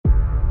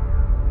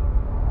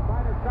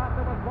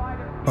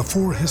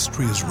Before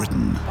history is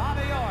written,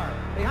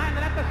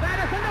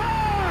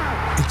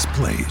 it's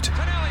played.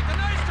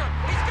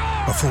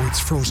 Before it's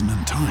frozen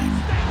in time,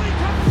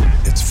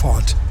 it's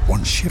fought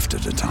one shift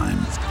at a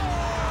time.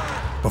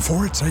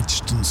 Before it's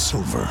etched in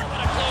silver,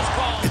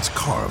 it's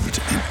carved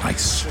in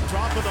ice.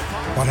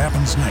 What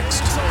happens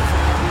next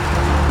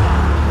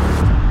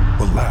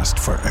will last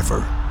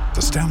forever.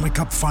 The Stanley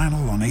Cup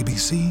Final on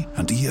ABC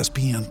and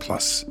ESPN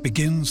Plus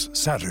begins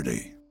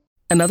Saturday.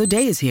 Another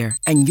day is here,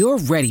 and you're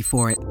ready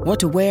for it. What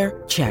to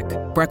wear? Check.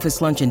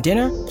 Breakfast, lunch, and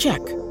dinner? Check.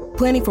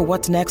 Planning for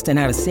what's next and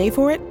how to save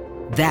for it?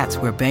 That's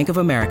where Bank of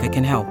America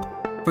can help.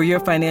 For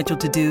your financial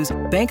to-dos,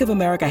 Bank of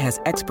America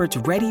has experts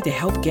ready to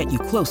help get you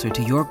closer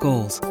to your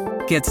goals.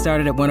 Get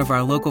started at one of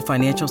our local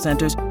financial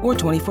centers or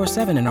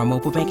 24/7 in our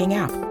mobile banking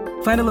app.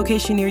 Find a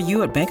location near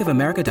you at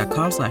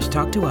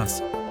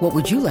bankofamerica.com/talktous. What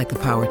would you like the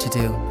power to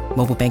do?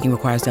 Mobile banking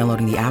requires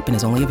downloading the app and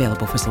is only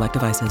available for select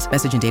devices.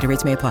 Message and data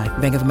rates may apply.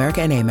 Bank of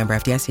America N.A., member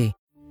FDIC.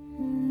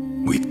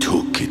 We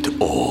took it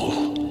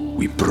all.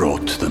 We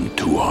brought them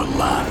to our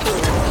land.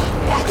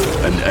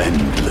 An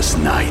endless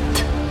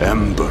night,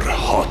 ember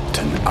hot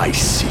and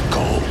icy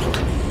cold.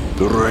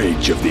 The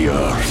rage of the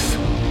earth.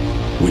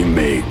 We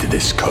made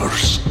this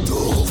curse.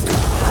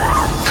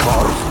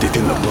 Carved it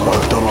in the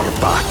blood on our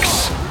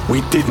backs.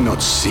 We did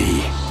not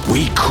see.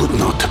 We could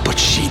not, but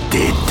she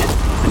did.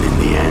 And in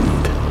the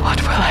end... What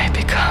will I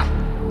become?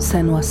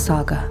 Senua's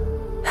Saga.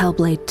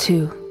 Hellblade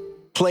 2.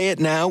 Play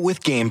it now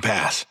with Game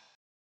Pass.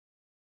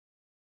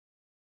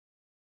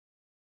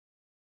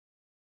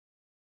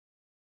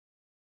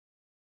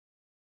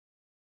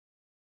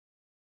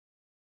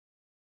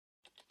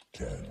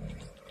 Ten,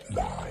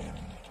 9,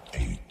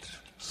 8,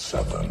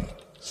 7,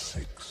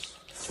 6,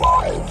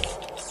 5,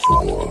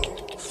 4,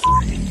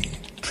 3,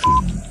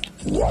 2,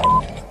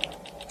 1,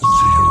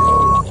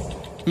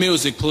 0.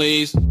 Music,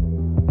 please.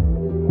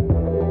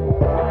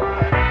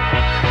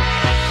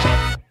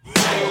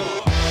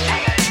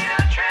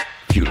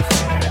 Beautiful.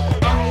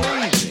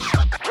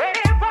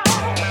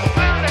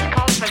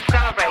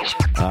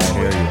 I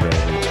hear you, baby.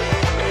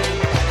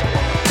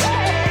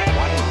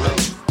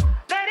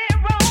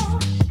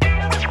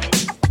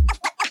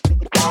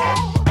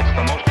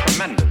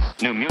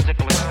 New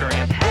musical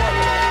experience.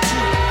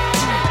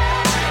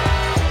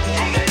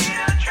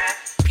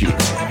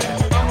 Beautiful.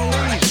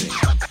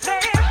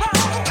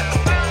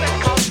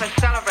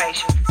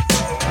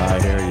 I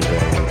hear you,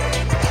 baby.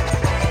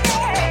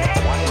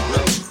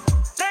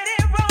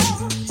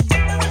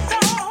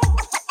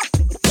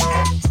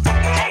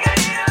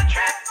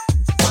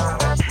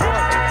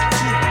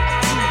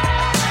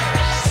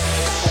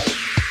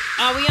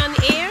 Are we on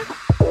the air?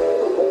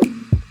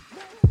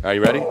 Are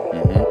you ready?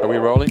 Mm-hmm. Are we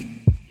rolling?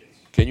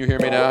 Can you hear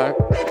me now?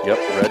 Yep,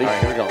 ready? All right,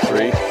 here we go.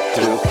 3,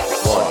 2,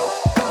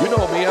 1. You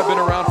know me. I've been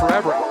around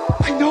forever.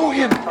 I know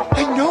him.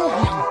 I know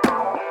him.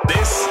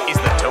 This is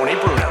the Tony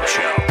Bruno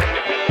Show.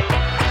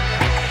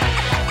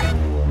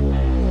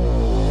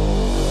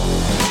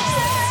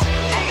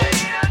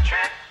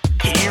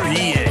 Here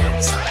he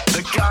is,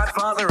 the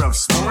godfather of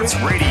sports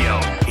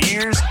radio.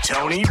 Here's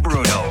Tony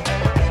Bruno.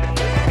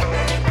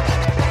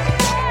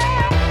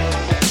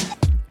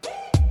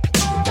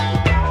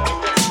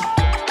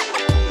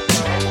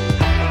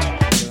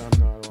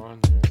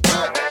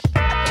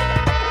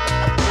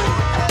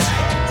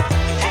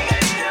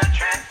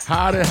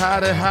 Howdy,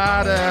 howdy,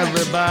 howdy,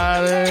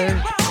 everybody.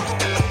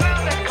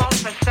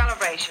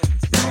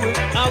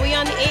 Are we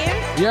on the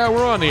air? Yeah,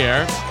 we're on the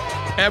air.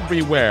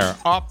 Everywhere.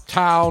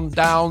 Uptown,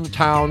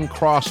 downtown,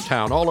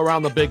 crosstown, all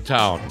around the big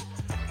town.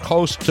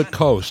 Coast to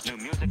coast.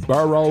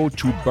 Borough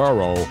to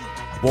borough.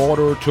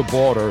 Border to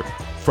border.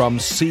 From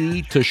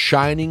sea to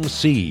shining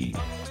sea.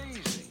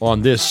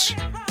 On this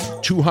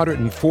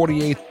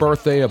 248th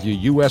birthday of the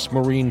U.S.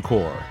 Marine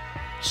Corps.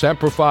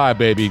 Semper Fi,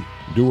 baby.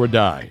 Do or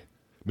die.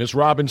 Miss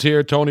Robbins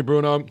here, Tony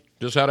Bruno.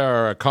 Just had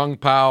our Kung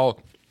Pao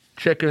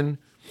chicken.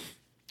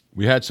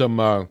 We had some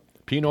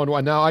Pinot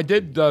Noir. Now, I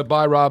did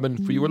buy Robin,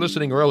 for you were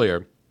listening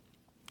earlier,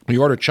 we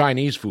ordered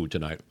Chinese food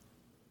tonight.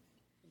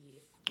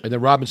 And then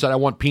Robin said, I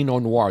want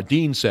Pinot Noir.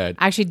 Dean said.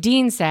 Actually,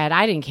 Dean said,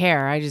 I didn't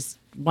care. I just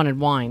wanted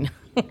wine.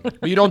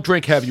 But you don't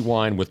drink heavy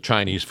wine with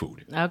Chinese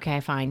food. Okay,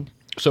 fine.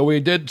 So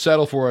we did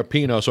settle for a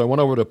Pinot, so I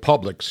went over to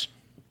Publix.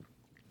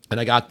 And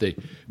I got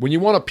when you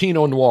want a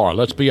Pinot Noir,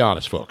 let's be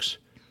honest, folks,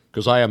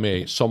 because I am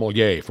a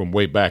sommelier from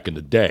way back in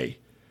the day.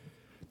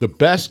 The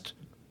best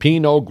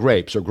Pinot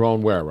grapes are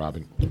grown where,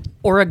 Robin?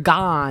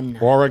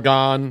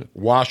 Oregon,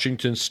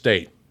 Washington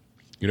State.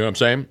 You know what I'm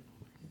saying?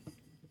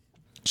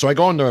 So I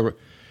go in there,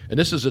 and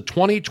this is a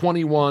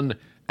 2021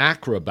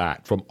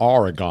 Acrobat from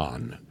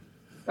Oregon.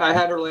 I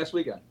had her last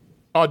weekend.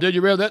 Oh, did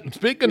you read that?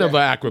 Speaking of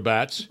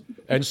acrobats,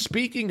 and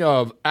speaking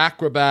of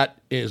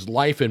acrobat is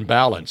life in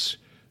balance,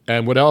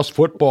 and what else?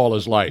 Football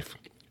is life.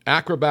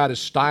 Acrobat is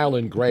style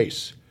and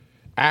grace.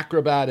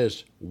 Acrobat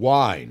is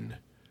wine.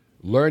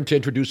 Learn to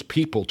introduce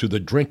people to the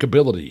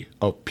drinkability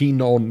of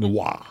Pinot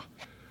Noir,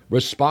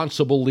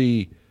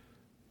 responsibly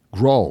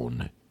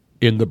grown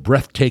in the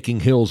breathtaking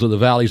hills of the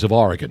valleys of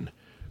Oregon.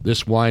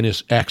 This wine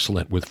is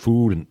excellent with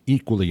food and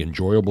equally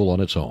enjoyable on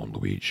its own,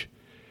 Luigi.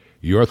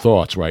 Your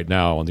thoughts right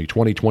now on the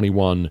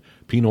 2021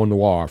 Pinot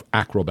Noir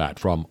Acrobat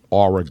from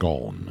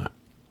Oregon.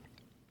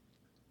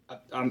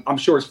 I'm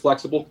sure it's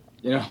flexible,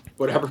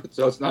 whatever,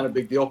 so it's not a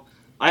big deal.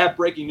 I have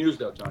breaking news,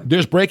 though, Tony.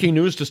 There's breaking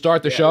news to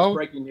start the show?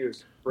 Breaking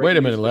news. Wait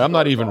a minute, I'm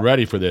not even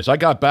ready for this. I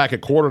got back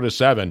at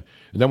 6:45, and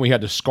then we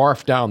had to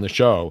scarf down the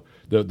show,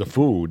 the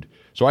food.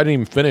 So I didn't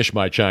even finish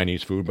my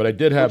Chinese food, but I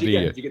did have Did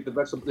you get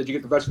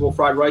the vegetable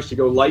fried rice to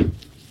go light?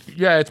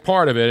 Yeah, it's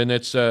part of it, and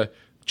it's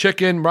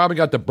chicken. Robin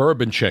got the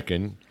bourbon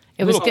chicken.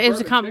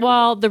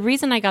 Well, the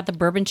reason I got the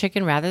bourbon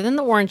chicken rather than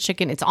the orange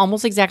chicken, it's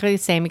almost exactly the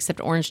same,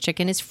 except orange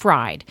chicken is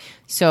fried.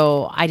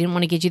 So I didn't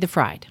want to get you the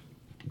fried.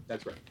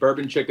 That's right.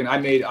 Bourbon chicken.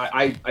 I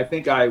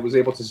think I was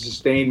able to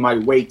sustain my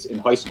weight in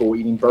high school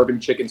eating bourbon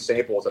chicken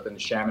samples up in the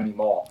Chamonix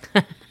Mall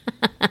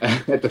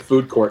at the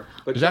food court.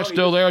 But is that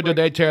still there, or did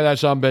they tear that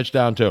sumbitch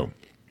down too?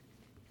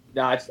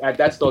 No,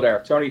 that's still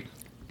there. Tony,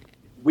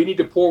 we need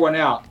to pour one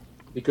out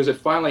because it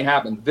finally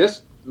happened.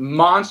 This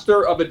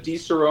monster of a Di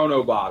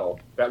Serono bottle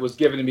that was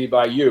given to me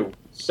by you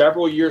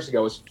several years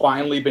ago has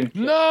finally been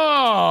killed.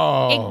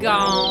 No! It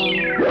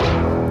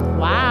gone.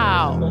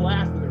 Wow. This is the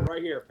last of it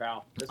right here,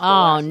 pal.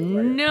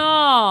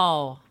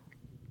 No.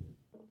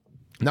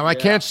 Now, I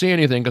can't see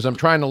anything because I'm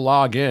trying to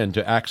log in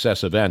to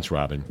access events,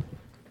 Robin.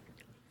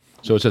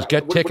 So it says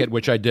get ticket,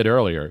 which I did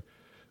earlier,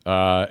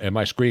 in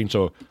my screen.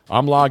 So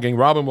I'm logging.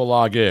 Robin will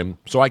log in.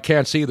 So I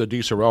can't see the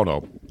Di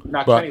Serono.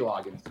 Not Kenny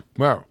logging.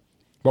 Well,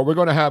 but we're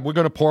going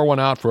to pour one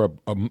out for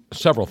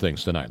several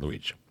things tonight,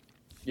 Luigi.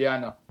 Yeah, I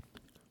know.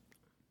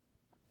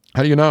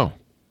 How do you know?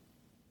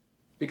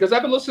 Because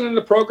I've been listening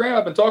to the program.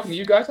 I've been talking to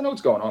you guys. I know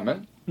what's going on,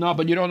 man. No,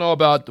 but you don't know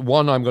about the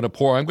one I'm going to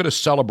pour. I'm going to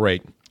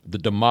celebrate the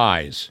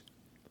demise.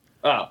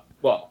 Oh,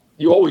 well,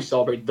 you always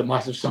celebrate the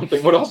demise of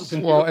something. What else is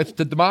in here? Well, it's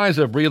the demise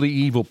of really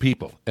evil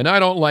people. And I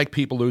don't like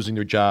people losing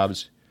their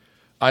jobs.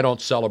 I don't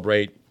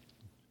celebrate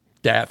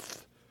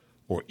death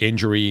or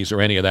injuries or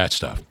any of that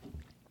stuff.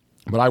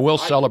 But I will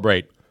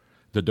celebrate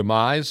the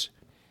demise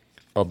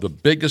of the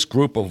biggest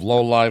group of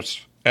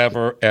lowlifes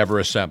ever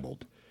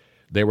assembled.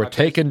 They were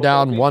taken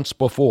down once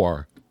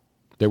before.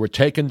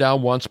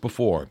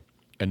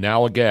 And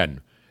now again,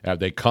 as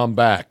they come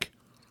back,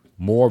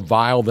 more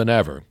vile than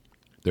ever,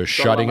 they're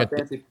shutting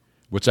it.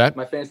 What's that?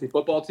 My fantasy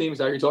football team? Is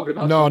that what you're talking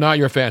about? No, not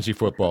your fancy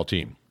football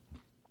team.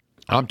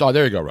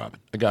 There you go, Robin.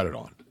 I got it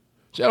on.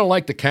 See, I don't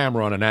like the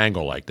camera on an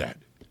angle like that.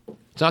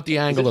 It's not the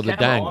angle of the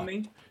dangle.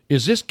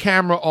 Is this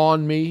camera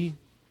on me?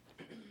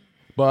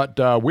 But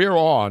we're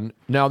on.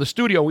 Now, the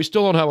studio, we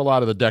still don't have a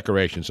lot of the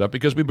decoration stuff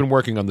because we've been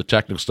working on the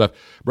technical stuff.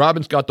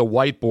 Robin's got the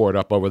whiteboard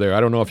up over there. I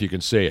don't know if you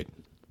can see it.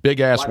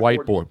 Big-ass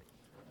whiteboard.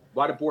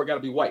 Why the board got to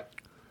be white?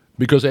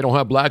 Because they don't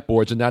have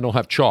blackboards and they don't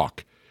have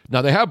chalk.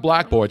 Now, they have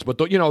blackboards, but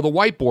the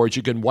whiteboards,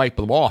 you can wipe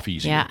them off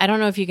easy. Yeah, I don't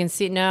know if you can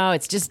see it. No,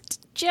 it's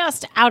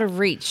just out of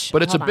reach.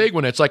 But it's a big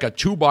one. It's like a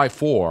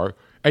 2x4,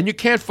 and you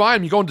can't find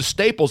them. You go into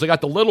Staples, they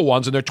got the little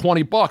ones, and they're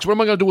 $20. What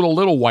am I going to do with a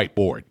little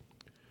whiteboard?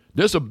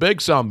 This is a big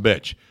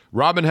sumbitch.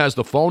 Robin has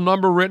the phone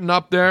number written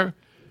up there.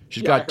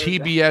 She's got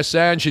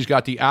TBSN. She's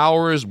got the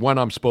hours when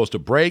I'm supposed to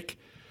break.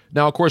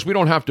 Now, of course, we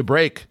don't have to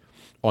break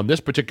on this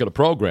particular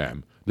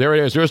program. There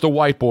it is. There's the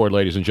whiteboard,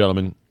 ladies and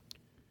gentlemen.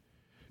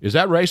 Is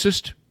that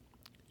racist?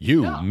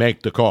 You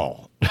make the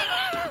call.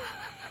 I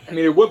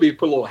mean, it would be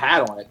put a little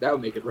hat on it. That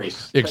would make it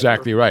racist.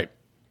 Exactly right.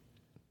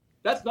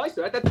 That's nice.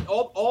 Right? That's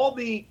all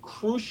the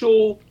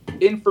crucial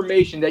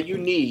information that you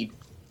need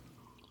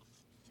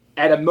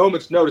at a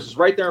moment's notice is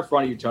right there in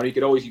front of you, Tony.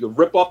 You could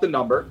rip off the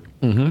number.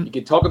 Mm-hmm. You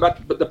can talk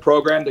about the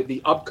program,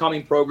 the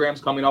upcoming programs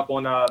coming up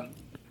on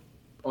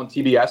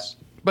TBS.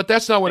 But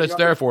that's not what it's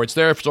there for. It's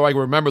there so I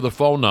can remember the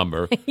phone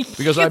number.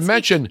 Because I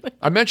mentioned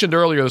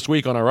earlier this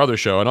week on our other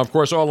show, and of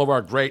course all of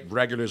our great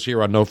regulars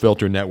here on No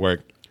Filter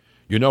Network,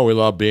 we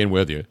love being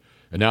with you.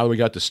 And now that we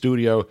got the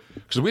studio,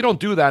 because we don't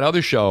do that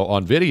other show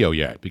on video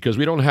yet because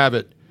we don't have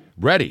it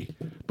ready.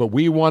 But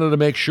we wanted to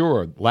make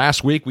sure.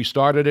 Last week we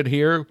started it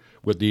here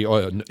with the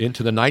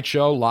Into the Night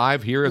show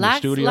live here in the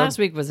studio. Last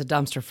week was a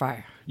dumpster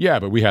fire. Yeah,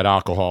 but we had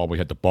alcohol. We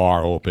had the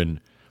bar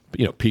open.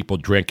 People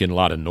drinking, a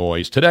lot of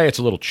noise. Today it's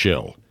a little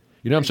chill.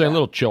 You know what I'm saying? A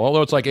little chill,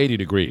 although it's like 80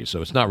 degrees,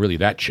 so it's not really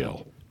that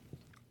chill.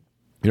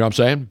 You know what I'm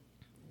saying?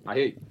 I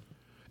hear you.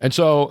 And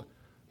so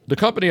the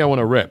company I want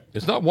to rip,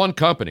 it's not one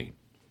company.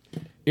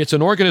 It's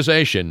an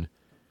organization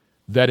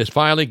that is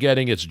finally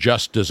getting its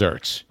just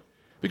desserts.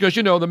 Because,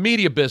 the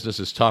media business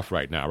is tough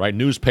right now, right?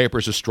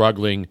 Newspapers are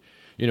struggling.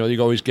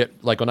 You always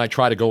get, like when I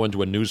try to go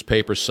into a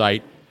newspaper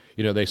site,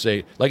 they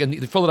say, like in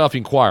the Philadelphia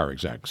Inquirer,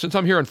 exactly. Since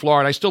I'm here in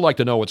Florida, I still like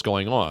to know what's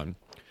going on.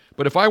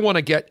 But if I want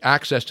to get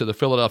access to the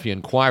Philadelphia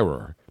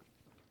Inquirer,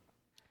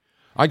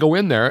 I go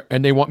in there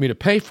and they want me to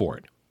pay for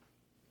it.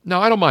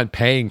 Now, I don't mind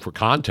paying for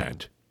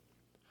content,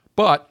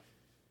 but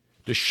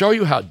to show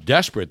you how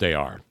desperate they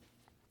are,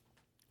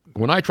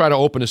 when I try to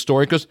open a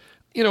story, because,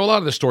 a lot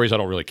of the stories I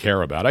don't really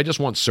care about. I just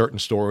want certain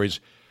stories.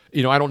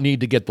 I don't need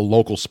to get the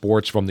local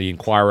sports from the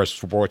Inquirer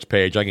sports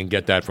page. I can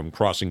get that from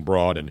Crossing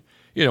Broad and,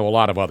 a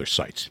lot of other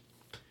sites.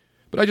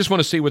 but I just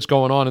want to see what's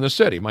going on in the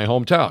city, my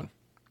hometown.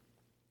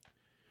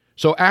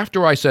 So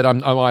after I said,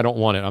 I don't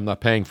want it, I'm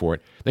not paying for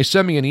it, they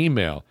sent me an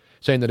email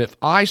saying that if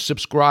I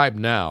subscribe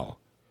now,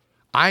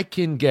 I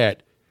can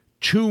get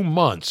 2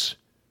 months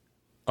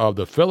of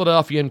the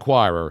Philadelphia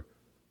Inquirer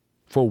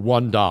for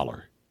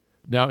 $1.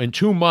 Now, in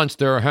 2 months,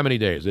 there are how many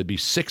days? It'd be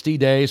 60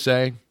 days,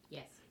 say?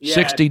 Yeah,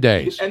 60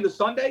 days. And the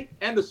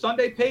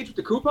Sunday page with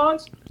the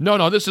coupons?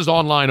 No, this is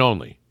online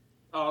only.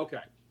 Oh,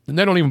 okay. And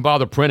they don't even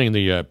bother printing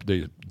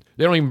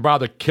they don't even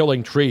bother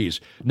killing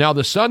trees. Now,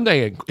 the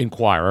Sunday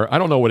Inquirer, I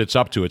don't know what it's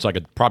up to. It's like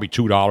probably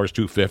 $2,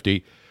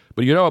 $2.50.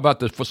 But you know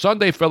about the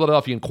Sunday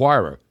Philadelphia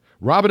Inquirer,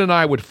 Robin and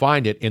I would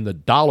find it in the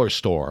dollar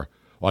store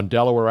on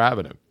Delaware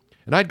Avenue.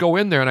 And I'd go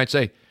in there and I'd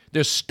say,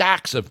 there's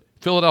stacks of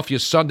Philadelphia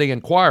Sunday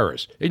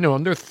Inquirers.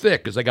 And they're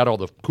thick because they got all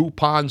the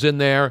coupons in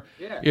there,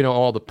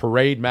 all the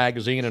Parade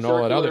magazine and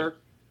all that other.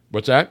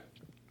 What's that?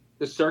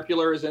 The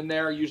Circular is in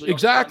there usually.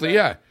 Exactly,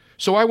 yeah.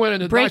 So I went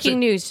into breaking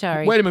news.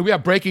 Sorry. Wait a minute, we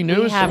have breaking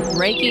news. We have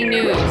breaking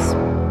news.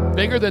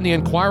 Bigger than the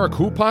Inquirer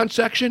coupon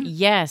section?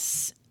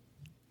 Yes.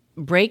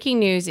 Breaking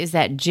news is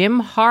that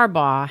Jim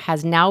Harbaugh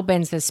has now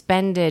been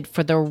suspended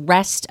for the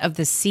rest of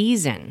the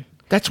season.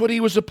 That's what he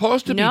was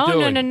supposed to be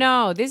doing.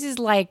 No. This is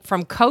like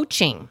from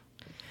coaching.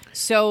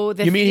 So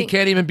you mean he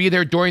can't even be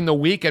there during the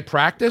week at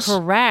practice?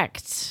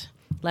 Correct.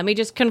 Let me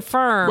just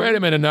confirm. Wait a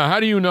minute now. How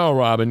do you know,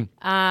 Robin?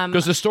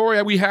 Because the story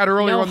we had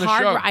earlier on the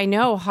show. I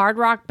know. Hard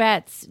Rock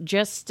Bets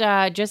just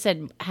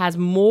said has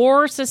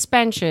more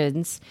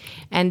suspensions,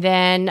 and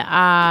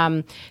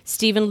then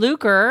Stephen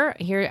Luker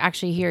he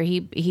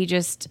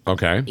just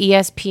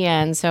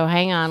ESPN. So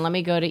hang on, let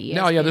me go to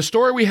ESPN. Now, the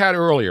story we had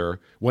earlier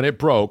when it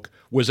broke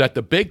was that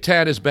the Big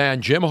Ten has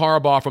banned Jim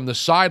Harbaugh from the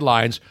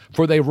sidelines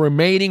for the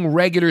remaining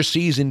regular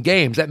season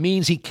games. That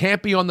means he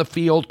can't be on the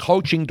field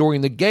coaching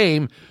during the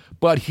game.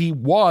 But he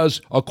was,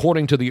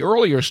 according to the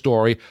earlier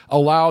story,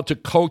 allowed to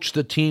coach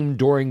the team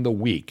during the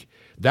week.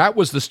 That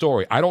was the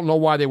story. I don't know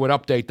why they would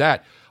update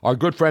that. Our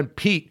good friend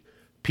Pete,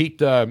 what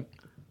the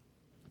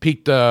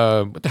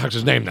heck's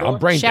his name now? I'm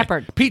brain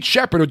dead. Pete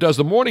Shepard, who does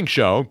the morning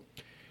show,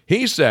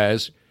 he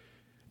says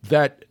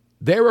that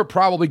they were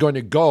probably going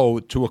to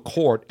go to a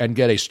court and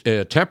get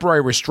a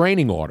temporary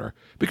restraining order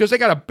because they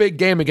got a big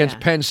game against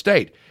Penn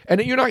State. And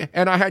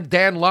and I had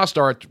Dan Lust,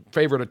 our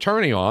favorite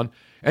attorney, on,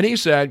 and he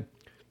said,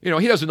 he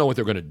doesn't know what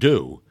they're going to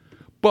do,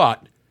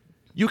 but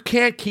you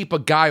can't keep a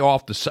guy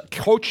off the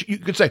coach. You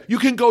can say you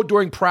can go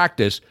during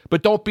practice,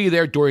 but don't be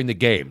there during the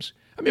games.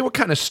 I mean, what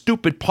kind of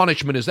stupid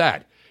punishment is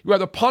that? You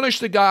either punish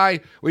the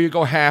guy or you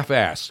go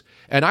half-ass.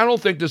 And I don't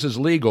think this is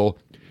legal.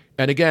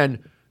 And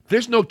again,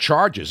 there's no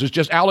charges. There's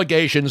just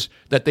allegations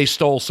that they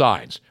stole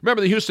signs.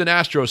 Remember, the Houston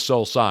Astros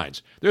stole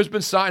signs. There's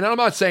been signs, and I'm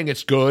not saying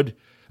it's good.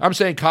 I'm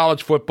saying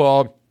college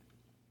football.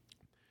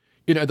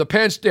 The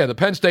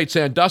Penn State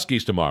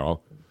Sandusky's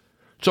tomorrow.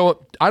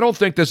 So I don't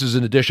think this is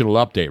an additional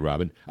update,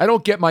 Robin. I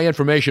don't get my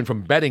information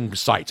from betting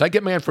sites. I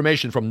get my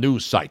information from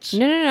news sites.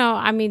 No.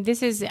 I mean,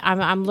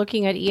 I'm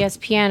looking at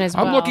ESPN as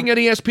well. I'm looking at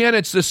ESPN.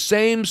 It's the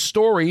same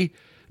story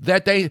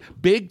that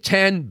Big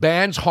Ten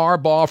bans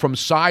Harbaugh from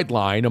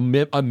sideline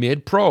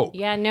amid pro.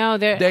 Yeah, no.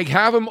 They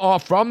have him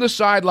off from the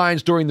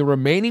sidelines during the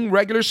remaining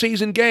regular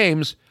season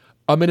games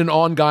amid an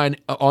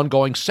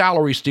ongoing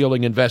salary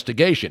stealing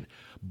investigation.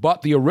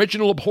 But the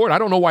original report, I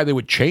don't know why they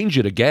would change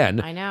it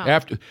again. I know.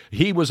 After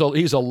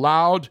he's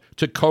allowed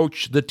to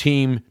coach the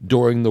team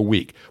during the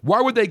week.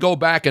 Why would they go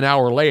back an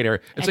hour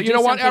later and say, you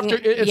know what?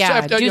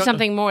 Do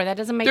something more. That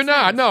doesn't make sense. They're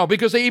not. No,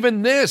 because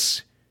even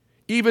this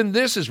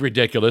is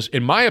ridiculous,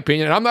 in my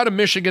opinion. And I'm not a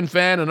Michigan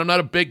fan, and I'm not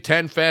a Big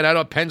Ten fan. I'm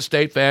not a Penn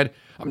State fan.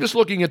 I'm just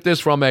looking at this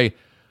from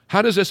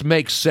how does this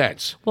make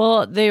sense?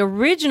 Well, the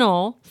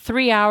original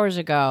 3 hours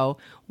ago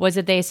was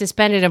that they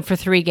suspended him for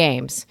 3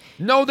 games.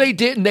 No, they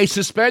didn't. They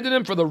suspended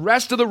him for the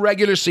rest of the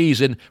regular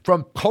season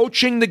from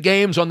coaching the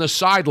games on the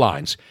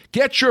sidelines.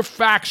 Get your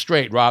facts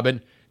straight,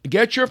 Robin.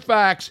 Get your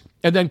facts,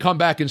 and then come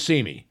back and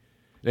see me.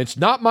 It's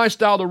not my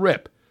style to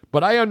rip,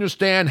 but I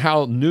understand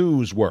how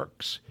news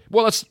works.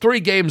 Well, it's 3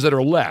 games that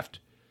are left.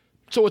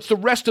 So it's the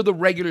rest of the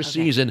regular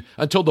season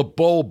until the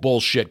bowl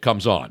bullshit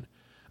comes on.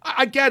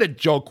 I get it,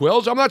 Joe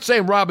Quills. I'm not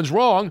saying Robin's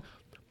wrong.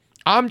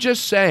 I'm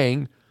just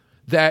saying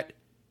that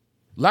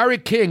Larry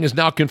King is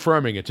now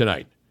confirming it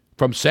tonight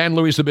from San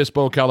Luis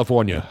Obispo,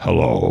 California.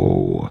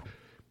 Hello.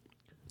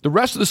 The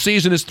rest of the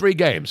season is 3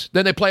 games.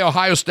 Then they play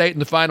Ohio State in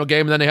the final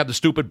game, and then they have the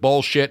stupid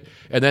bullshit,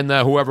 and then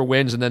whoever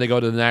wins, and then they go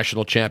to the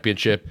national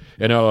championship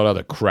and all that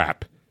other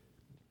crap.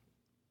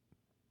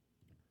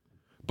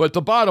 But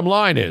the bottom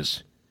line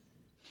is,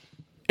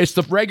 it's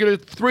the regular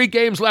 3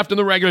 games left in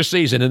the regular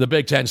season in the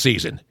Big Ten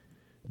season.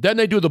 Then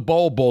they do the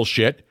bowl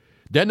bullshit.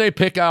 Then they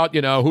pick out,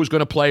 who's going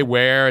to play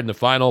where in the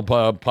final.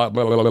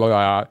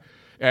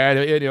 And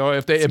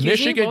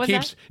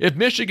if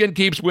Michigan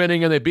keeps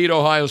winning and they beat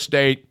Ohio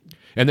State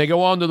and they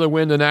go on to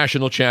win the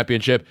national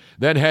championship,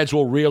 then heads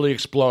will really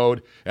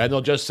explode, and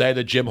they'll just say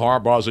that Jim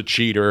Harbaugh's a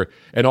cheater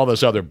and all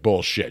this other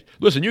bullshit.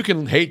 Listen, you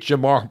can hate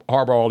Jim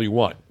Harbaugh all you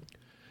want,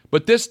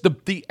 but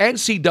the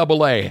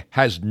NCAA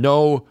has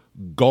no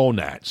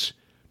gonads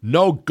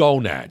no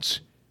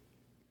gonads.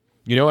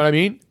 You know what I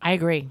mean? I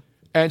agree.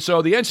 And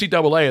so the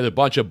NCAA is a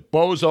bunch of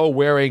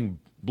blazer-wearing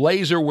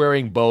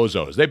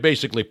bozos. They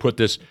basically put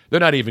this, they're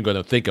not even going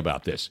to think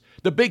about this.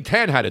 The Big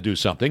Ten had to do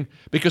something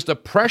because the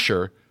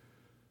pressure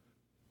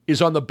is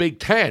on the Big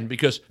Ten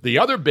because the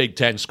other Big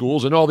Ten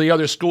schools and all the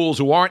other schools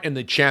who aren't in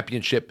the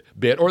championship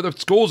bit or the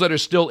schools that are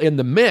still in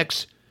the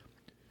mix,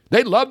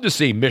 they'd love to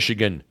see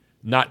Michigan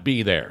not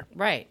be there.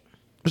 Right.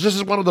 Because this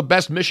is one of the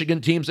best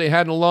Michigan teams they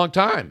had in a long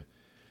time.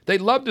 They'd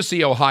love to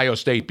see Ohio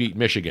State beat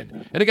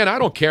Michigan. And again, I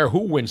don't care who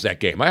wins that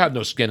game. I have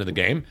no skin in the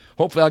game.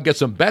 Hopefully I'll get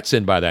some bets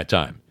in by that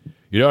time.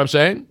 You know what I'm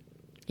saying?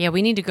 Yeah,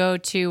 we need to go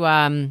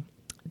to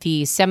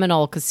the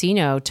Seminole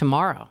Casino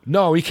tomorrow.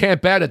 No, we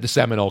can't bet at the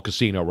Seminole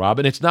Casino,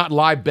 Robin. It's not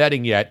live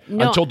betting yet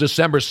until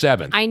December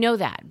 7th. I know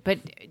that. But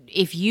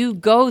if you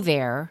go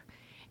there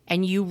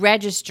and you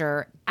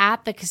register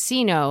at the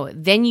casino,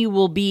 then you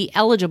will be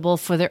eligible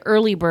for the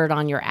early bird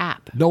on your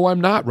app. No,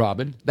 I'm not,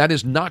 Robin. That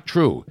is not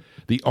true.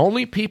 The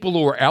only people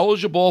who are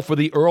eligible for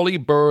the early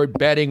bird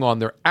betting on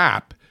their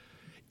app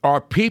are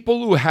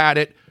people who had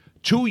it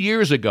 2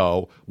 years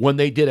ago when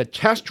they did a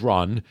test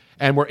run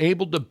and were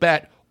able to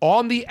bet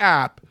on the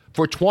app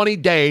for 20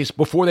 days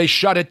before they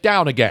shut it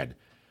down again.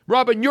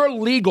 Robin, your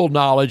legal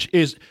knowledge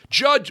is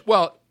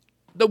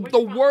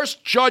the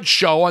worst judge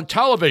show on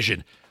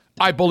television,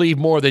 I believe,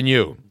 more than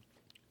you.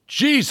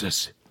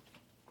 Jesus.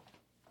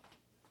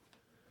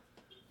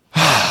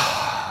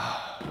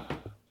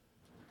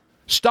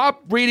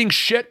 Stop reading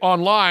shit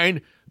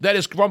online that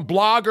is from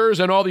bloggers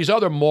and all these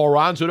other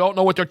morons who don't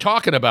know what they're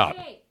talking about.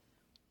 Hey,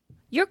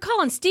 you're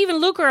calling Stephen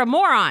Luker a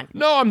moron.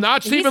 No, I'm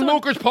not. Stephen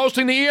Luker's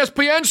posting the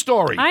ESPN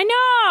story. I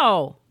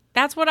know.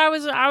 That's what I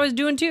was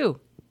doing too.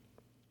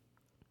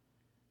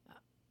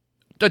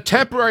 The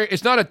temporary,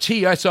 it's not a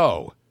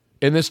TSO,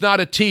 and it's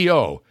not a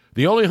TO.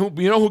 You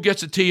know who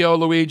gets a TO,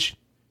 Luigi?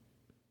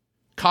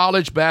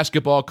 College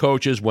basketball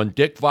coaches when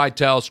Dick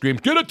Vitale screams,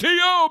 "Get a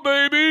TO,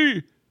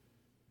 baby!"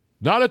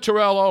 Not a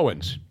Terrell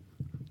Owens.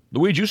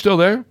 Luigi, you still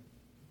there?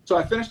 So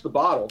I finished the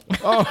bottle.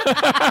 Oh.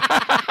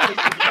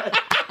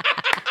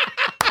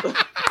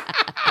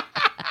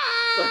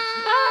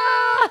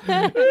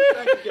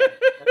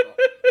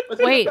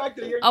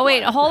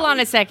 Wait. Hold on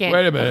a second.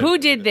 Wait a minute. Who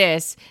did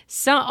this?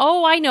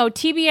 I know.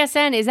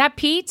 TBSN. Is that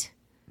Pete?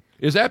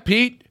 Is that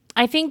Pete?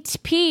 I think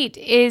Pete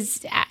is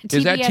TBSN.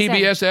 Is that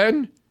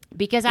TBSN?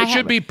 Because it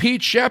should be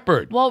Pete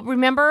Shepard. Well,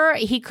 remember,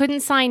 he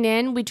couldn't sign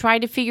in. We tried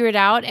to figure it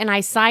out, and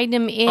I signed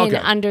him in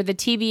under the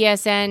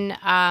TBSN.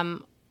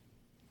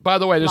 By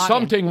the way, there's login.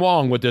 something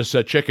wrong with this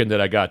chicken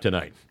that I got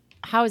tonight.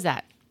 How is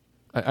that?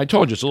 I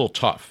told you it's a little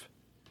tough.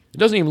 It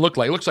doesn't even look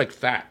like it looks like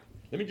fat.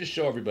 Let me just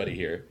show everybody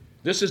here.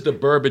 This is the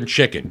bourbon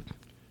chicken.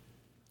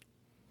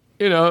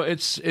 You know,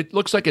 it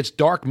looks like it's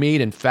dark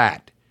meat and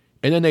fat,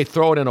 and then they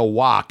throw it in a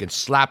wok and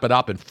slap it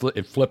up and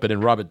flip it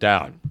and rub it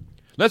down.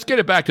 Let's get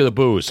it back to the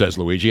booze, says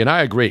Luigi, and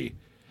I agree.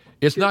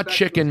 It's not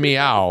chicken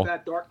meow.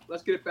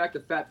 Let's get it back to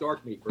fat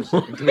dark meat for a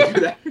second. Can we do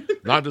that?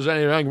 Not there's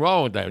anything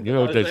wrong with that. You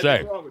know what they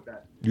say. Wrong with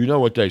that. You know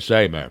what they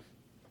say, man.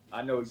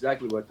 I know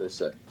exactly what they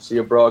say. See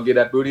a bro, get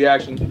that booty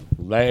action.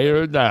 Lay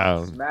her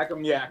down. Smack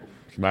them yak.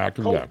 Smack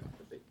them yak.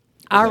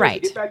 All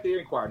right. Get back to the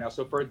inquiry now.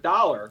 So for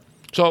 $1,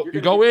 so you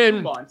go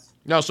in.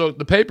 Now, so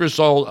the paper's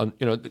sold on,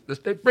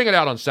 they bring it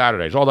out on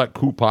Saturdays. All that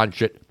coupon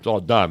shit, it's all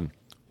done.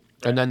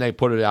 And then they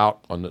put it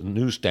out on the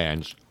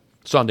newsstands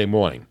Sunday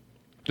morning.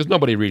 Because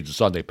nobody reads the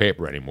Sunday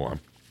paper anymore.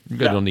 You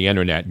get it on the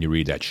internet and you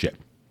read that shit.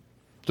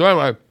 So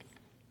anyway,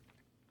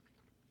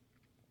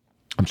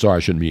 I'm sorry I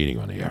shouldn't be eating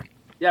on the air.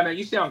 Yeah, man,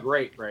 you sound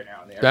great right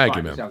now. Thank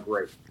you, man. You sound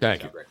great.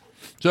 Thank you.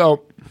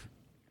 So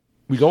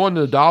we go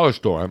into the dollar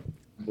store,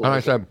 and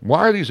I said, why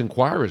are these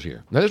Inquirers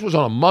here? Now, this was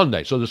on a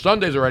Monday, so the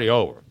Sunday's already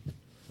over.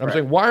 I'm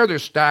saying, why are there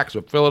stacks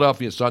of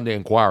Philadelphia Sunday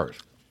Inquirers?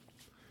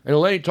 And the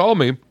lady told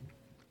me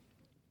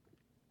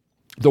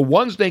the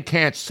ones they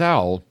can't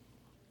sell,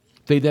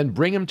 they then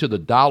bring them to the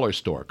dollar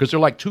store because they're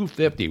like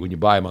 $2.50 when you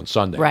buy them on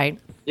Sunday. Right.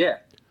 Yeah.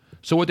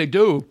 So what they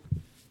do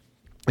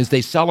is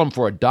they sell them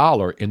for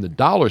 $1 in the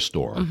dollar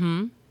store,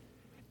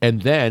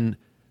 and then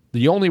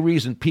the only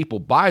reason people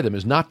buy them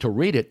is not to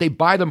read it. They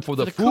buy them for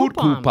the food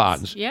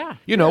coupons. Yeah.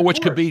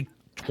 Which could be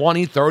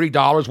 $20,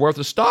 $30 worth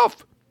of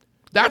stuff.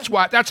 That's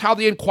why. That's how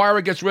the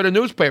Inquirer gets rid of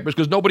newspapers,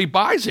 because nobody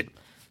buys it.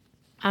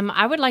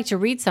 I would like to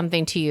read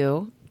something to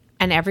you,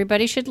 and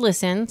everybody should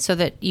listen so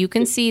that you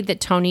can see that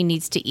Tony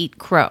needs to eat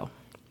crow.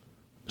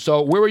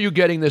 So where are you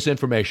getting this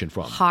information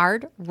from?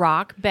 Hard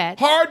Rock Bets.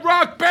 Hard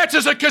Rock Bets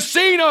is a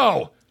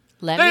casino.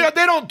 They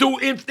don't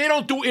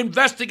do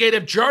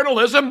investigative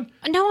journalism.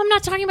 No, I'm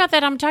not talking about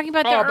that. I'm talking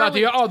about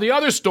the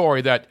other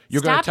story that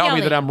you're going to tell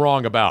me that I'm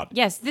wrong about.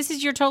 Yes, this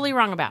is you're totally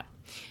wrong about.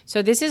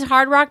 So this is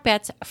Hard Rock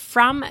Bets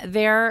from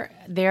their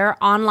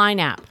online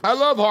app. I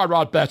love Hard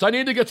Rock Bets. I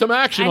need to get some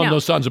action on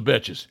those sons of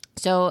bitches.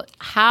 So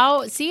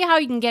see how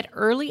you can get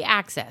early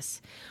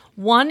access.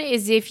 One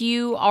is if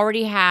you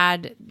already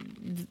had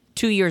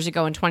 2 years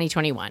ago in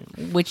 2021,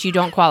 which you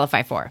don't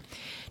qualify for.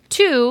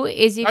 Two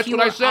is if that's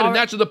what I said, and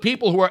that's the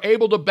people who are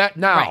able to bet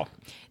now. Right.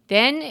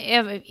 Then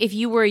if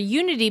you were a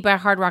Unity by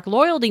Hard Rock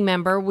loyalty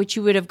member, which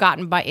you would have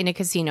gotten in a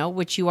casino,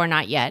 which you are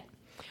not yet,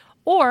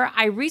 or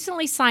I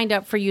recently signed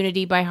up for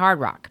Unity by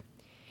Hard Rock.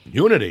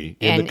 Unity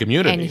in the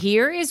community. And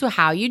here is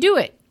how you do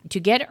it. To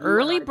get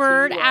early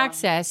bird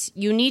access,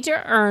 you need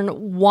to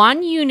earn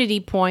 1 Unity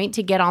point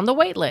to get on the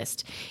wait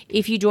list.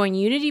 If you join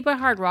Unity by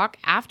Hard Rock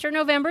after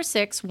November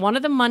 6th, one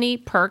of the money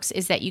perks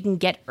is that you can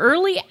get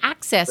early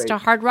access to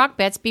Hard Rock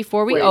bets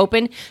before we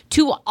open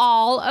to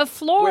all of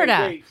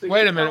Florida.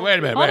 Wait a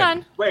minute. Hold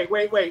on.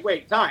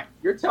 Wait. Time.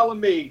 You're telling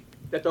me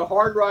that the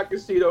Hard Rock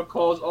Casino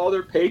calls all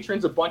their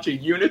patrons a bunch of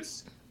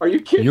units? Are you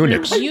kidding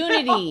Units. me?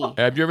 Unity.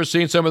 Have you ever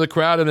seen some of the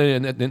crowd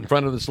in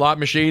front of the slot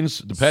machines,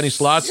 the penny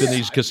slots in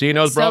these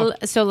casinos, bro?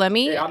 So let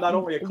me,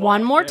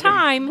 one more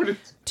time,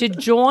 to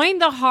join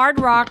the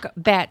Hard Rock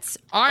Bets.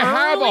 I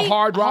have a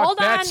Hard Rock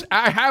Bets.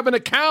 I have an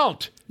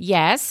account.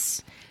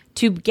 Yes.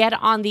 To get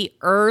on the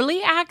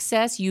early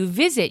access, you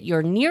visit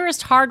your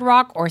nearest Hard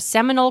Rock or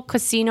Seminole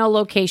casino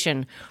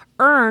location.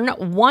 Earn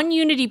 1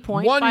 Unity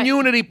point. One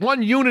unit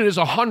is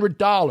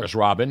 $100,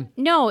 Robin.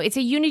 No, it's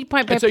a Unity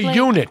point. It's a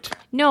unit.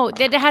 No,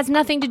 that has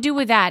nothing to do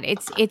with that.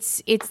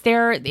 It's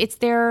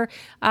their.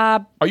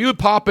 Are you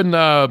popping?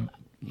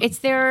 It's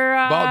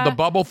their the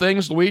bubble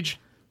things, Luigi.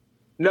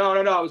 No.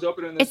 I was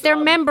opening this. It's their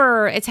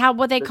member. It's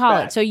what they call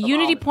it. So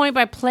Unity Almond. point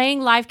by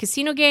playing live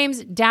casino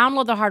games.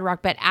 Download the Hard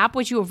Rock Bet app,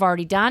 which you have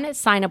already done.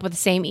 Sign up with the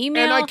same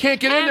email. And I can't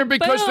get in there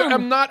because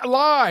I'm not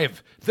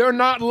live. They're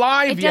not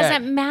live yet. It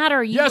doesn't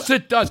matter. Yes,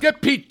 it does.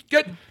 Get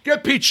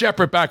Pete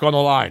Shepard back on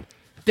the line.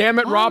 Damn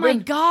it, Robin. Oh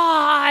my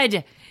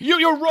God.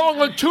 You're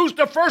wrong on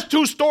the first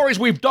 2 stories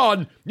we've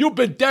done. You've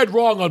been dead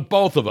wrong on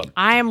both of them.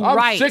 I'm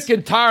right. I'm sick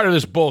and tired of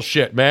this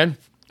bullshit, man.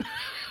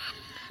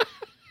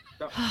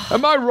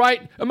 Am I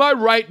right?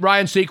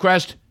 Ryan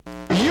Seacrest?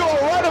 You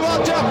are right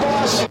about that,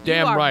 boss.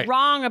 Damn you are right.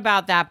 wrong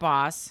about that,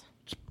 boss.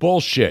 It's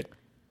bullshit.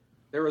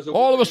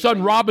 All of a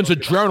sudden, Robin's a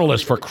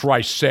journalist, for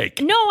Christ's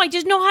sake. No, I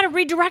just know how to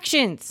read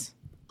directions.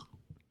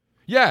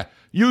 Yeah,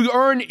 you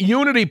earn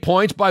Unity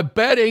points by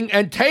betting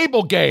and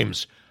table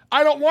games.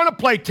 I don't want to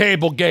play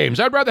table games.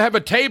 I'd rather have a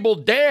table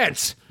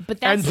dance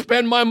and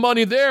spend my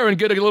money there and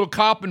get a little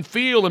cop and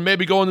feel and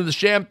maybe go into the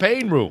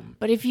champagne room.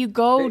 But if you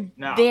go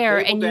there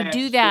and you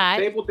do that,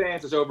 table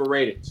dance is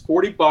overrated. It's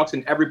 $40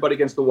 and everybody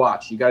gets to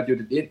watch. You got to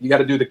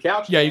do the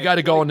couch. Yeah, you got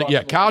to go in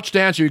the couch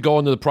dance, or you go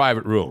into the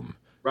private room.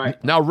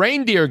 Right. Now,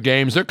 reindeer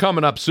games, they're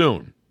coming up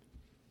soon.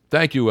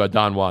 Thank you,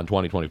 Don Juan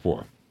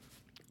 2024.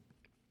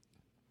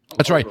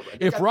 That's right.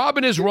 If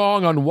Robin is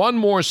wrong on one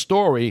more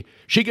story,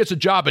 she gets a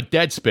job at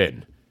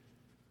Deadspin.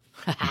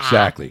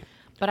 Exactly.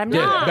 But I'm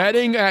not.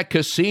 Betting at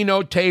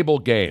casino table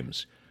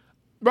games.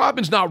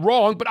 Robin's not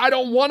wrong, but I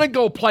don't want to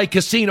go play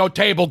casino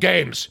table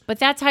games. But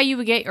that's how you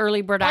would get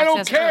early bird access. I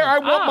don't care. I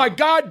want my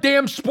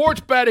goddamn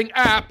sports betting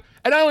app,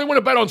 and I only want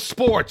to bet on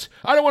sports.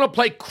 I don't want to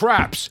play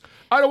craps.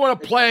 I don't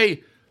want to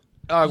play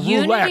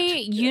roulette.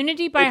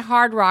 Unity by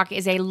Hard Rock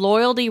is a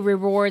loyalty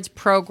rewards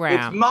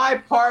program. It's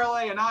my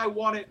parlay, and I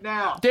want it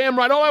now. Damn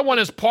right. All I want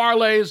is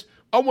parlays.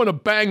 I want to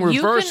bang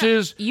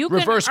reverses,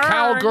 reverse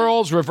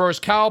cowgirls, reverse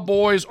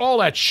cowboys, all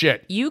that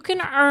shit. You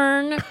can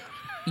earn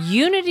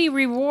Unity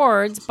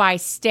rewards by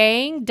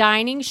staying,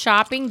 dining,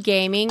 shopping,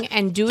 gaming,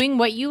 and doing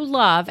what you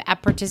love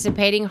at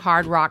participating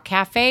Hard Rock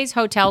cafes,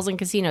 hotels, and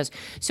casinos.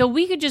 So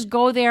we could just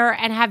go there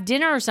and have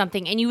dinner or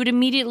something, and you would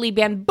immediately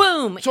be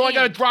boom. So I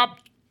got to drop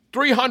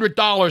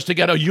 $300 to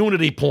get a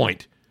Unity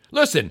point.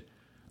 Listen,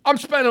 I'm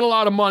spending a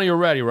lot of money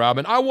already,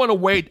 Robin. I want to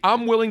wait.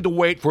 I'm willing to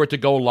wait for it to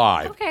go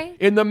live. Okay.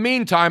 In the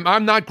meantime,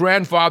 I'm not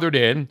grandfathered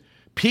in.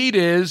 Pete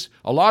is.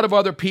 A lot of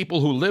other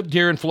people who lived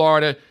here in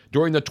Florida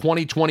during the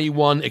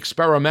 2021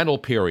 experimental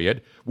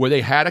period where they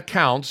had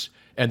accounts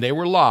and they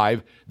were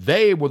live,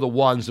 they were the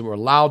ones that were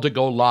allowed to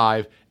go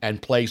live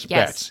and place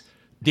bets.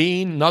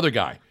 Dean, another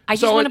guy. I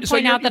just want to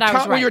point out that I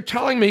was right. What you're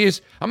telling me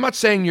is, I'm not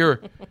saying you're...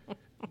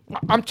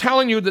 I'm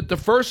telling you that the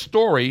first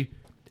story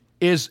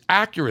is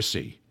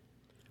accuracy.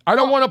 I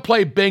don't want to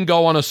play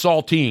bingo on a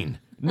saltine.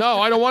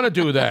 No, I don't want to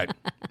do that.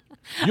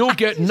 You'll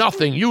get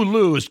nothing. You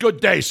lose. Good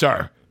day,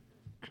 sir.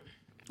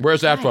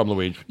 Where's that from,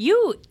 Luigi?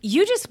 You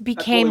just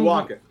became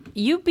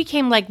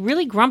like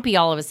really grumpy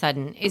all of a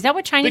sudden. Is that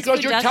what Chinese food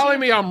does? Because you're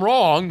telling me I'm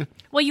wrong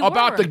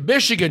about the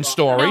Michigan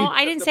story. No,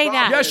 I didn't say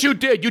that. Yes, you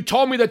did. You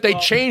told me that they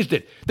changed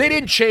it. They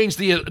didn't change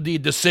the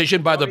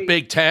decision by the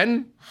Big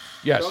Ten.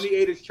 Yes. Tony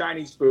ate his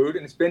Chinese food,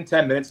 and it's been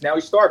 10 minutes. Now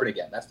he's starving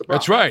again. That's the problem.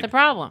 That's right. That's the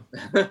problem.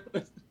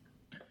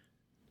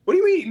 What are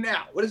you eating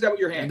now? What is that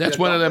with your hand? That's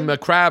one of them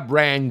crab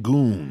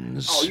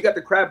rangoons. Oh, you got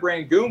the crab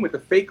rangoon with the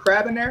fake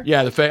crab in there?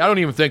 Yeah, the fake. I don't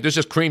even think there's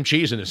just cream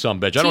cheese in this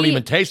sumbitch. I don't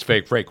even taste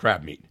fake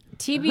crab meat.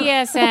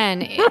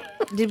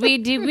 TBSN. did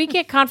we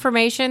get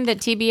confirmation that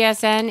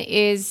TBSN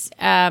is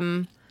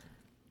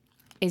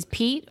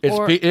Pete?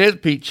 It is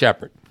Pete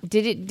Shepard.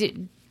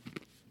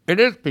 It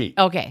is Pete.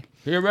 Okay.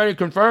 He already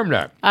confirmed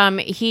that.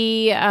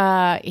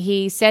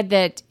 He said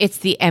that it's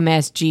the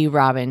MSG,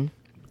 Robin.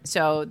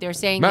 So they're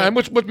saying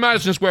what's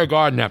Madison Square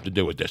Garden have to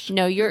do with this?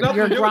 No, you're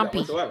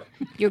grumpy.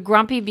 You're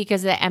grumpy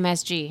because of the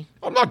MSG.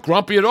 I'm not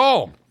grumpy at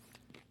all.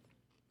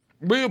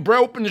 We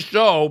opened the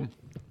show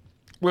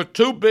with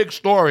two big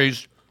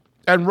stories,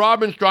 and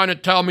Robin's trying to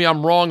tell me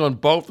I'm wrong on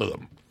both of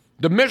them.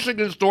 The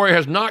Michigan story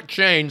has not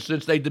changed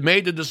since they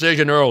made the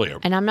decision earlier.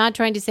 And I'm not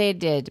trying to say it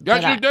did.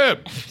 Yes, you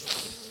did.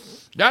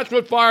 That's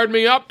what fired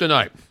me up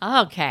tonight.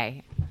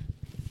 Okay.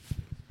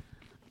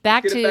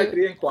 Back to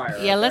the Inquirer.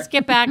 Yeah, let's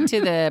get back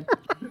to the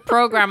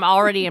program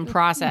already in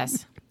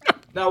process.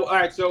 Now, all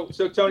right. So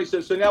Tony.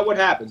 So now what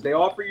happens? They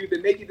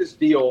make you this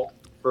deal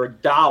for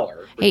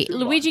 $1. Hey,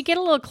 Luigi, get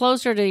a little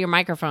closer to your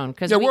microphone.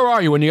 Where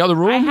are you? In the other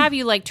room? I have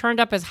you turned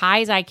up as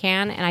high as I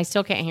can, and I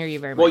still can't hear you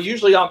very much. Well,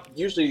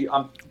 usually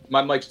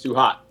my mic's too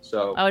hot.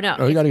 So oh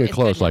no, you got to get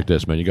close like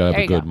this, man. You got to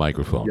have a good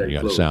microphone. You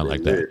got to sound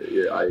like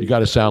that. You got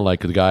to sound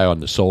like the guy on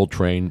the Soul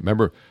Train.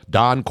 Remember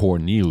Don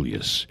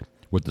Cornelius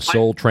with the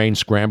Soul Train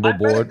scramble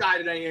board? I met a guy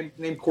today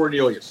named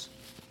Cornelius.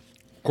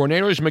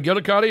 Cornelius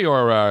McGillicuddy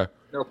or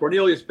no,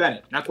 Cornelius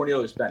Bennett, not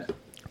Cornelius Bennett.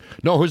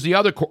 No, who's the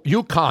other?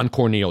 Yukon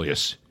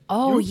Cornelius.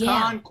 Oh,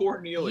 Yukon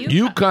Cornelius.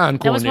 Yukon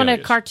Cornelius. That was one a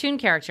cartoon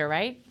character,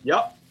 right?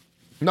 Yep.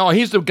 No,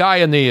 he's the guy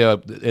in the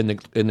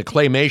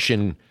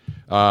claymation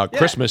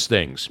Christmas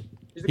things.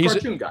 He's the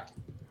cartoon guy.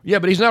 Yeah,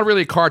 but he's not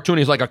really a cartoon.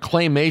 He's like a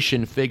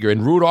claymation figure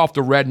in Rudolph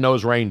the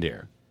Red-Nosed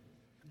Reindeer.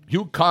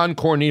 Yukon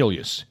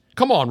Cornelius.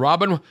 Come on,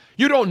 Robin.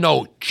 You don't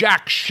know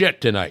jack shit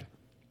tonight.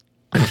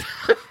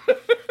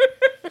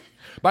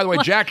 By the way,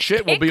 Jack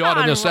Shit will be on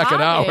in the second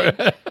hour.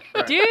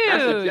 Dude.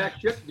 That's Jack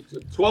Shit,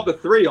 12 to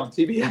 3 on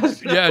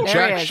TBS. Yeah,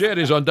 Jack Shit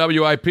is on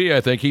WIP,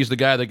 I think. He's the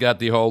guy that got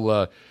the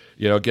whole,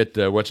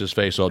 what's his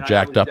face all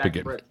jacked up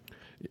again.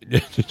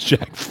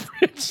 Jack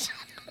Fritz.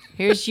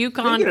 Here's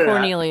Yukon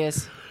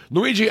Cornelius.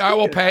 Luigi,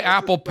 Apple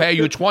pay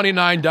you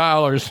 $29,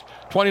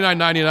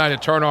 $29.99 to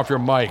turn off your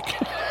mic.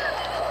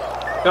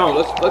 No,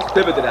 let's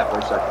pivot to that for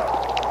a second.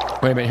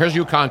 Wait a minute. Here's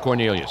Yukon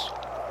Cornelius.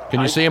 Can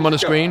you see him on the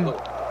screen?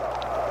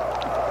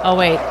 Oh,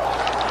 wait.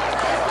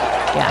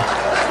 Yeah.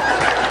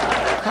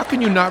 How can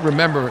you not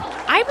remember?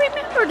 I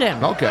remembered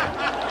him. Okay.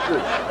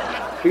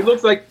 He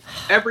looks like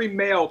every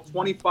male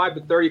 25 to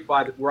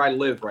 35 where I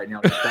live right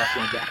now.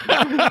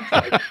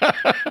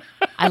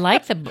 I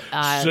like the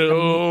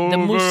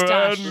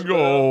mustache. And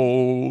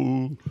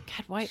gold.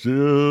 God, why?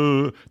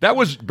 That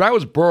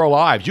was Burl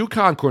Ives.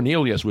 Yukon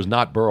Cornelius was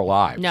not Burl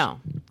Ives. No.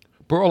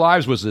 Burl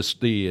Ives was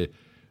the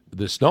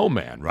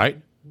snowman,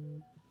 right?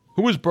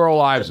 Who was Burl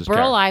Ives'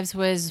 Burl Ives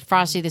was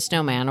Frosty the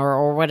Snowman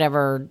or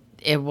whatever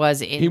it was.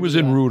 He was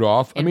in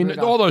Rudolph. Rudolph.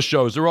 All those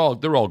shows, they're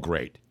all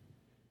great.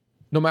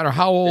 No matter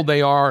how old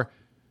they are,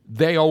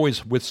 they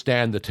always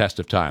withstand the test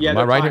of time. Am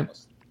I right here?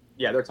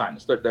 Yeah, they're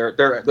timeless.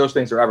 They're those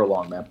things are ever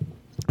long, man.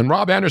 And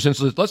Rob Anderson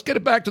says, let's get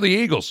it back to the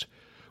Eagles.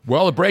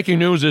 Well, the breaking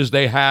news is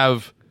they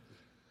have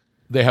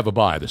a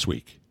bye this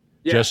week.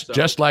 Yeah,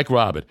 just like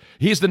Robin.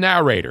 He's the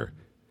narrator.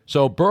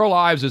 So Burl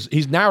Ives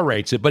he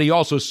narrates it, but he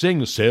also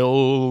sings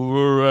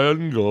silver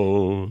and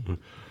gold,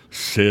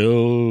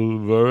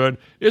 silver and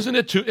isn't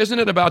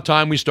it about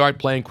time we start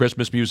playing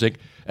Christmas music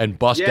and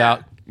bust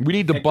out? We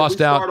need to bust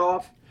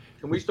out.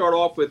 Can we start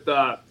off with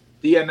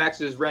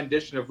DMX's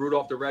rendition of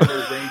Rudolph the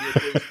Red-Nosed Reindeer,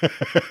 please?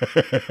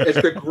 It's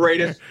the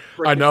greatest.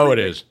 I know it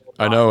is.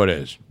 I know it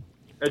is.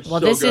 It's well,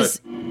 so this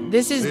good.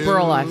 is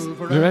Burl Ives.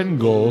 Silver and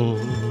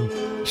gold,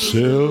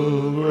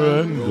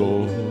 silver and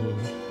gold.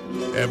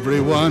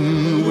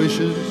 Everyone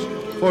wishes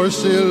for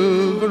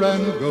silver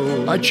and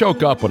gold. I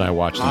choke up when I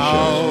watch the show.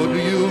 How do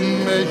you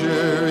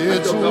measure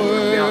its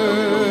worth?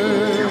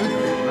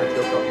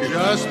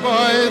 Just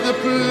by the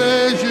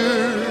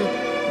pleasure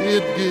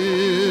it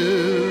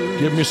gives.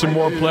 Give me some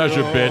more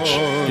pleasure, bitch.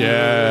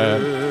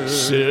 Yeah.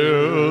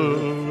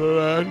 Silver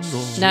and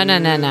gold.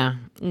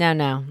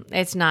 No.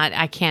 It's not.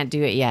 I can't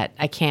do it yet.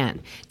 I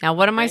can't. Now,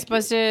 what am I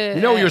supposed to...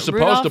 You know you're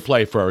supposed to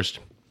play first.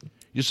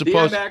 You're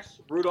supposed... DMX,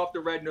 Rudolph the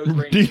Red-Nosed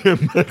Reindeer.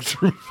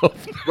 DMX,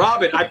 Rudolph.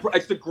 Robin,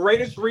 it's the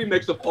greatest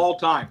remix of all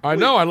time. I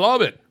know. I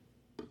love it.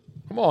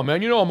 Come on,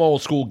 man. You know I'm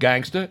old school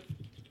gangster.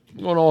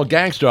 I'm going all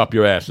gangster up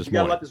your ass this morning. You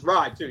got to let this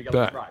ride, too. You got to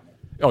let this ride, man.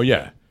 Oh,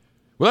 yeah.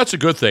 Well, that's a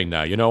good thing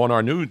now. You know, on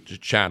our new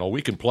channel,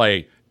 we can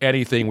play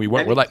anything we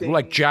want. We're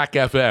like Jack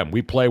FM.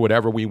 We play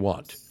whatever we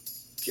want.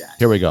 Jack.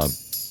 Here we go.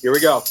 Here we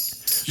go.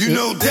 You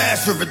know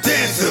Dasher and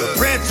Dancer,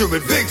 Prancer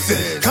and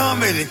Vixen,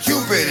 Comet and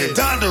Cupid and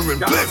Donder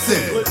and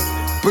Blitzen.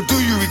 But do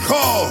you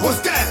recall, what's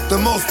that? The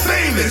most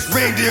famous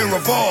reindeer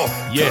of all.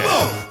 Yeah. Come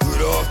on.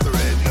 Rudolph the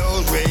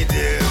Red-Nosed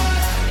Reindeer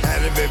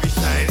had a very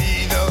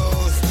shiny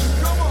nose.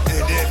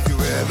 And if you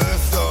ever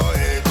saw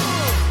it,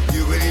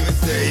 you would even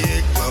say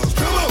it glows.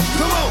 Come on.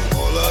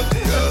 All of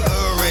the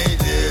other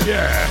reindeers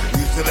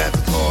used to have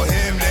to call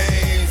him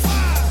names.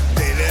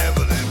 They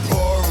never let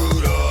poor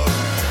Rudolph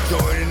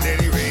join in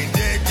any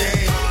reindeer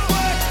game.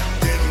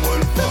 Then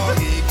one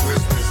foggy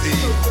Christmas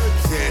Eve,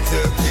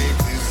 Santa came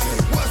to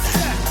say, what's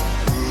that?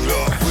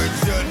 Rudolph with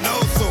your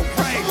nose so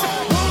bright,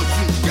 won't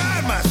you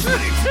guide my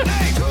sleigh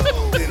tonight?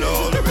 Then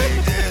all the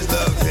reindeers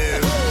loved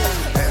him,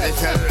 and they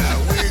shouted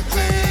out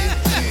weekly,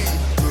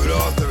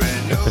 Rudolph the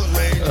Red-Nosed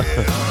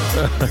Reindeer.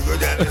 You go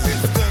down to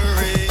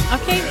history.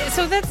 Okay, so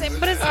So that's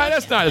but it's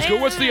that's not as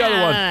good. What's the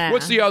other one?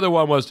 What's the other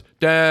one? Was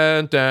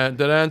dun dun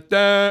dun dun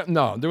dun.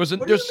 No, there was.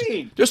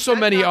 There's so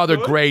many other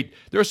great.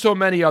 There's so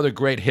many other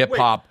great hip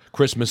hop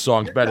Christmas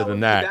songs better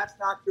than that. That's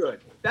not good.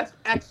 That's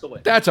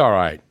excellent. That's all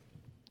right.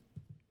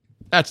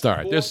 That's all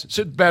right. There's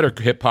better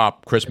hip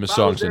hop Christmas if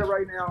songs. I was there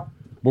right now,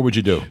 what would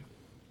you do?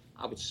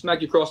 I would smack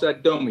you across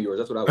that dome of yours.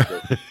 That's what I would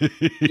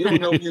do. You don't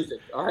know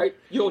music, all right?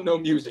 You don't know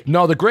music.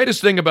 No, the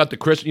greatest thing about the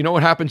Christmas, you know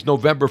what happens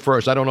November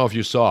 1st? I don't know if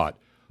you saw it.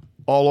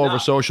 All over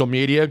social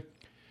media,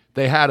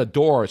 they had a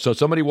door. So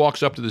somebody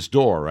walks up to this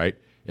door, right?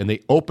 And they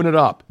open it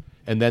up,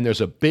 and then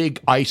there's a big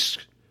ice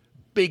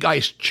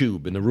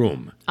tube in the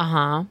room.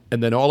 Uh-huh.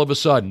 And then all of a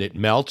sudden it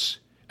melts,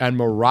 and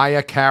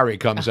Mariah Carey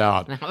comes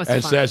out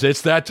and says,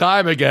 "It's that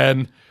time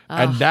again."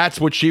 And that's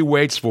what she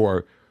waits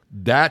for.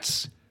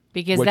 That's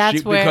because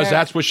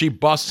that's what she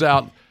busts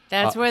out.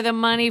 That's where the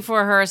money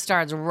for her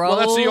starts rolling. Well,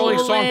 that's the only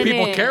song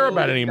people care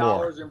about anymore.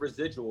 Dollars in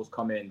residuals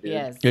come in, dude.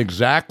 Yes.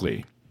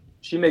 Exactly.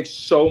 She makes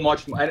so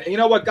much money. And you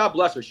know what? God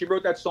bless her. She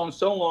wrote that song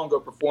so long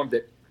ago, performed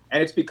it,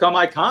 and it's become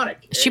iconic.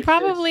 She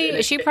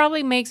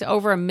probably makes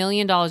over $1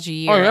 million a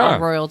year of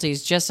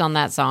royalties just on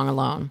that song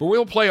alone. But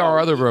we'll play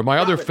my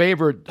other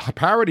favorite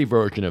parody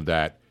version of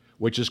that,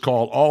 which is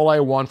called "All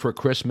I Want for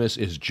Christmas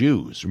Is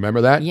Jews."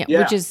 Remember that?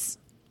 Yeah. Which is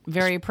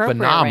very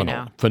appropriate right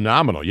now.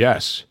 Phenomenal,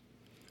 yes.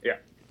 Yeah.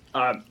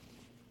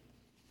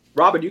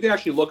 Robin, you can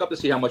actually look up to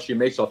see how much she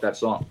makes off that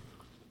song.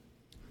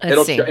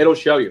 It'll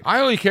show you. I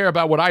only care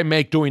about what I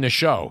make doing the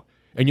show.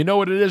 And you know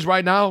what it is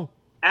right now?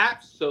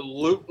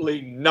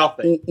 Absolutely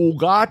nothing.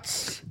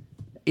 Ugats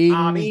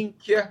in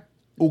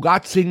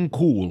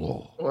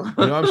culo. You know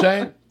what I'm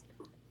saying?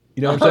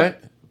 You know what I'm saying?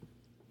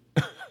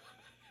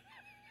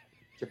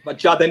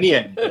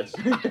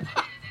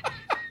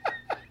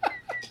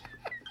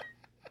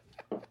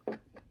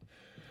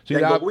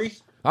 See,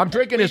 I'm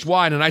drinking this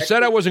wine, and I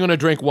said I wasn't going to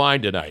drink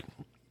wine tonight.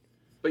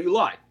 But you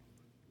lied.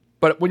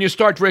 But when you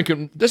start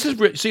drinking,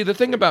 the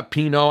thing about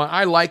Pinot,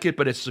 I like it,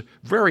 but it's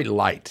very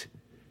light.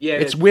 Yeah,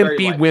 it's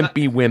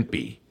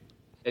wimpy.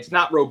 It's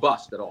not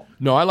robust at all.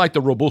 No, I like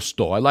the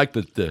Robusto. I like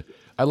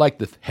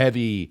the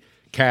heavy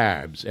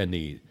cabs and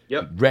the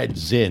red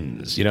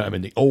zins. You know, I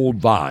mean the old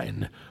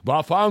vine.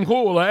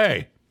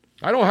 Vafangule.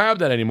 I don't have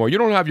that anymore. You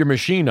don't have your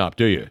machine up,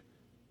 do you?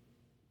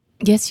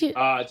 Yes, you.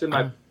 It's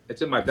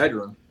in my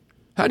bedroom.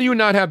 How do you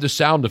not have the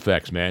sound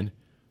effects, man?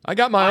 I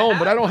got my own,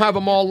 but I don't have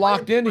them all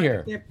locked in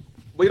here.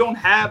 We don't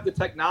have the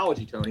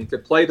technology, Tony, to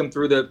play them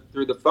through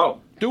the phone.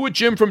 Do what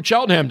Jim from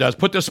Cheltenham does.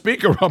 Put the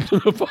speaker up to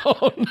the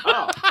phone.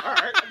 All right.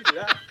 I can do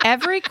that.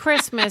 Every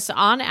Christmas,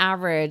 on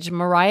average,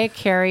 Mariah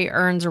Carey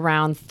earns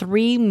around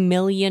 $3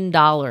 million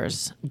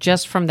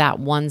just from that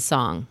one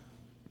song.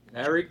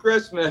 Merry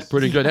Christmas.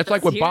 Pretty good. That's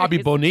like what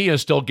Bobby Bonilla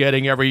is still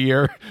getting every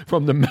year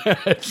from the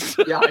Mets.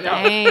 Yeah, I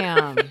know.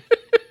 Damn.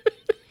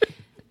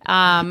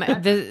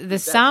 The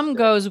sum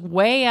goes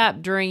way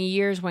up during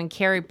years when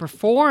Carey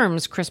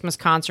performs Christmas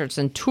concerts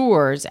and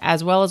tours,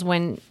 as well as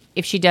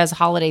if she does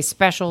holiday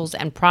specials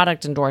and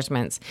product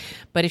endorsements.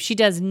 But if she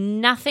does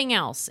nothing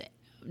else,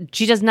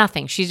 she does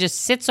nothing. She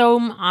just sits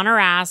home on her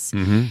ass,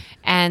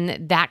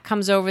 and that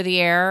comes over the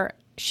air.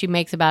 She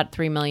makes about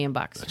 $3 million.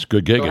 That's a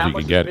good gig if you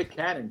can get it. Nick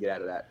Cannon get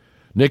out of that?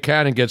 Nick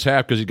Cannon gets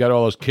half because he's got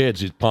all those kids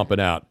he's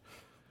pumping out.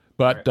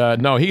 But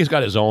no, he's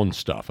got his own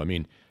stuff. I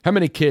mean, how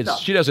many kids? No.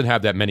 She doesn't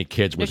have that many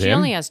kids with him. She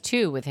only has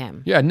 2 with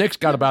him. Yeah, Nick's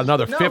got about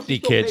another 50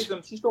 kids.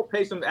 She still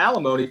pays him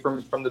alimony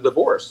from the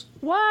divorce.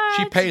 What?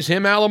 She pays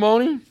him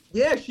alimony?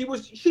 Yeah,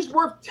 she's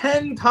worth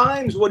 10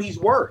 times what he's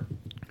worth.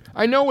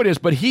 I know it is,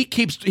 but he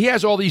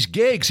has all these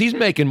gigs. He's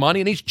making money,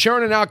 and he's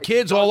churning out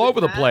kids all over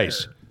the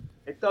place.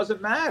 It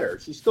doesn't matter.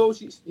 He's still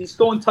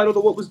entitled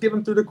to what was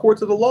given through the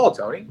courts of the law,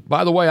 Tony.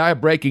 By the way, I have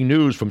breaking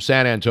news from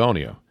San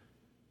Antonio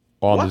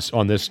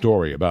on this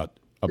story about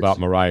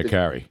Mariah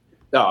Carey.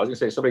 No, I was going to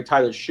say somebody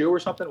tied their shoe or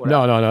something.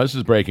 Whatever. No. This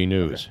is breaking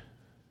news. Okay.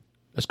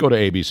 Let's go to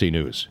ABC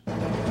News.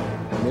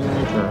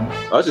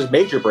 This is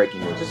major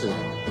breaking news.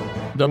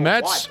 The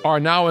Mets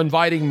are now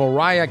inviting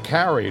Mariah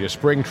Carey to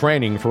spring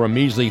training for a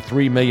measly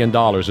 $3 million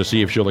to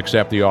see if she'll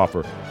accept the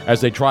offer,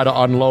 as they try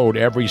to unload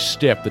every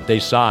stiff that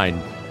they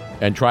signed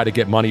and try to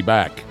get money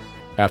back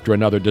after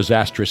another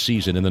disastrous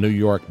season in the New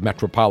York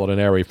metropolitan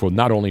area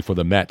not only for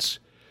the Mets,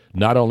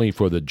 not only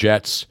for the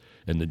Jets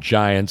and the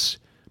Giants,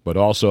 but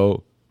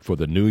also for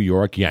the New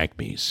York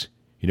Yankees.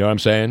 You know what I'm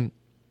saying?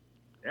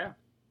 Yeah.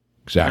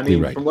 Exactly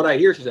right. From what I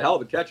hear, she's a hell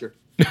of a catcher.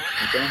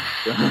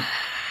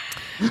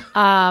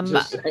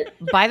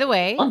 By the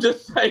way, I'm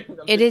just saying.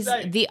 It is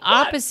the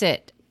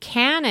opposite.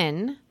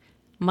 Cannon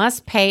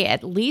must pay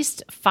at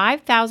least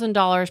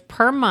 $5,000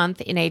 per month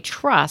in a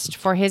trust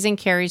for his and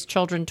Carey's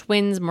children,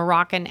 twins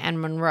Moroccan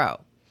and Monroe.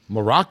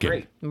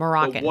 Moroccan?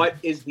 Moroccan. So what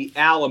is the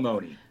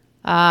alimony?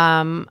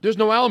 There's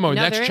no alimony.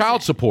 That's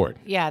child support.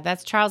 Yeah,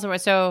 that's child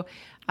support. So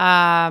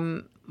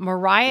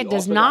Mariah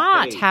does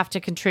not have to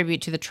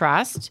contribute to the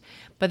trust,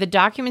 but the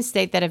documents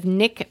state that if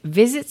Nick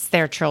visits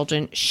their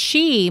children,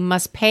 she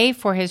must pay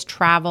for his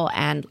travel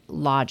and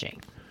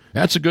lodging.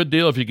 That's a good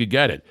deal if you could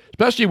get it,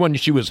 especially when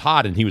she was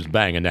hot and he was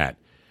banging that.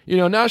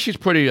 Now she's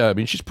pretty.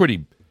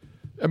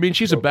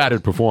 She's a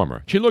battered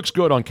performer. She looks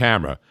good on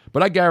camera,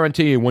 but I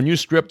guarantee you, when you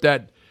strip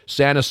that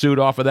Santa suit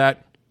off of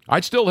that,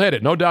 I'd still hit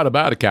it. No doubt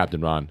about it,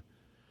 Captain Ron.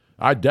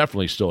 I'd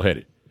definitely still hit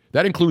it.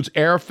 That includes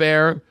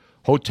airfare,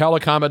 hotel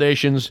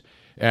accommodations,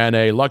 and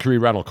a luxury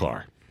rental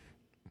car.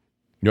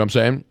 You know what I'm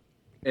saying?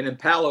 An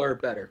Impala or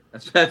better.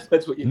 That's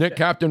what you Nick say.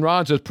 Captain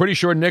Ron says, pretty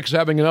sure Nick's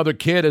having another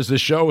kid as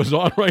this show is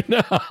on right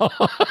now.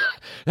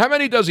 How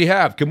many does he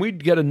have? Can we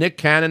get a Nick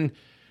Cannon?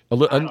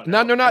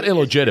 No, they're not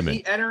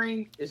illegitimate.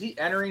 Is he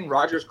entering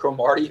Rogers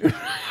Cromartie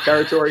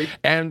territory?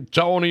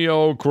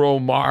 Antonio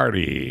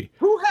Cromartie.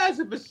 Who has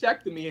a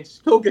vasectomy and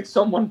still gets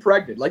someone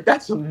pregnant? Like,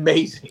 that's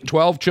amazing.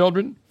 12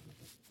 children?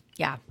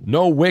 Yeah.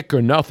 No wick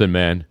or nothing,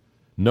 man.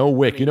 No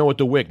wick. You know what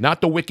the wick?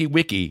 Not the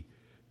wiki.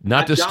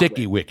 Not the John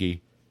sticky Wick.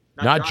 wiki.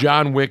 Not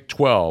John Wick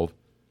 12.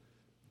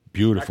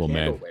 Beautiful,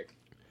 man.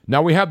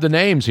 Now we have the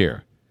names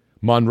here.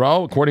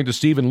 Monroe, according to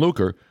Stephen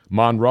Luker,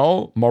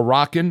 Monroe,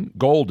 Moroccan,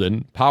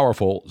 Golden,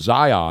 Powerful,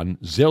 Zion,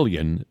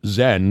 Zillion,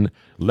 Zen,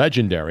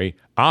 Legendary,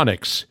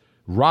 Onyx,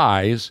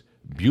 Rise,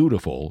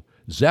 Beautiful,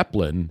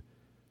 Zeppelin,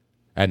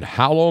 and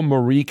Hallow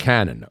Marie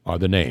Cannon are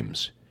the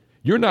names.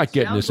 You're not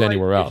getting this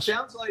anywhere else. It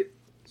sounds like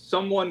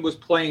someone was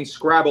playing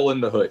Scrabble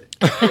in the hood.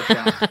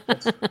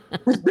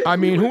 I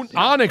mean,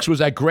 Onyx was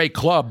that great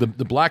club,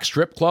 the Black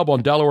Strip Club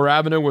on Delaware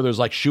Avenue, where there's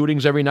like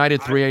shootings every night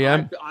at 3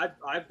 a.m.?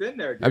 I've been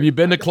there. Dude. Have you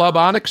been to Club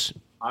Onyx?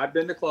 I've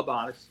been to Club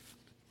Onyx.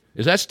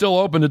 Is that still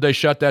open? Did they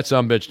shut that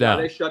sumbitch down?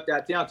 No, they shut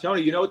that down.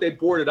 Tony, you know what they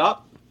boarded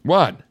up?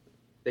 What?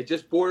 They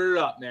just boarded it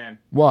up, man.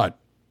 What?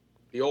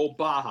 The old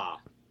Baja.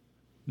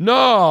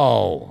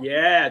 No.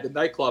 Yeah, the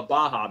nightclub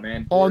Baja,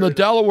 man. On the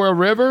Delaware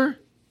River?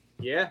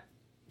 Yeah.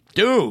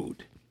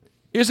 Dude.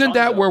 Isn't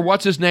that where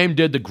what's-his-name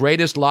did the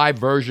greatest live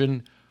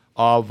version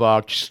of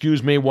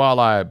Excuse Me While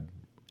I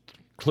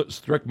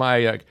Strict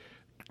My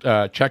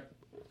Check...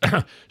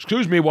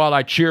 Excuse me while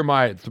I clear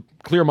my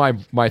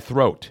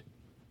throat.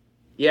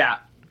 Yeah.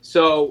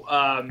 So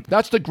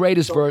that's the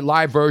greatest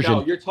live version.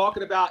 No, you're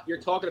talking about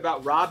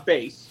Rob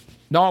Bass.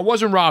 No, it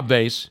wasn't Rob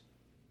Bass.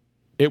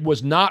 It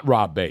was not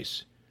Rob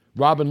Bass.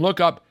 Robin,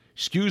 look up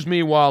Excuse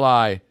Me While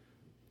I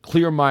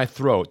Clear My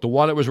Throat. The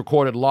one that was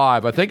recorded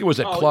live. I think it was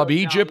at Club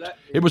Egypt.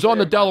 It was on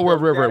the Delaware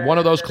River at one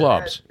of those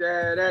clubs.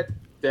 It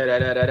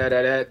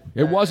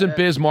wasn't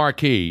Biz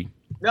Marquee.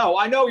 No,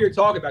 I know what you're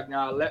talking about.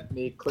 Now let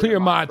me clear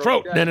my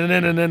throat.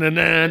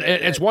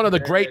 It's one of the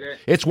great.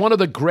 It's one of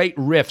the great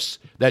riffs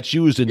that's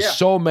used in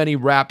so many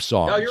rap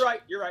songs. No, you're right.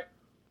 You're right.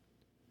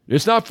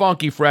 It's not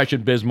Funky Fresh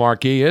and Biz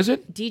Marquee, is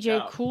it?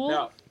 DJ Cool.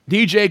 No.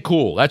 DJ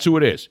Cool. That's who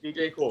it is.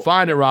 DJ Cool.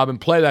 Find it, Robin.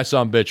 Play that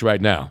sumbitch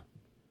right now.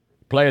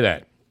 Play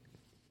that.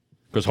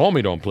 Because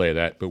homie don't play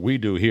that, but we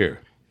do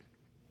here.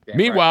 Damn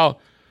Meanwhile,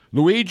 right.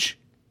 Luigi,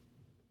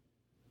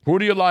 who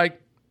do you like?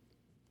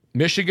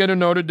 Michigan or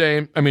Notre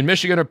Dame? I mean,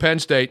 Michigan or Penn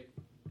State?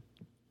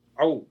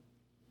 Oh,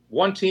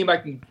 one team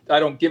I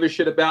don't give a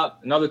shit about.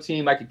 Another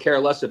team I could care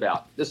less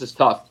about. This is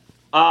tough.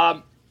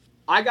 I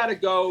gotta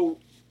go.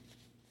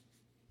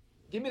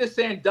 Give me the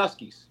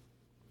Sandusky's.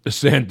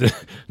 The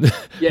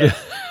Yeah.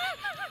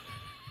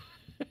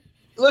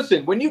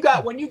 Listen, when you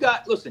got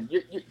listen,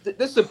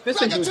 this is a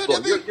news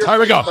book. Here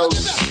we go.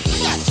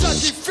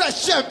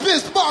 Fresh and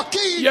Biz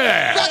Marquee.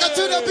 Yeah. Rock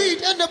to the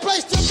beat and the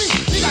place to be.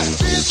 We got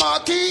Biz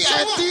Marquee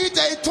and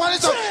DJ 20.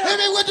 So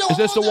is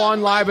this the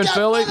one live in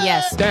Philly?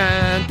 Yes. Is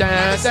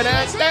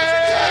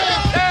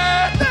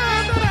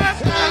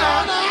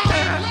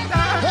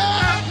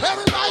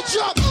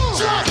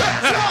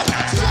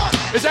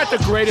that the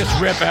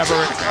greatest rip ever?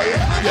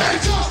 Yeah.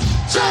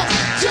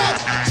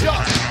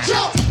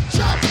 Jump.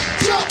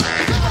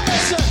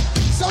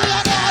 So y'all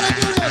know how to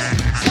do this.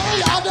 So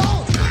y'all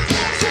don't.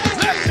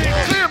 Let me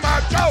clear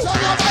my throat. So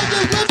y'all might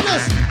get with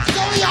this.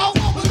 So y'all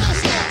won't be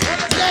listening.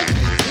 Let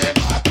me clear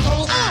my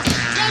throat.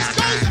 Let's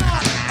go,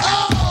 y'all.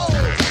 Oh,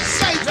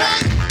 say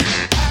that.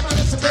 I'm a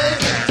listen,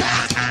 baby.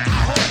 I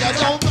hope you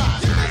don't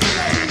mind.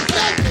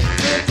 Let me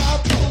clear my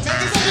throat.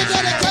 This is a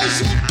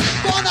dedication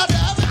going out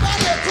to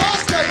everybody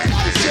across the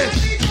nation.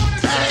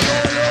 And they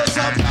gonna learn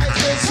something like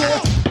this here.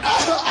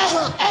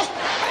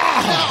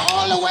 Now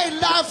all the way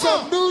live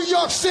from New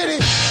York City,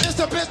 it's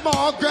the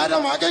Bismarck Greta.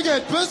 I can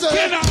get busy.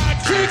 Can I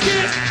kick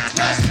it?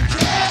 Yes, you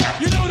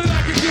can. You know that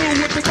I can do it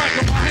with the mic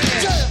in my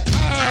hand.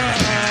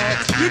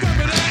 You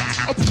remember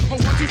that? Oh, 1,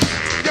 2, 3.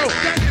 Yo,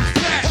 that is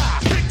flat.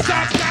 Tick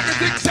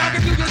tock,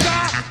 do the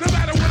die. No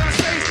matter what I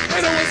say,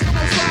 they know it's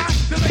gonna fly.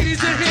 The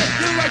ladies in here,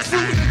 they're like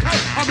fruit in the cup.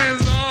 I'm in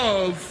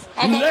love.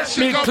 Let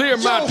me clear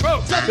my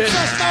throat.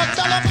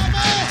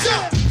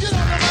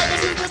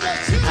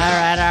 All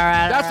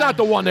right. That's not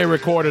the one they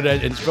recorded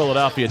in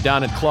Philadelphia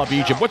down at Club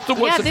Egypt. What's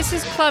this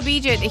is Club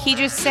Egypt. He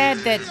just said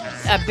that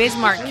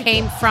Bismarck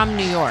came from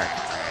New York.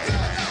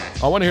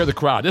 I want to hear the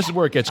crowd. This is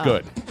where it gets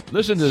good.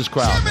 Listen to this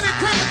crowd.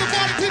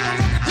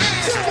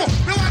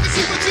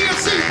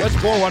 Let's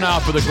pour one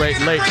out for the great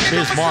late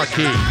Biz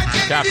Marquee.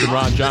 Captain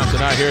Ron Johnson,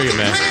 I hear you,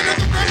 man.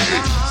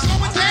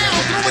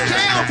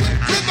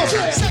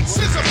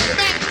 Sexism,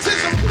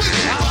 magnetism,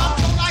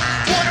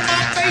 one of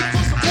my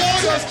faithful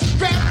supporters.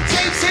 Grab the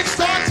tapes, hit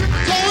start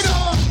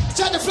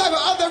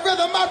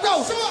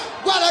So,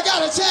 while I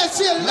got a chance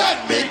here,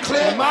 let me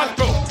clear my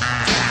throat.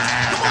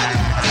 Come on,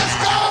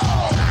 let's go.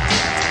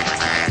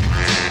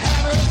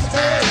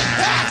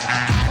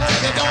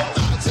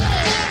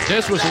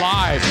 This was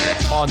live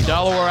on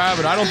Delaware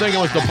Avenue. I don't think it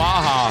was the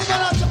Baja.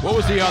 What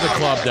was the other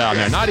club down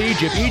there? Not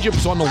Egypt. Egypt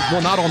was on the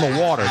not on the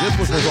water. This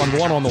was on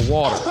one on the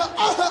water.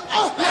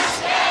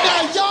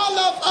 Now y'all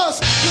love us,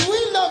 and we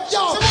love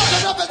y'all.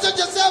 So represent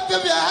yourself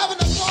if you're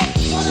having a fun.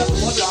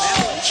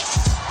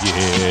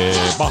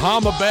 Yeah,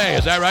 Bahama Bay.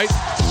 Is that right?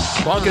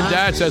 Funkin'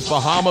 Dad says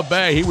Bahama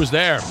Bay. He was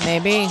there.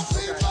 Maybe.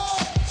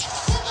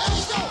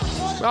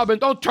 Robin,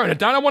 don't turn it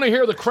down. I want to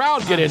hear the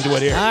crowd get into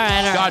it here. All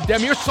right. God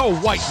damn, you're so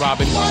white,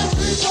 Robin.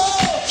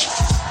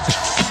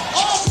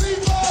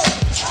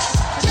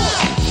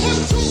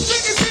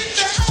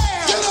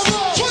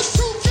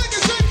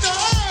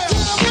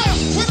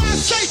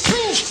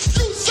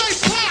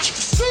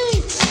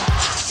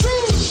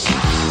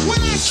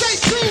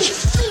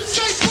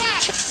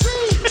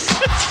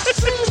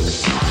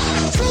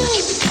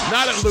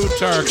 Not at Lou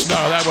Turks. No,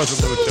 that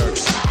wasn't Lou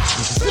Turks.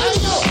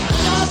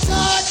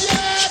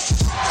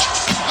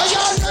 Are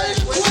y'all ready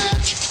to quit?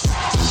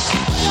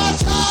 Are y'all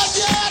tired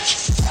yet?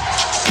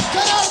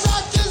 Can I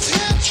rock this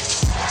hit?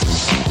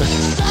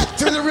 Back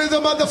to the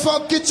rhythm of the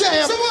funky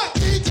jam. So what?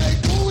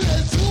 DJ Cool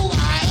is who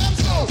I am.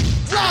 So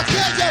rock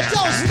it, you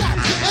don't stop.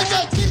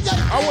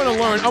 I want to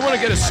learn. I want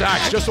to get a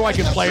sax just so I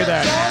can play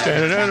that.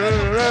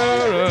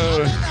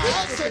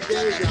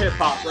 Hip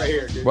hop right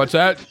here, dude. What's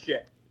that?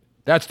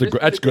 That's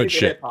good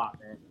shit. Hip-hop,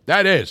 man.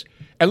 That is.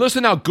 And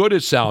listen how good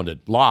it sounded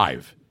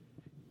live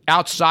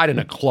outside in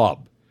a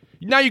club.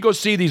 Now you go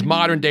see these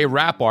modern day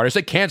rap artists.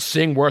 They can't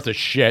sing worth a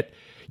shit.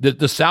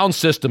 The sound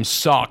system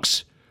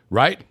sucks,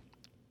 right?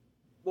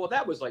 Well,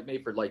 that was like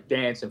made for like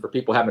dance and for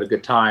people having a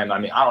good time. I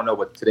mean, I don't know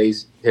what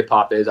today's hip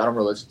hop is. I don't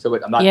really listen to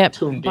it. I'm not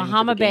tuned in.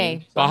 Bahama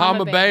Bay.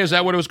 Bahama Bay, is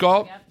that what it was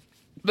called? Yep.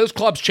 Those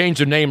clubs change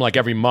their name like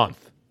every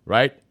month,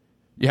 right?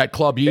 You had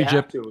Club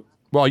Egypt.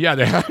 Well, yeah,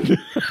 they had to.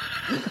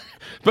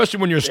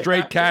 Especially when you're a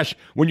straight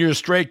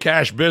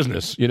cash,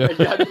 business, you know.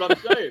 Yeah, that's what I'm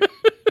saying.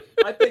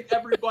 I think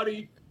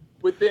everybody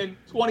within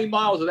 20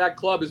 miles of that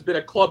club has been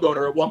a club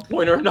owner at one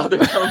point or another.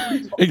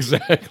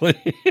 Exactly.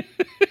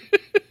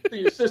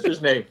 Your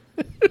sister's name.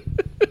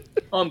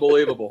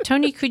 Unbelievable.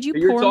 Tony, could you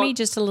pour me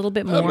just a little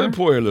bit more? I'm going to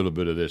pour you a little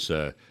bit of this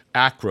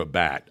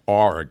Acrobat,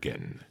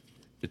 Oregon.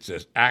 It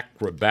says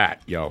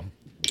Acrobat, yo.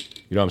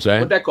 You know what I'm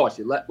saying? What'd that cost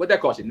you?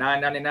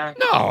 $9.99?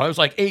 No, it was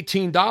like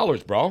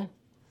 $18, bro.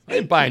 I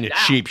ain't buying the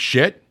cheap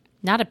shit.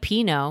 Not a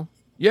Pinot.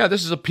 Yeah,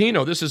 this is a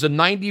Pinot. This is a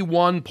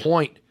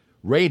 91-point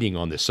rating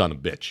on this son of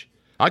a bitch.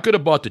 I could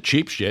have bought the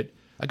cheap shit.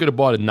 I could have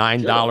bought a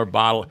 $9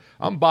 bottle.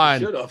 I'm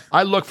buying.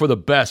 I look for the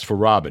best for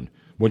Robin.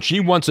 When she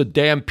wants a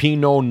damn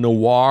Pinot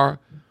Noir,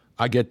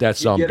 I get that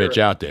son of a bitch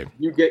out there.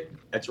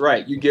 That's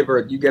right. You get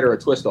her a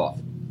twist off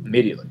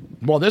immediately.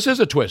 Well, this is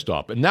a twist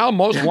off, and now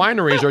most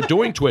wineries are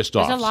doing twist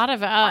offs. There's a lot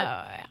of,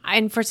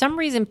 and for some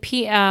reason,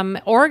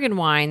 Oregon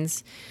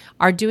wines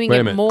are doing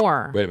it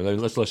more. Wait a minute.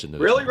 Let's listen to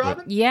this. Really,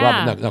 Robin?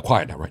 Yeah. Robin, now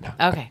quiet now, right now.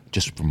 Okay.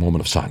 Just for a moment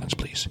of silence,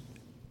 please.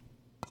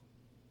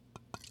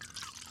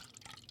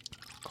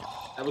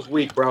 That was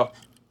weak, bro.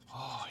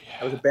 Oh yeah.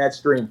 That was a bad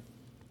stream.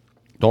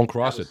 Don't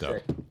cross it though.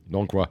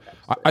 Don't cross.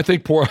 I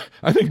think poor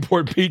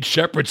Pete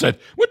Shepard said,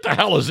 "What the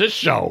hell is this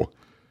show?"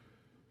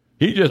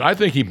 I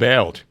think he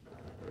bailed.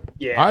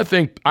 Yeah. I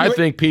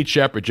think Pete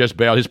Shepard just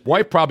bailed. His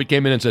wife probably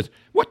came in and said,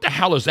 "What the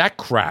hell is that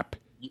crap?"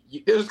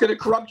 This is going to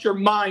corrupt your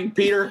mind,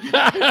 Peter.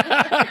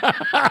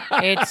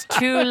 It's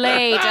too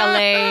late,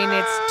 Elaine.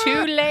 It's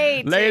too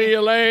late. Lady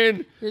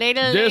Elaine.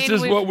 This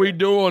is what we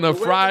do on a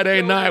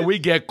Friday night. We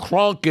get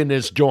crunk in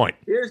this joint.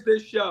 Here's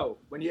this show.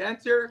 When you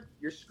enter,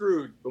 you're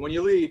screwed. But when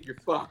you leave, you're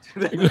fucked.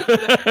 That's it.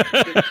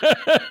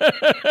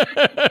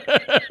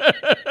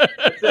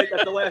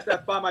 That's the last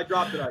F-bomb I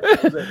dropped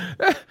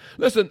tonight.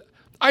 Listen,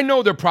 I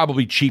know they're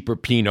probably cheaper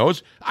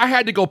Pinots. I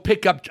had to go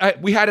pick up.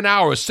 We had an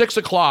hour, 6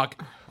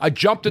 o'clock. I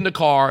jumped in the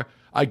car.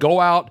 I go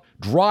out,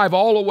 drive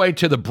all the way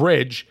to the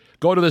bridge,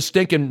 go to the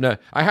stinking.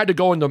 I had to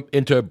go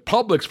into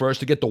Publix first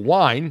to get the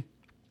wine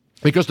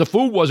because the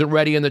food wasn't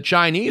ready in the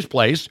Chinese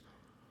place.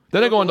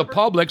 Then I go into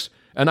Publix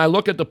and I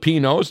look at the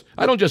Pinots.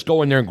 I don't just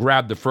go in there and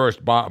grab the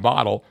first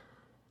bottle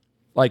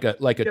like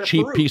a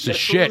cheap piece of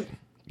shit.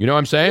 You know what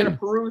I'm saying?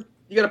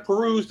 You got to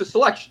peruse the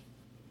selection.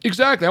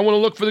 Exactly. I want to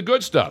look for the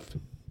good stuff.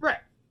 Right.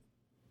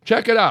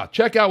 Check it out.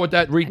 Check out what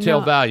that retail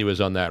value is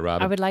on that,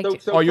 Robin. I would like to.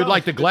 Oh, you'd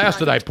like the glass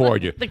that I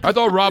poured you. I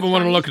thought Robin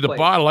wanted to look at the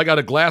bottle. I got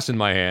a glass in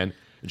my hand,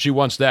 and she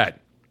wants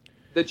that.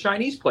 The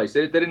Chinese place,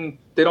 they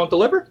don't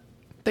deliver?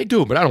 They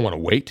do, but I don't want to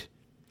wait.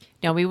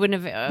 No, we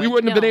wouldn't have. We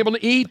wouldn't have been able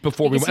to eat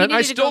before we went. And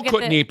I still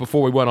couldn't eat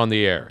before we went on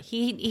the air.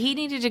 He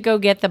needed to go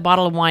get the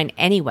bottle of wine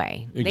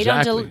anyway.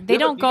 Exactly. They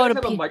don't go to.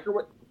 Do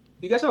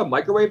you guys have a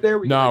microwave there?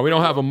 No, we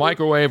don't have a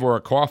microwave or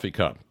a coffee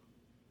cup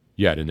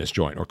yet in this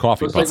joint, or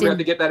coffee Looks pot. like we have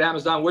to get that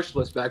Amazon wish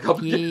list back up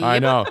again. I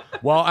know.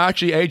 Well,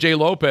 actually, AJ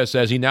Lopez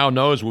says he now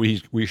knows what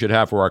we should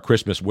have for our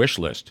Christmas wish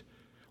list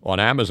on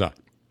Amazon.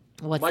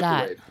 What's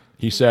microwave. that?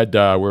 He said,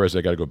 where is it?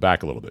 I got to go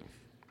back a little bit.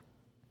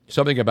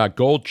 Something about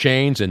gold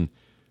chains and...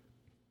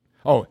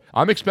 Oh,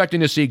 I'm expecting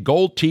to see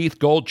gold teeth,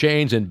 gold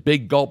chains, and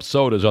big gulp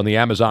sodas on the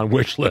Amazon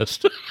wish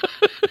list.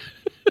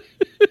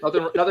 Not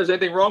that there's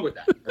anything wrong with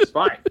that. That's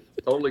fine.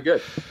 Totally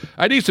good.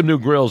 I need some new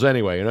grills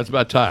anyway, and that's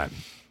about time.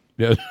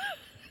 Yeah.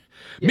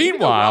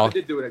 Meanwhile... Robin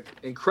did do an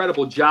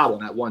incredible job on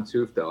that one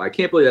tooth, though. I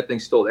can't believe that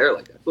thing's still there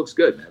like that. It looks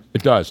good, man.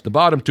 It does. The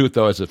bottom tooth,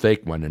 though, is a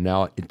fake one, and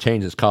now it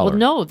changes color. Well,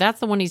 no, that's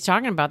the one he's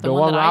talking about. The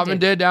one that Robin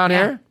did down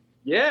here?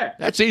 Yeah.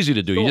 That's easy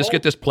to do. You just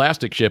get this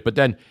plastic shit, but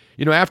then,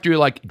 after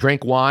you,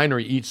 drink wine or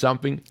you eat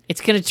something...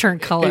 It's going to turn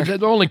color.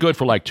 They're only good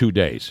for, 2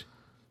 days.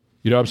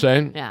 You know what I'm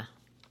saying? Yeah.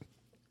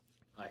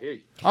 I hear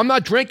you. I'm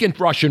not drinking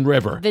Russian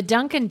River. The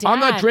Dunkin' Dad... I'm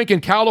not drinking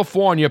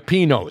California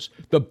Pinots.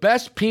 The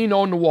best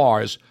Pinot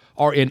Noirs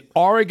are in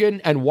Oregon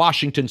and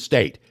Washington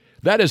State.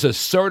 That is a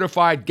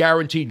certified,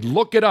 guaranteed.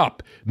 Look it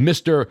up,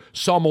 Mr.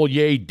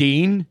 Sommelier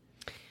Dean.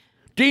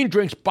 Dean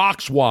drinks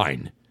box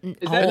wine.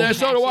 And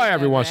so do I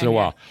every once in a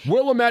while.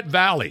 Willamette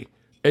Valley.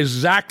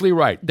 Exactly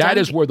right. That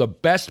is where the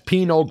best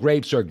Pinot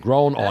grapes are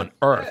grown on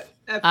earth.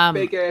 That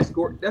big ass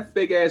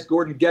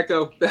Gordon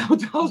Gecko.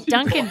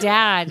 Dunkin'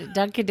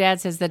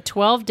 Dad says the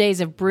 12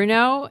 days of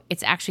Bruno,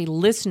 it's actually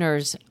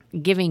listeners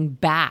giving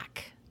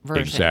back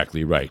version.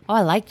 Exactly right. Oh,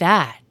 I like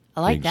that.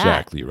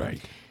 Exactly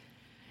right.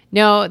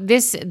 No, the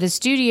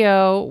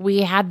studio,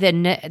 we had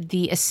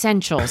the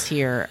essentials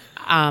here,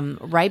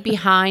 right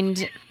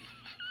behind,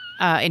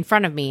 in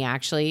front of me,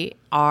 actually,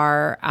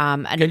 are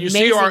Can you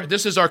see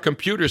this is our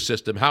computer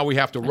system, how we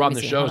have to run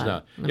the shows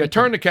now. Yeah,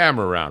 turn the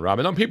camera around,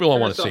 Robin. Some people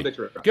don't want to see.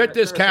 Get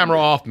this camera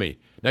off me.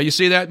 Now, you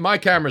see that? My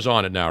camera's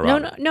on it now,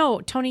 Robin.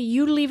 No, Tony,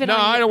 you leave it on.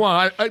 No, I don't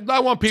want. I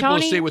want people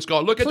to see what's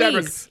going on. Look at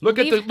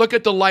that. Look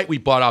at the light we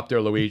bought up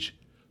there, Luigi.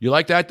 You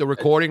like that? The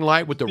recording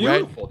light with the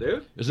beautiful, red?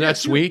 Dude. Isn't that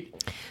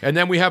sweet? And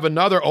then we have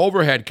another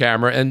overhead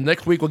camera, and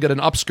next week we'll get an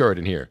upskirt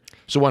in here.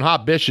 So when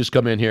hot bitches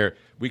come in here,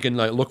 we can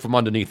look from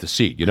underneath the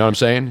seat. You know what I'm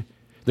saying?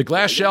 The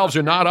glass shelves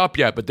are not up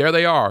yet, but there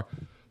they are.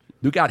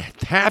 We got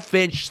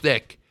half-inch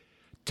thick,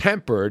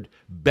 tempered,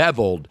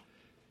 beveled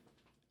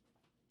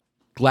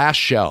glass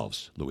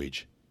shelves,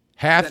 Luigi.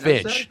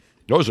 Half-inch.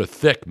 Those are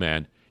thick,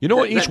 man. You know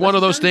what each one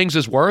of those things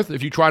is worth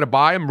if you try to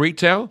buy them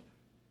retail?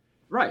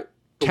 Right.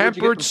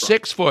 Tempered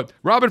 6 foot.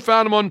 Robin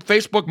found them on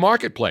Facebook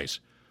Marketplace.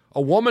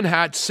 A woman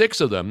had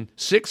 6 of them,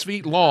 6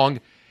 feet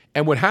long,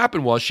 and what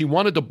happened was she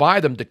wanted to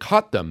buy them to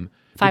cut them,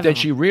 but then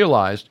she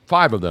realized,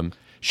 5 of them,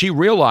 she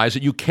realized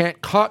that you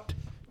can't cut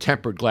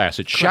tempered glass.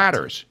 It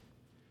shatters.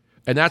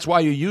 And that's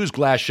why you use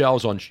glass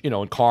shelves on,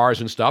 in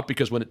cars and stuff,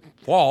 because when it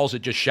falls,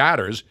 it just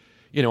shatters,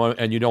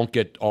 and you don't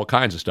get all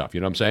kinds of stuff.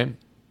 You know what I'm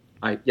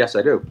saying? Yes,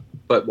 I do.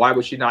 But why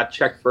would she not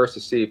check first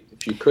to see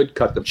if you could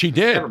cut them? She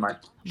did. Never mind.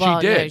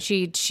 Well, she did. No,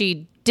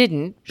 she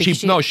didn't.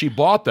 She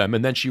bought them,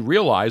 and then she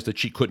realized that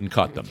she couldn't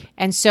cut them.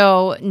 And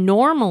so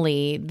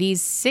normally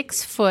these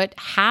 6 foot,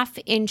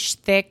 half-inch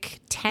thick,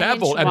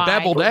 10-inch wide, and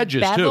beveled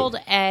edges beveled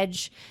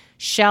edge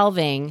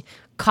shelving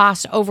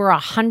cost over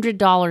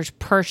 $100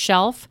 per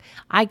shelf.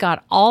 I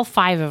got all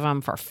 5 of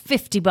them for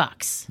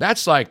 $50.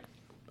 That's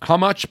how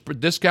much per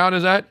discount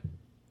is that?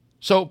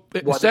 So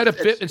instead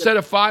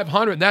of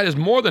 500, that is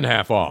more than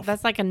half off.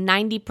 That's like a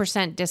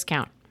 90%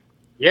 discount.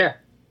 Yeah.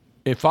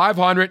 In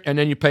 500, and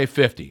then you pay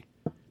 50.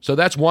 So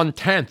that's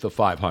 1/10 of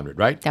 500,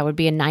 right? That would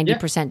be a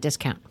 90%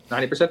 discount.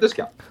 90%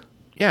 discount.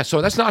 Yeah,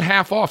 so that's not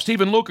half off.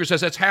 Stephen Luker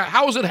says that's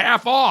how is it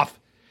half off?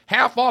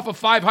 Half off of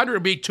 500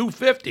 would be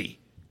 $250.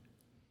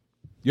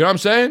 You know what I'm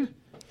saying?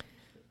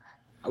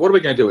 What are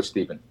we going to do with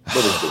Stephen? What are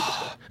we going to do with this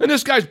guy? And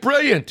this guy's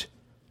brilliant.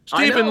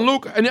 Stephen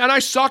Luker, and I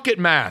suck at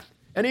math.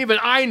 And even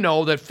I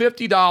know that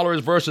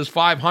 $50 versus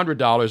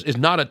 $500 is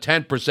not a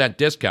 10%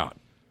 discount.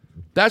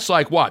 That's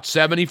like what,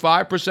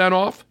 75%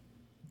 off?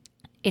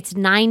 It's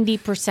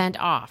 90%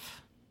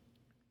 off.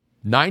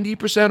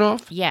 90%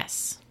 off?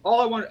 Yes.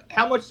 All I want.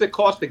 How much does it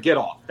cost to get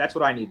off? That's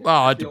what I need.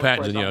 Well, it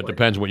depends. It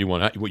depends what you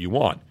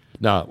want.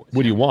 Now,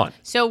 what do you want?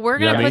 So we're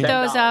going to put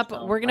those up.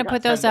 We're going to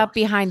put those up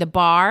behind the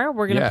bar.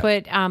 We're going to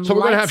put. So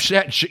we're going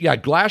to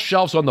have glass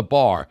shelves on the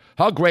bar.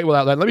 How great will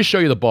that? Let me show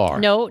you the bar.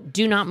 No,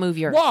 do not move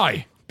yours.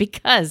 Why?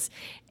 Because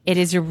it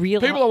is a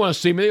real. People don't want to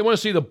see me. They want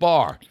to see the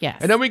bar. Yes.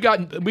 And then we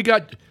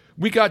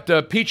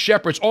got Pete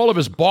Shepard's all of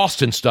his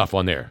Boston stuff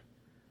on there.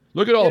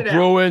 Look at all the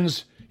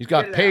Bruins. He's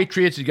got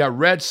Patriots. He's got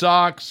Red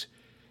Sox.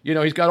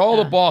 He's got all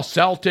the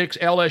Celtics,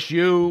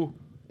 LSU.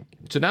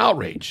 It's an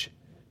outrage.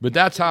 But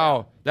that's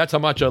how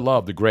much I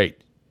love the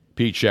great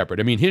Pete Shepard.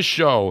 I mean, his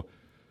show,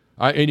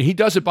 and he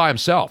does it by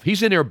himself.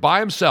 He's in there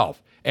by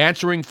himself,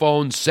 answering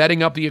phones,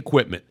 setting up the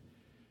equipment.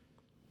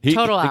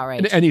 Total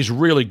outrage. And he's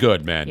really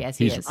good, man. Yes,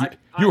 he is.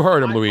 You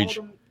heard him, Luigi.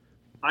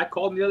 I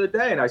called him the other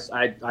day, and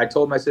I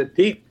told him, I said,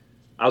 Pete,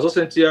 I was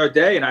listening to you the other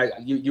day,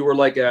 and you were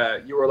like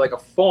a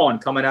fawn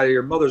coming out of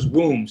your mother's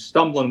womb,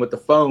 stumbling with the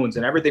phones,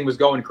 and everything was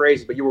going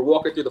crazy. But you were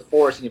walking through the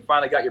forest, and you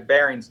finally got your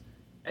bearings,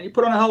 and you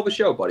put on a hell of a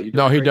show, buddy.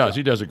 No, he does.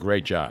 He does a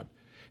great job.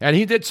 And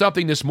he did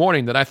something this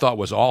morning that I thought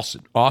was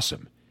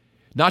awesome.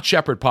 Not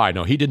shepherd pie.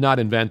 No, he did not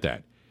invent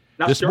that.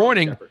 This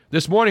morning,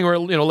 we're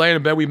laying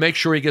in bed. We make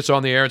sure he gets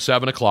on the air at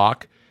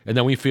 7:00. and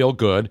then we feel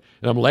good,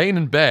 and I'm laying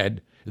in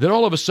bed, and then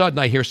all of a sudden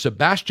I hear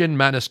Sebastian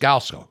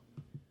Maniscalco.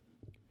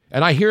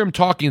 And I hear him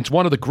talking. It's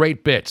one of the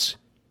great bits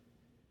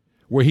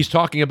where he's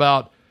talking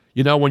about,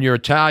 when you're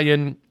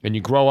Italian and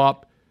you grow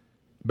up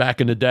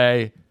back in the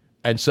day,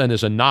 and then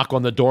there's a knock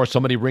on the door,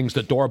 somebody rings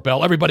the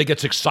doorbell, everybody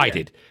gets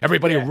excited.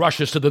 Everybody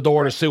rushes to the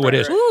door to see who it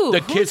is. Ooh,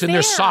 the kids in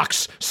their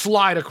socks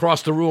slide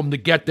across the room to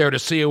get there to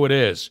see who it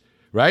is,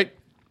 right?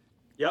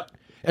 Yep.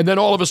 And then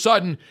all of a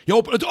sudden, you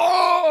open the door.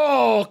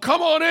 Oh,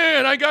 come on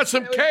in. I got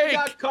some cake. We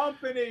got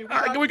company.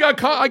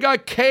 I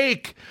got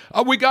cake.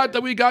 We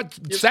got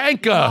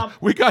Sanka.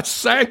 We got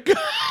Sanka.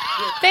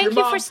 Thank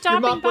you for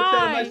stopping your mom put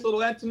down by. nice little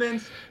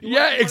Entenmann's.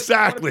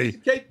 Exactly.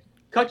 Cake?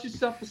 Cut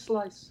yourself a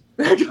slice.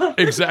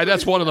 Exactly.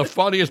 That's one of the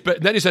funniest bits.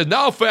 Then he says,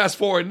 now fast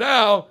forward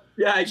now.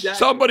 Yeah, exactly.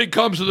 Somebody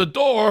comes to the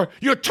door,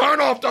 you turn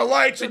off the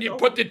lights and you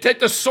take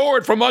the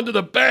sword from under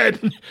the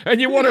bed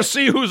and you want to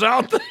see who's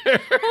out there. Who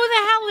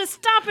the hell is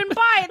stopping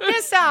by at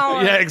this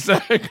hour? Yeah,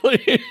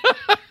 exactly.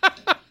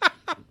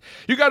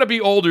 You got to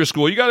be older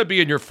school. You got to be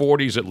in your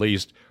 40s at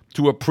least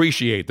to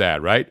appreciate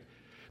that, right?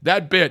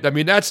 That bit. I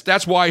mean,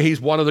 that's why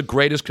he's one of the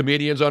greatest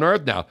comedians on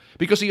earth now,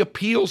 because he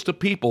appeals to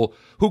people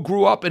who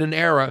grew up in an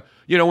era,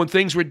 when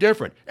things were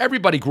different.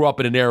 Everybody grew up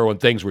in an era when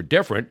things were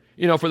different.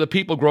 For the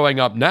people growing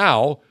up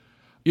now,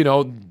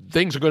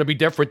 things are going to be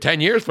different 10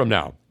 years from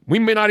now. They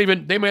may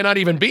not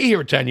even be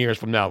here 10 years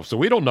from now, so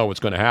we don't know what's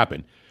going to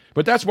happen.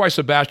 But that's why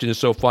Sebastian is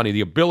so funny,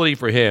 the ability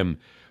for him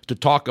to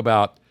talk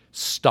about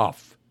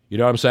stuff. You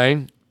know what I'm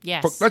saying?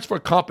 Yes. That's for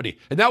company.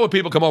 And that when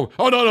people come over,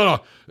 oh, no.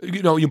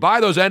 You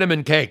buy those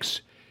Entenmann cakes,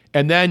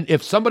 and then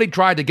if somebody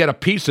tried to get a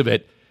piece of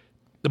it,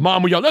 the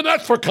mom would yell, no,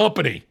 that's for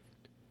company.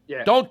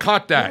 Yeah. Don't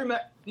cut that.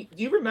 Do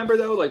you remember,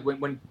 though, like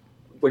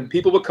when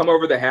people would come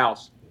over the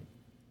house,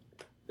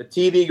 the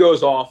TV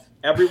goes off,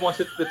 everyone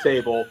sits at the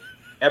table,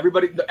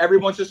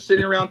 everyone's just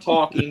sitting around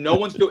talking, no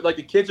one's doing, like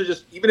the kids are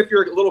just, even if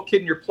you're a little kid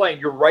and you're playing,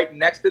 you're right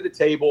next to the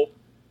table,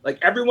 like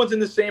everyone's in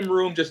the same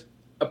room just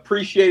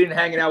appreciating and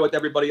hanging out with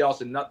everybody else,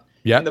 and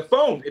and the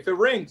phone, if it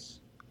rings,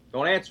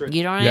 don't answer it.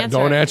 You don't answer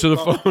don't it. answer the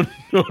phone.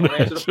 Don't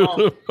answer the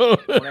phone.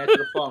 Don't answer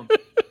the phone.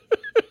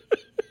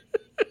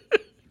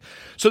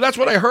 So that's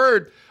what I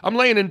heard. I'm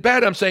laying in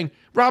bed. I'm saying,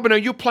 Robin, are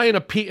you playing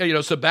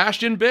a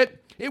Sebastian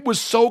bit? It was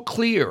so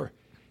clear.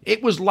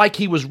 It was like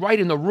he was right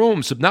in the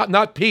room.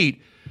 Not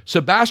Pete,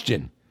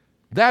 Sebastian.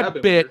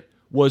 That bit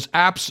was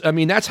I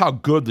mean, that's how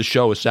good the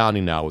show is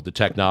sounding now with the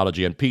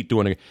technology and Pete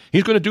doing it.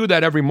 He's going to do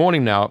that every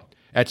morning now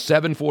at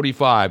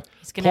 7:45.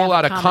 Pull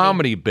out a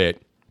comedy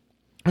bit.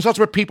 Because that's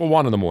what people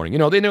want in the morning.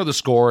 They know the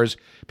scores.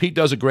 Pete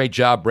does a great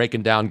job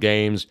breaking down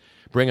games,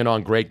 bringing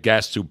on great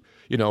guests who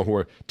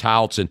are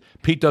touts. And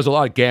Pete does a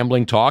lot of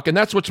gambling talk. And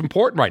that's what's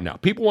important right now.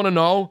 People want to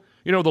know,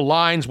 the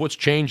lines, what's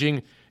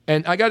changing.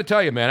 And I got to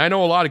tell you, man, I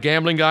know a lot of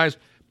gambling guys.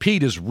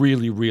 Pete is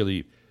really,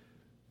 really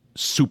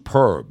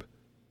superb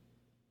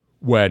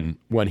when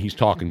he's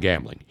talking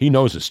gambling. He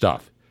knows his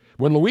stuff.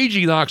 When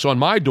Luigi knocks on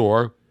my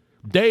door,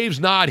 Dave's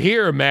not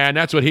here, man.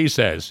 That's what he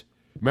says.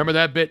 Remember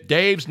that bit?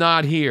 Dave's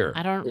not here.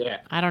 I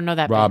don't know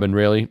that Robin, bit.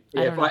 really?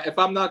 Yeah, if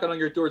I'm knocking on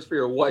your door, it's for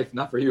your wife,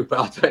 not for you, but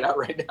I'll tell you that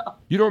right now.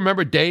 You don't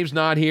remember Dave's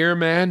not here,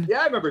 man?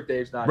 Yeah, I remember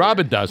Dave's not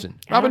Robin here. doesn't.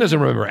 Robin doesn't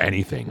remember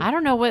anything. I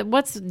don't know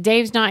what's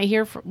Dave's not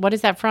here for. What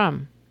is that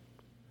from?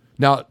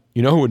 Now,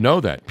 you know who would know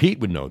that? Pete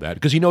would know that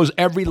because he knows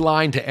every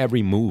line to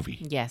every movie.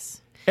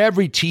 Yes.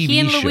 Every TV show. He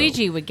and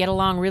Luigi would get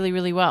along really,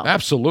 really well.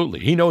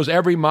 Absolutely. He knows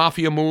every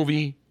mafia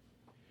movie.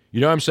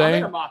 You know what I'm saying?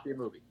 I'm in a mafia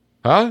movie.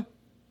 Huh?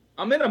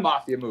 I'm in a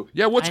mafia movie.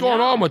 Yeah, what's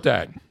going on with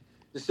that?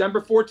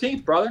 December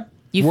 14th, brother.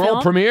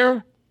 World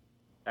premiere?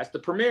 That's the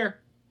premiere.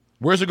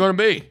 Where's it going to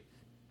be?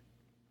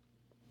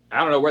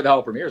 I don't know where the hell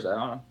it premieres. I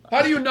don't know.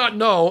 How do you not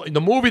know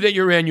the movie that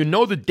you're in? You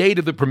know the date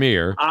of the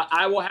premiere.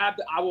 I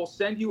will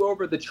send you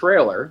over the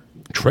trailer.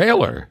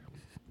 Trailer.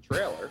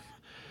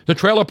 The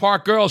Trailer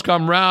Park Girls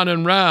come round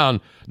and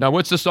round. Now,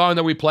 what's the song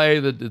that we play?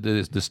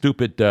 The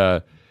stupid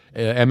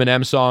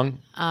Eminem song.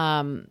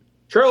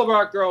 Trailer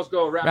Park Girls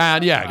go around.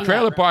 And yeah,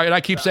 Trailer Park. And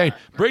I keep saying,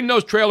 bring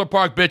those Trailer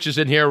Park bitches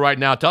in here right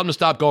now. Tell them to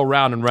stop going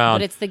round and round.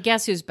 But it's the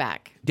Guess Who's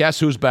Back.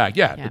 Guess Who's Back.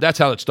 Yeah, but that's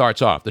how it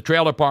starts off. The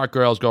Trailer Park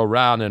Girls go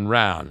round and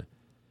round.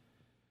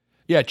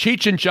 Yeah,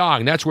 Cheech and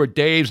Chong. That's where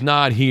Dave's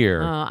not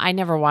here. Oh, I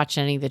never watched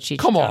any of the Cheech.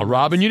 Come on,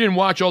 Robin. You didn't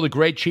watch all the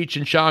great Cheech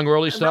and Chong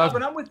early stuff?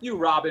 Robin, I'm with you,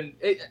 Robin.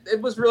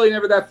 It was really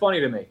never that funny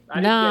to me.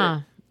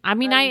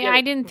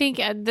 I didn't think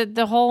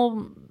the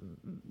whole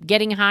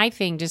getting high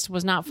thing just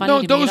was not funny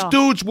to me at all.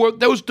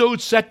 Those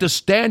dudes set the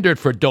standard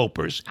for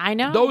dopers. I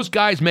know. Those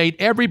guys made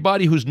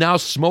everybody who's now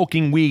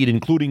smoking weed,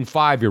 including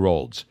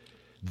 5-year-olds.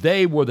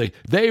 They were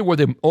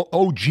the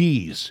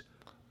OGs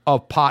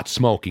of pot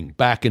smoking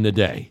back in the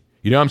day.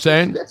 You know what I'm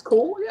saying? That's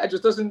cool. Yeah, it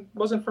just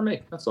wasn't for me.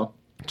 That's all.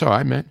 It's all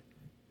right, man.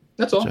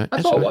 That's all.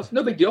 That's all it was.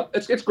 No big deal.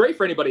 It's great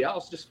for anybody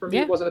else. Just for me,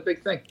 it wasn't a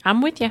big thing.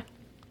 I'm with you.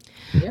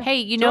 Yeah.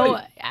 Hey,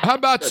 how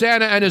about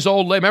Santa and his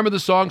old lady? Remember the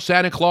song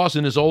Santa Claus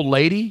and His Old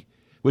Lady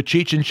with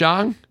Cheech and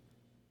Chong?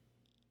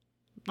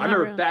 I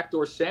remember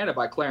Backdoor Santa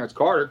by Clarence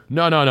Carter.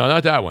 No,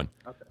 not that one.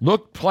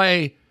 Okay.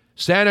 Play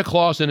Santa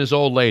Claus and his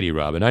old lady,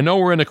 Robin. I know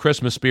we're in the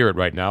Christmas spirit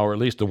right now, or at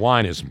least the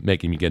wine is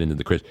making me get into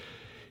the Christmas.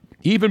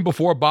 Even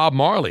before Bob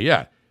Marley,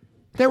 yeah.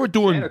 They were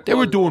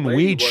doing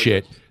weed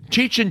shit.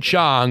 Cheech and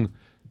Chong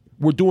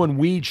were doing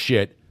weed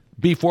shit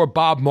before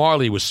Bob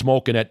Marley was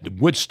smoking at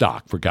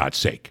Woodstock, for God's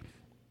sake.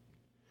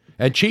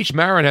 And Cheech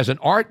Marin has an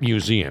art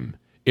museum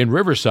in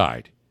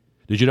Riverside.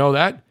 Did you know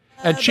that?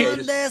 And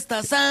 ¿Dónde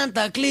está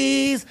Santa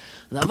Claus?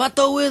 The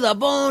vato with a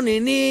bony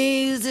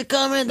knees. He's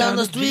coming down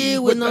the street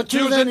with no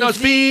shoes on his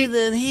feet.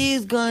 And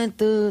he's going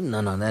to...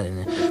 No, that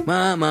ain't it.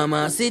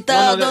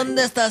 Mamacita, ¿dónde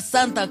está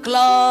Santa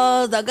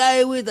Claus? The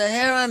guy with the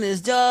hair on his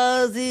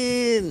jaws.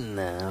 Hey,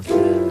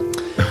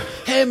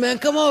 man,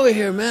 come over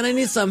here, man. I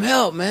need some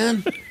help,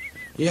 man.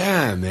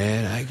 Yeah,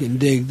 man, I can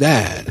dig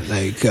that.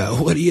 Like,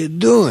 what are you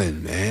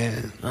doing,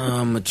 man?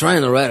 I'm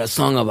trying to write a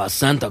song about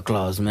Santa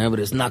Claus, man, but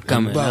it's not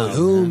coming out. About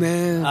who,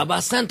 man?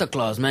 About Santa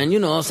Claus, man. You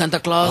know Santa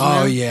Claus,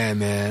 man? Oh, yeah,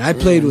 man. I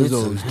played with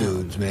those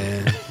dudes,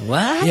 man.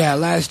 What? Yeah,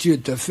 last year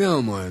at the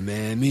Fillmore,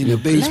 man. Me and the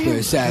bass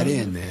player sat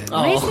in, man.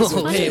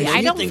 Oh, hey,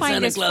 I don't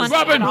find this funny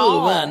Robin, at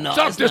all. No,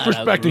 stop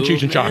disrespecting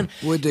Cheech and Chong.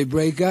 Would they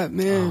break up,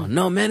 man? Oh,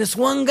 no, man, it's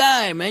one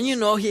guy, man. You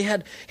know, he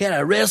had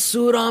a red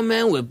suit on,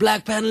 man, with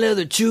black patent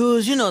leather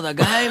shoes. You know the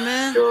guy,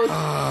 man?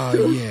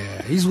 Oh,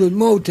 yeah. He's with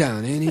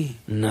Motown, ain't he?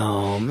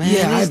 No, man.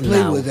 Yeah, I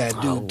played with that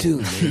dude,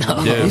 too, man.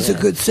 No. Yeah. He's a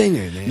good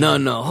singer,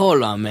 man. No,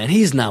 hold on, man.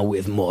 He's not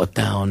with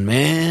Motown,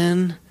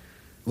 man.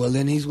 Well,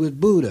 then he's with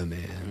Buddha,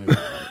 man.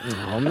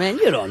 Oh, man,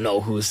 you don't know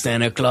who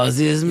Santa Claus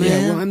is, man.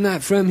 Yeah, well, I'm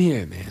not from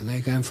here, man.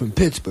 Like, I'm from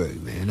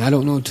Pittsburgh, man. I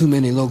don't know too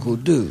many local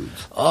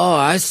dudes. Oh,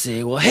 I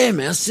see. Well, hey,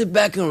 man, sit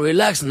back and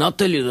relax, and I'll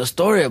tell you the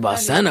story about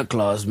Santa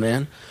Claus,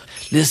 man.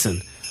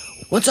 Listen,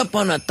 once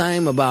upon a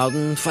time, about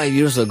 5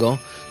 years ago,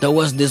 there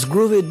was this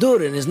groovy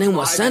dude, and his name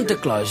was Santa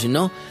Claus, you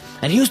know?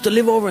 And he used to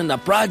live over in the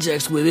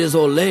projects with his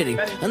old lady.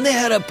 And they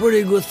had a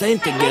pretty good thing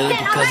together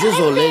because his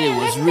old lady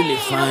was really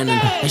fine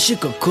and she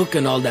could cook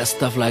and all that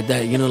stuff like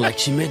that. You know, like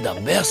she made the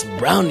best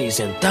brownies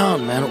in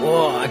town, man.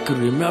 Oh, I could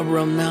remember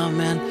them now,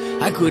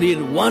 man. I could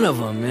eat one of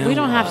them, man. We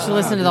don't have to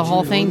listen to the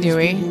whole thing, do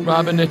we?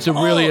 Robin, it's a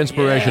really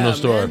inspirational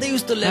story. Man. They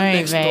used to live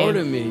next door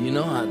to me, you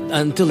know,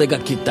 until they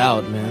got kicked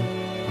out,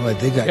 man. What,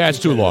 they got it's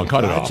too long.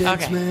 Cut it off.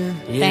 Okay. Man.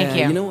 Yeah, Thank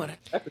you. You know what?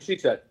 That's what she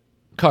said.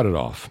 Cut it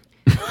off.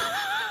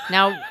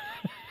 Now,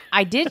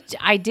 I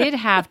did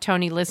have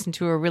Tony listen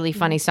to a really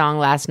funny song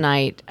last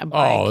night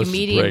by a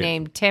comedian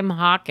named Tim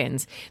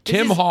Hawkins.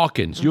 Tim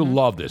Hawkins. You'll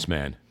love this,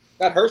 man.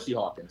 Not Hersey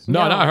Hawkins.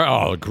 No, not her.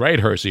 Oh, great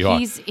Hersey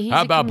Hawkins.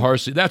 How about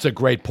Hersey? That's a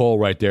great poll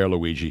right there,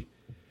 Luigi.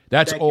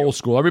 That's old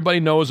school. Everybody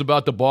knows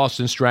about the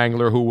Boston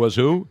Strangler, who was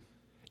who?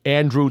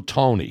 Andrew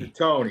Toney.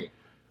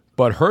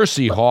 But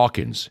Hersey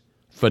Hawkins,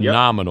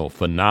 phenomenal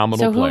player.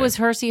 So who was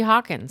Hersey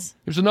Hawkins?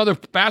 He was another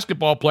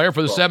basketball player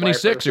for the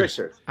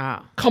 76ers. Oh.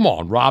 Come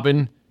on,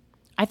 Robin.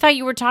 I thought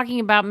you were talking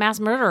about mass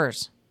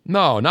murderers.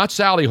 No, not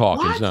Sally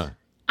Hawkins. No.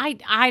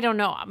 I don't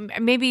know.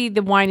 Maybe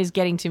the wine is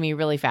getting to me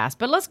really fast.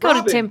 But let's go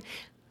to Tim.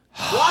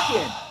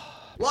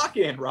 Lock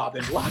in,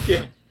 Robin. Lock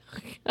in.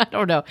 I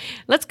don't know.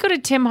 Let's go to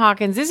Tim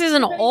Hawkins. This is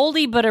an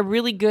oldie but a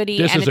really goodie.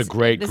 This is a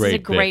great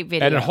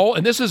video.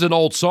 And this is an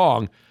old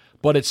song,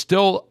 but it's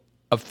still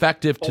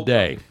effective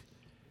today.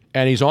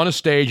 And he's on a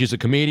stage. He's a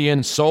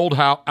comedian, sold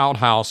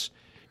outhouse,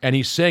 and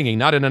he's singing,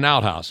 not in an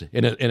outhouse,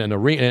 in an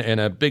arena, in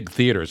a big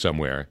theater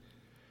somewhere.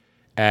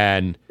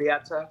 And he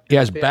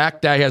has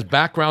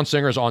background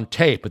singers on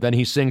tape, but then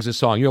he sings this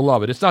song. You'll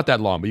love it. It's not that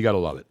long, but you got to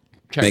love it.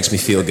 Makes me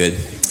feel good.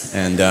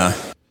 And so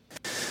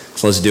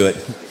let's do it.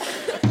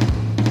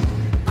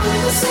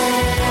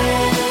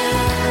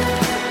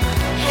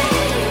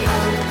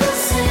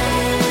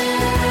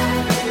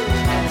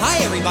 Hi,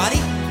 everybody.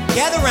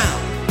 Gather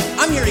round.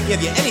 I'm here to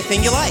give you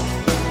anything you like.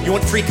 You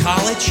want free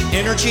college,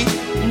 energy,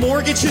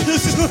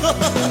 mortgages,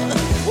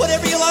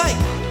 whatever you like.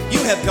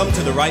 You have come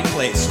to the right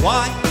place.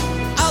 Why?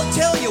 I'll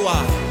tell you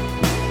why.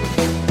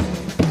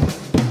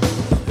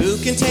 Who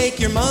can take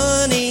your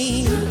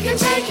money? Who can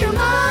take your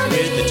money?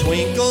 With a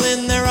twinkle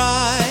in their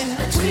eye.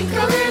 A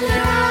twinkle in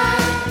their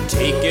eye.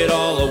 Take it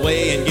all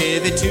away and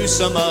give it to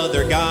some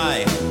other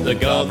guy. The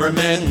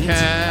government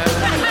can.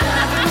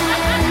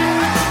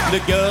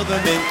 The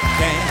government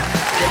can.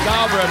 The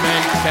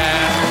government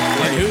can.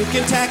 And who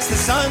can tax the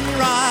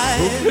sunrise?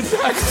 Who can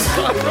tax the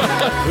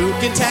sunrise? Who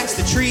can tax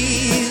the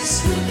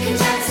trees? Who can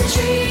tax the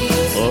trees?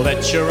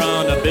 Let you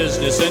run a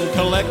business and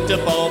collect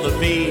up all the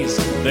fees.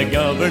 The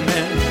government.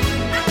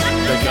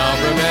 The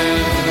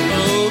government.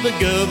 Oh, the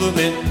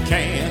government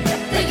can.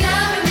 The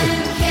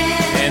government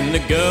can. And the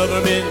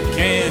government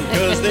can,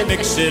 cause they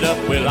mix it up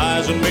with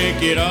lies and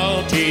make it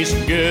all taste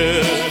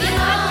good. Make it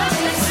all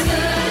taste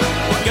good.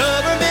 The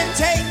government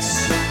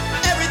takes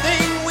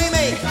everything we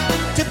make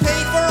to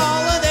pay for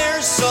all of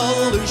their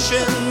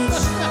solutions.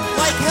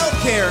 Like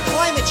healthcare,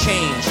 climate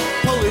change,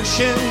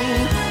 pollution.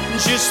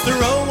 Just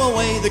throw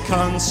away the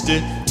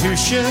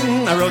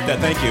Constitution. I wrote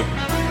that, thank you.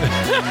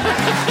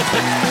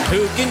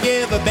 Who can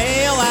give a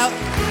bailout?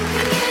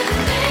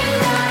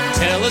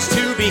 Tell us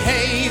to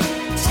behave.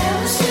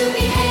 Tell us to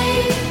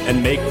behave.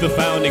 and make the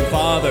founding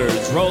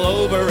fathers roll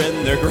over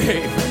in their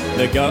grave.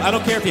 I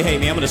don't care if you hate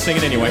me, I'm going to sing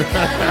it anyway.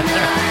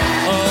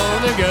 Oh,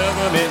 the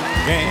government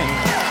can.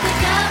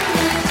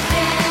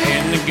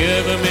 And the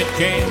government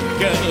can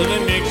go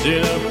and mix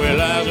it up with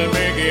lies and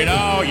make it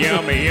all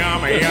yummy,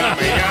 yummy,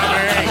 yummy,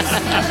 yummy.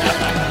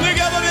 The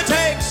government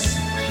takes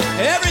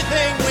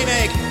everything we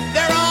make.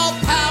 They're all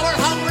power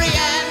hungry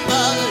and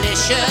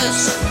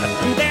malicious.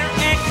 Their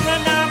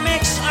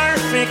economics are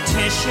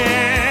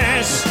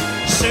fictitious.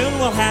 Soon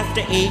we'll have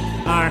to eat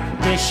our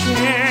dishes.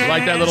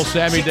 Like that little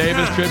Sammy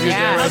Davis tribute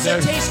there, right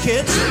there? How's it taste,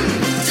 kids?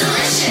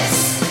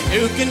 Delicious.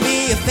 Who can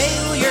be a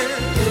failure?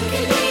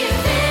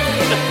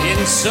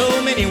 In so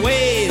many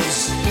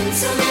ways.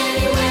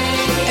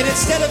 And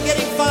instead of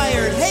getting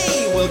fired,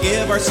 hey, we'll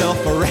give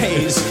ourselves a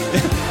raise.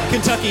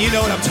 Kentucky, you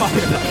know what I'm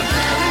talking about.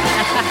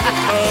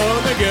 Oh,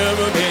 the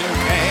government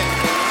can.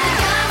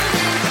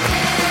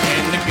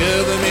 And the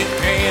government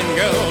can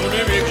go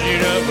to mix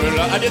it up.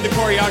 I did the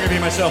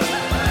choreography myself.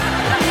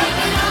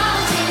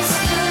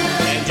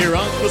 And your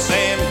Uncle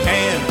Sam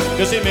can,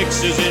 because he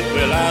mixes it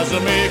with eyes to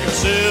make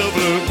himself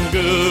look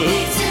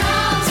good.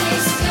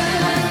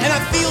 And I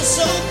feel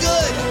so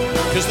good,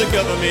 because the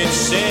government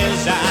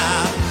says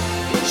I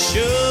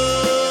should.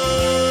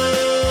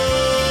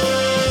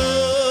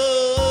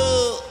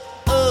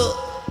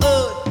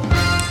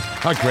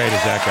 How great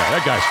is that guy?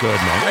 That guy's good,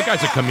 man. That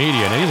guy's a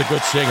comedian, and he's a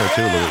good singer,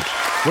 too, Luis.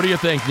 What do you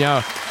think?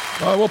 Now,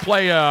 we'll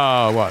play,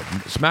 what?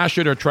 Smash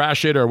It or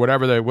Trash It or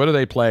whatever. What do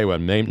they play?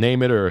 What,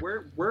 name it or...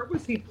 Where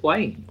was he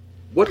playing?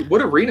 What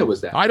arena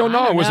was that? I don't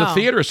know. It was a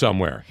theater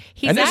somewhere.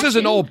 And this is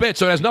an old bit,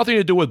 so it has nothing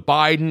to do with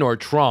Biden or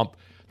Trump.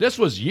 This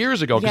was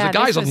years ago, because the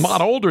guy's a lot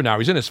older now.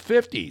 He's in his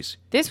 50s.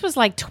 This was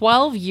like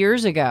 12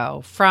 years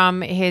ago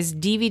from his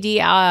DVD,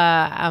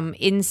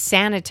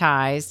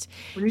 Insanitized.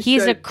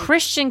 He's a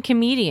Christian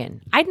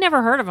comedian. I'd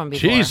never heard of him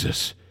before.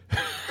 Jesus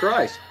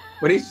Christ.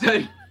 When he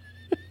said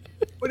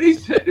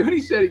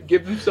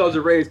give themselves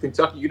a raise,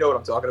 Kentucky, you know what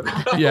I'm talking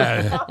about.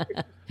 Yeah.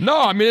 No,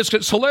 I mean,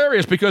 it's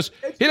hilarious because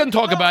he doesn't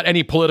talk about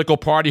any political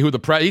party,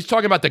 he's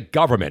talking about the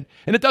government.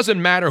 And it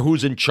doesn't matter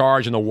who's in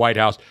charge in the White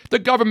House. The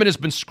government has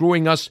been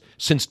screwing us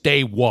since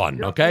day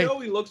one, okay? You know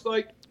what he looks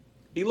like?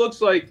 He looks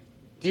like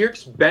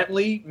Dierks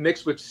Bentley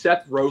mixed with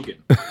Seth Rogen.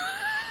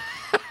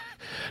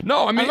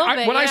 No, I mean,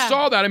 when I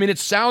saw that, I mean, it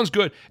sounds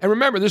good. And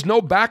remember, there's no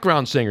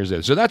background singers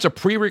in. So that's a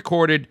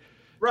pre-recorded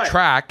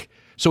track.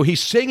 So he's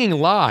singing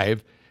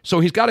live. So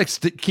he's got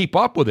to keep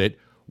up with it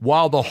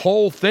while the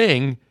whole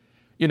thing,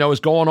 is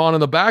going on in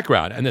the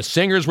background. And the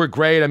singers were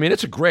great. I mean,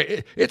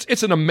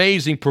 it's an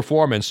amazing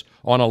performance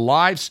on a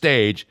live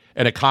stage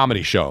at a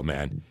comedy show,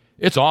 man.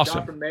 It's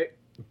awesome.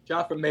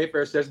 John from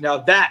Mayfair says, now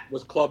that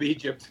was Club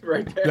Egypt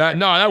right there.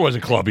 No, that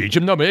wasn't Club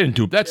Egypt. No, but they didn't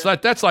do that's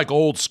like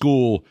old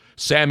school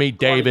Sammy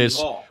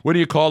Davis. What do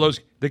you call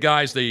those? The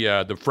guys,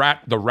 the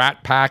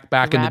Rat Pack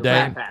back in the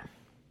day.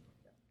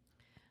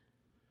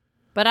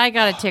 But I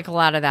got a tickle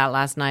out of that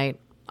last night.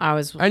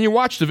 And you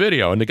watched the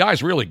video, and the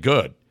guy's really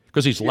good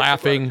because he's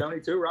laughing. Tony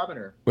too, Robin?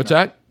 Or what's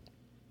that?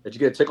 Did you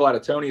get a tickle out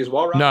of Tony as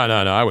well, Robin? No.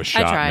 I was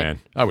shot, man.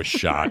 I was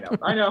shot.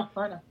 I know.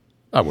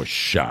 I was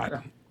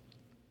shot.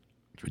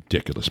 It's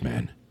ridiculous,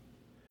 man.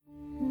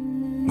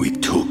 We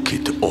took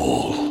it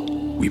all.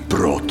 We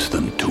brought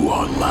them to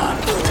our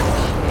land.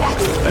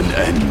 An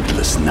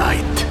endless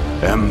night,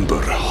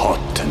 ember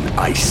hot and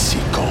icy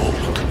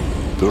cold.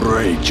 The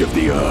rage of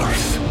the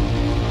earth.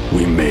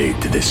 We made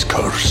this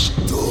curse.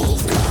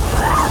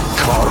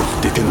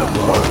 Carved it in the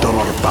blood on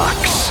our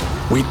backs.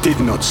 We did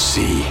not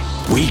see.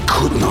 We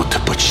could not,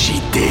 but she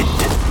did.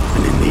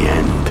 And in the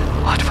end...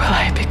 What will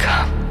I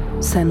become?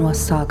 Senua's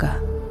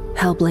Saga.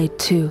 Hellblade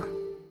 2.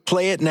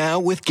 Play it now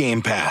with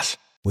Game Pass.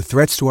 With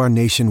threats to our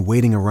nation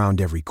waiting around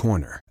every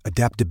corner,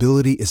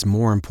 adaptability is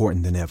more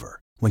important than ever.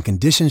 When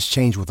conditions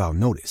change without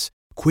notice,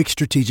 quick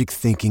strategic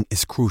thinking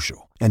is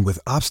crucial. And with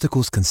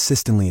obstacles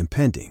consistently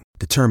impending,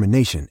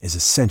 determination is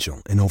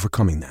essential in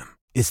overcoming them.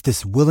 It's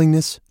this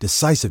willingness,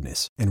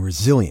 decisiveness, and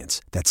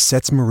resilience that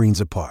sets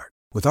Marines apart.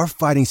 With our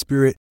fighting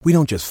spirit, we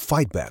don't just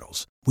fight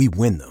battles, we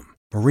win them.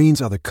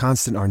 Marines are the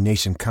constant our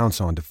nation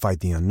counts on to fight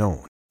the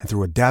unknown. And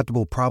through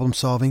adaptable problem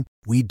solving,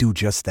 we do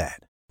just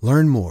that.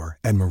 Learn more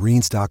at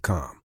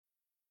marines.com.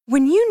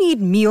 When you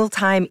need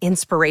mealtime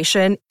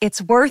inspiration,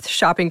 it's worth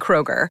shopping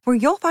Kroger, where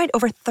you'll find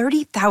over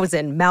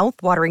 30,000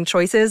 mouth-watering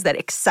choices that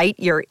excite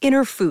your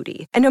inner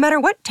foodie. And no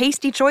matter what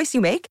tasty choice you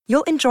make,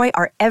 you'll enjoy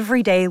our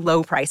everyday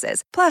low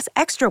prices, plus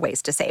extra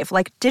ways to save,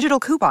 like digital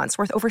coupons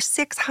worth over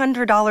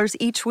 $600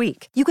 each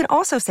week. You can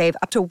also save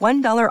up to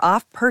 $1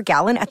 off per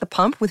gallon at the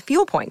pump with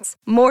fuel points.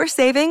 More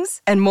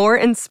savings and more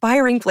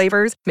inspiring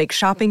flavors make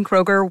shopping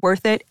Kroger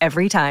worth it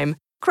every time.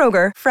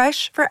 Kroger,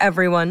 fresh for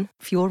everyone.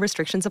 Fuel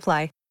restrictions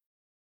apply.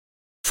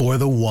 For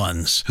the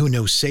ones who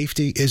know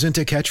safety isn't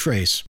a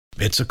catchphrase,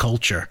 it's a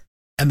culture.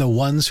 And the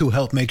ones who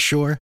help make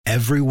sure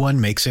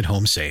everyone makes it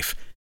home safe.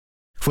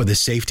 For the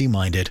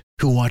safety-minded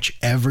who watch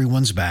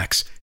everyone's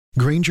backs,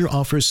 Grainger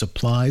offers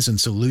supplies and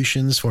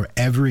solutions for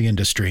every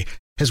industry,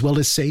 as well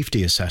as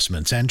safety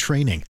assessments and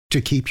training to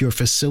keep your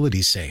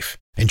facilities safe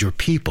and your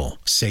people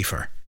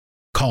safer.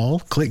 Call,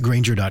 click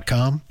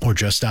Grainger.com, or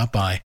just stop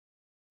by.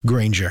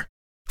 Grainger,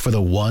 for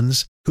the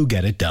ones who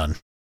get it done.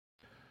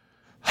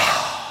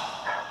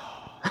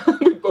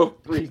 We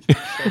both breathed.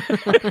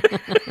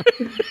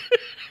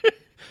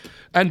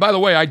 And by the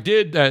way, I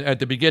did at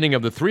the beginning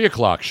of the 3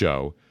 o'clock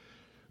show.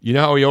 You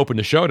know how we opened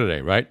the show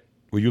today, right?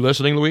 Were you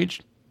listening,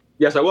 Luigi?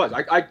 Yes, I was.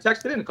 I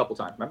texted in a couple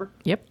times, remember?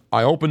 Yep.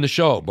 I opened the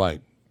show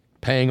by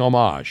paying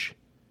homage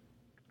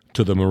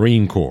to the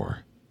Marine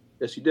Corps.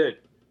 Yes, you did.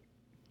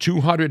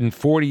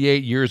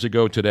 248 years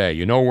ago today.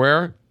 You know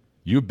where?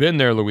 You've been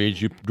there,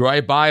 Luigi. You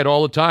drive by it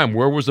all the time.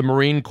 Where was the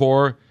Marine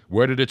Corps?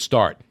 Where did it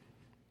start?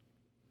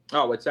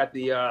 Oh, it's at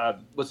the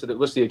what's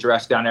the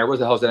address down there? What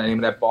the hell's the name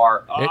of that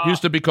bar? It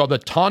used to be called the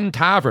Ton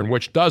Tavern,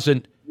 which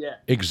doesn't Yeah.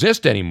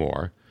 exist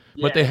anymore.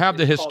 But they have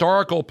the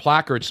historical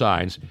placard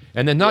signs.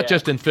 And then not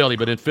just in Philly,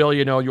 but in Philly,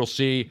 you know, you'll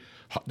see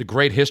the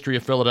great history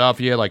of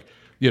Philadelphia, like,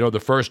 you know, the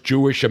first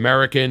Jewish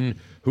American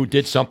who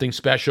did something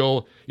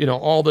special, you know,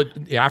 all the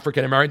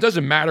African Americans. It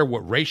doesn't matter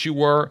what race you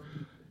were.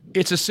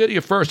 It's a city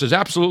of first, is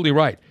absolutely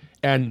right.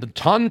 And the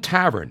Ton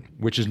Tavern,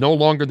 which is no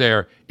longer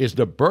there, is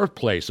the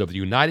birthplace of the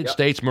United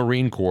States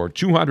Marine Corps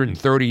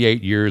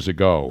 238 years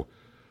ago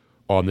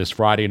on this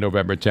Friday,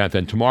 November 10th.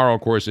 And tomorrow,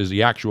 of course, is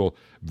the actual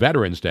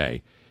Veterans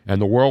Day. And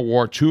the World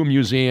War II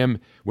Museum,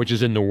 which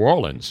is in New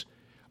Orleans,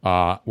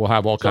 will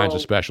have all kinds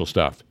of special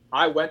stuff.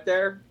 I went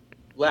there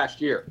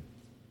last year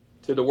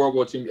to the World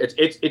War II.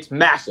 It's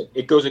massive.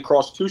 It goes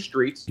across 2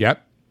 streets.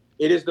 Yep.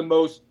 It is the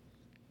most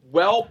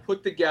well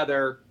put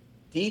together,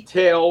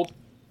 detailed,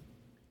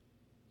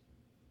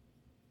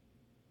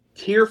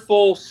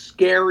 tearful,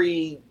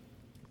 scary,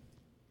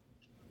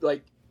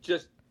 like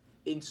just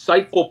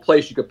insightful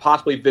place you could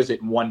possibly visit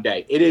in one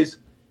day. It is,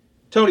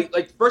 Tony,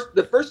 like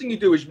the first thing you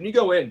do is when you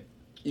go in,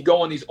 you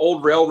go on these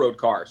old railroad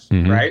cars,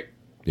 right?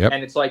 Yep.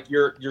 And it's like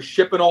you're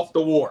shipping off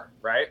the war,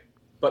 right?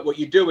 But what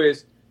you do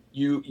is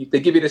they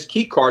give you this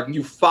key card and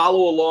you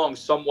follow along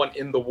someone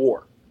in the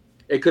war.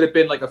 It could have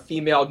been like a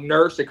female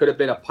nurse. It could have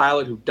been a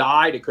pilot who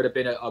died. It could have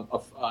been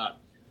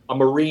a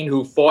Marine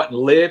who fought and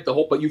lived.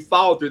 But you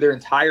follow through their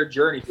entire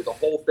journey through the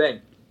whole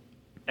thing.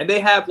 And they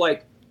have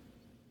like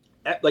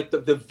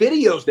the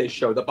videos they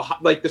show,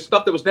 the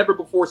stuff that was never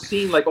before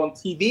seen, like on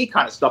TV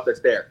kind of stuff that's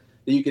there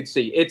that you can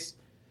see.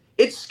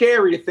 It's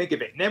scary to think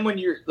of it. And then when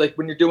you're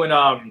doing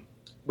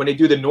when they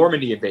do the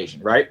Normandy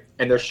invasion, right?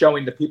 And they're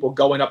showing the people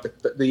going up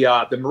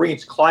the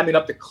Marines climbing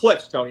up the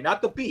cliffs, Tony,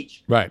 not the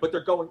beach, right? But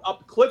they're going up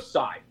the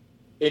cliffside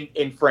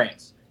in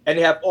France, and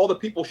they have all the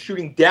people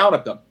shooting down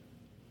at them.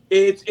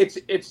 It's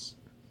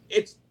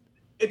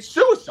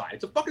suicide.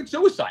 It's a fucking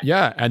suicide.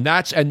 Yeah, and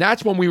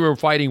that's when we were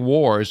fighting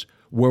wars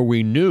where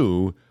we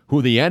knew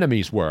who the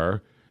enemies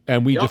were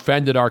and we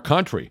defended our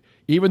country.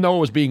 Even though it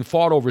was being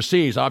fought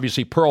overseas,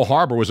 obviously Pearl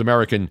Harbor was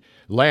American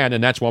land,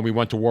 and that's when we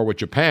went to war with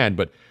Japan.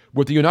 But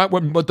with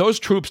what those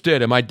troops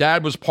did, and my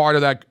dad was part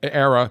of that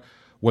era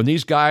when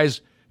these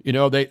guys, you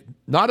know, a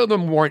lot of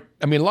them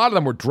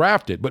were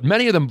drafted, but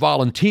many of them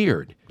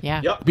volunteered.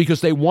 Yeah. Yep.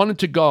 Because they wanted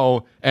to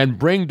go and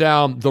bring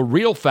down the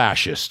real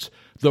fascists,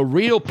 the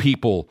real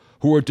people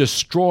who were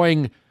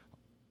destroying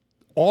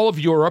all of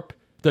Europe,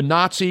 the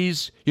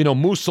Nazis, you know,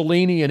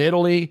 Mussolini in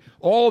Italy,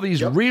 all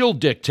these real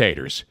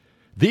dictators.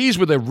 These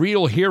were the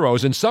real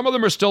heroes, and some of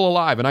them are still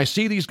alive. And I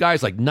see these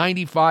guys like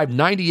 95,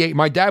 98.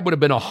 My dad would have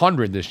been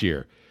 100 this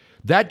year.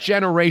 That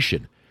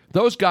generation,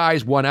 those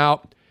guys went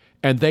out,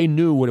 and they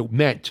knew what it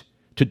meant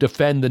to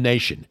defend the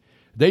nation.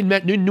 They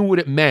knew what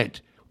it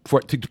meant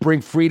to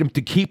bring freedom,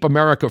 to keep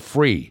America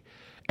free.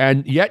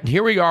 And yet,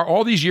 here we are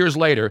all these years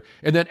later,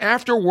 and then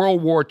after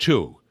World War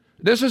II,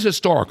 this is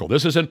historical.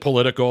 This isn't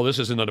political. This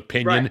isn't an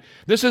opinion. Right.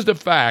 This is the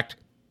fact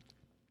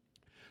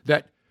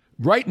that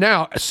right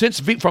now,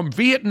 from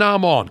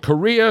Vietnam on,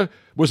 Korea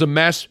was a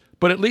mess,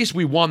 but at least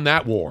we won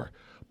that war.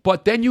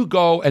 But then you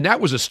go, and that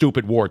was a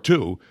stupid war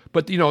too,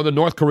 but you know, the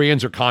North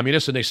Koreans are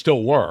communists, and they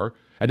still were,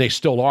 and they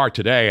still are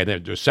today,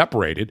 and they're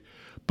separated.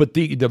 But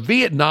the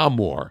Vietnam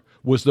War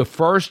was the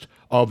first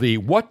of the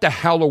what the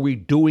hell are we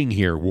doing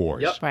here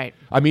wars. Yep. Right.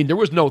 I mean, there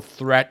was no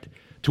threat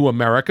to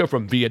America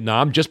from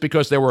Vietnam just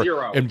because they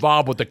were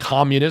involved with the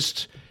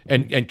communists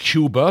and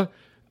Cuba.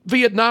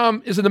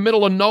 Vietnam is in the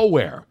middle of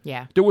nowhere.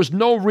 Yeah. There was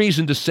no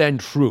reason to send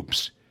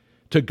troops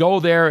to go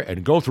there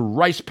and go through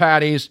rice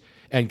paddies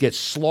and get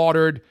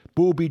slaughtered,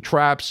 booby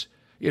traps,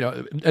 you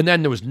know, and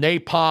then there was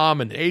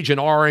napalm and Agent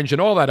Orange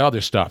and all that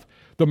other stuff.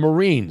 The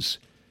Marines,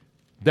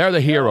 they're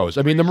the heroes.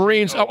 I mean, the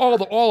Marines,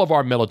 all of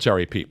our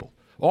military people,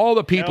 all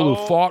the people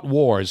who fought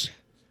wars,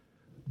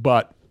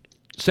 but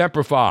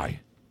Semper Fi.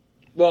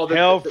 Well,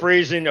 hell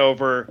freezing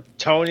over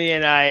Tony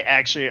and I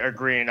actually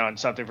agreeing on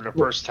something for the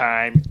first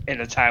time in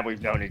the time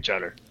we've known each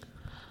other.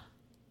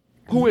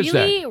 Who is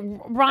that?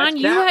 Ron,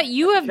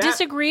 you have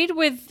disagreed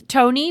with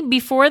Tony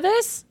before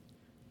this?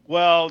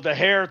 Well, the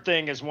hair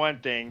thing is one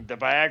thing. The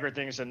Viagra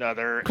thing is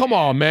another. Come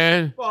on,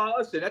 man. Well,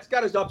 listen, that's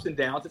got its ups and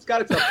downs. It's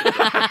got its ups and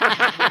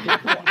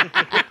downs.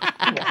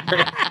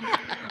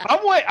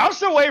 I'm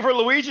still waiting for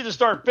Luigi to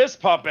start fist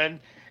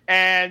pumping.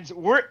 And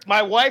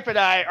my wife and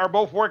I are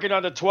both working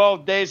on the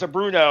 12 Days of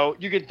Bruno.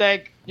 You can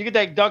thank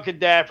Duncan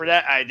Dad for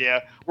that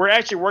idea. We're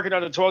actually working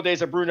on the 12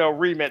 Days of Bruno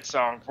remix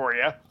song for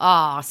you.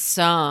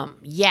 Awesome.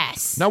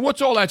 Yes. Now,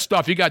 what's all that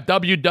stuff? You got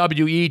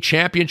WWE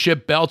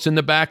championship belts in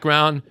the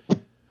background.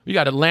 You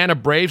got Atlanta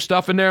Braves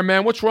stuff in there,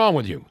 man. What's wrong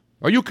with you?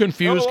 Are you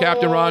confused,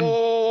 Captain Ron?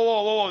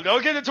 Whoa.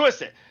 Don't get it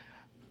twisted.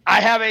 I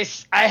have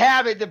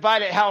a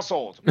divided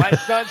household. My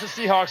son's a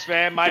Seahawks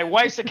fan. My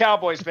wife's a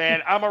Cowboys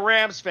fan. I'm a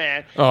Rams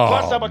fan.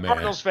 Plus, I'm a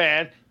Cardinals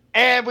fan.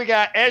 And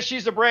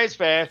she's a Braves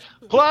fan.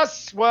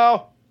 Plus,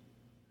 well,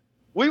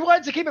 we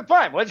wanted to keep it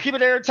fun. We wanted to keep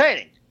it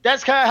entertaining.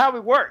 That's kind of how we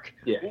work.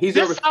 Yeah,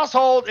 this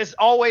household is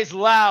always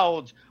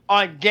loud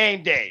on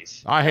game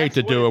days. I hate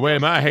to do it. Wait a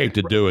minute. I hate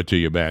to do it to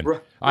you, man.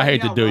 I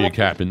hate to do you,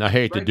 Captain. I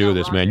hate to do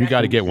this, man. You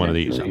got to get one of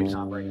these. You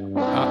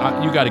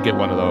got to get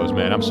one of those,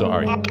 man. I'm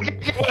sorry.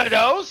 Get one of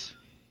those?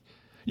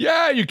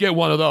 Yeah, you get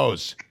one of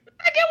those.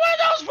 I get one of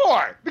those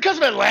for? Because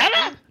of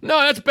Atlanta?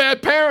 No, that's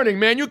bad parenting,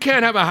 man. You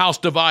can't have a house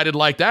divided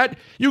like that.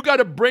 You got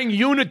to bring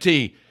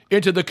unity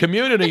into the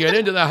community and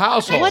into the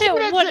household.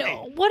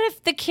 What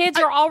if the kids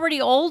are already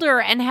older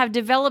and have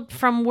developed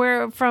from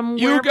where?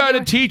 You got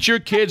to teach your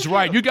kids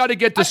right. You got to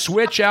get the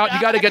switch out.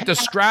 You got to get the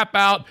strap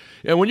out.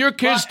 And when your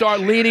kids start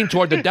leaning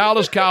toward the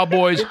Dallas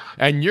Cowboys,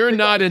 and you're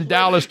not in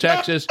Dallas,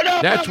 Texas,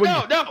 that's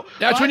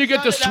when you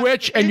get the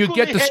switch and you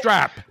get the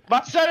strap.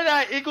 My son and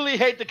I equally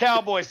hate the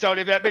Cowboys,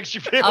 Tony. If that makes you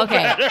feel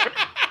better.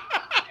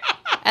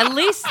 At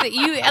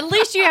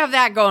least you have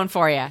that going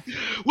for you.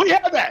 We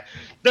have that.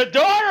 My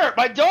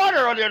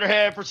daughter, on the other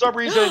hand, for some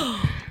reason,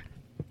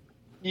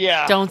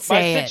 yeah. Don't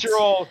say it.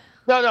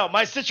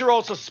 My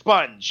 6-year-old's a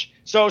sponge.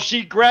 So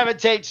she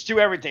gravitates to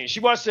everything. She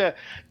wants to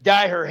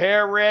dye her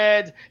hair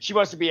red. She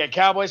wants to be a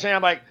Cowboys fan.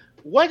 I'm like,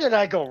 when did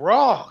I go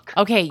wrong?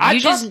 Okay,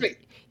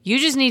 you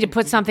just need to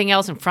put something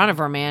else in front of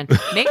her, man.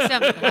 Make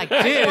something like,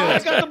 dude.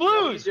 I got the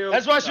blues.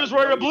 That's why she was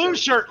wearing a blue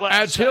shirt last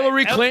As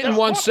Hillary Clinton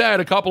once said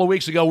a couple of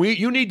weeks ago,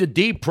 you need to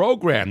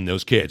deprogram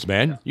those kids,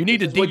 man. You need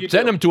to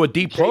send them to a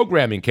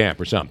deprogramming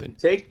camp or something.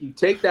 You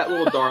take that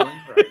little darling,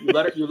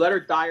 right? you let her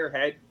dye her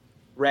head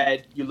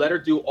red. You let her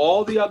do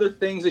all the other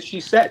things that she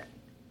said.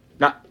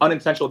 Not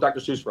unintentional Dr.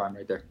 Seuss rhyme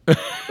right there. But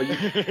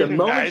the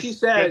moment she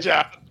says,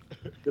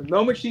 the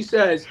moment she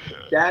says,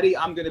 "Daddy,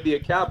 I'm going to be a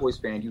Cowboys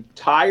fan," you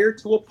tie her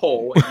to a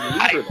pole and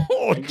you leave her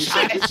there. And you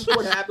say, "This is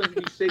what happens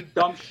when you say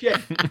dumb shit."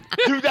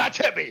 Do that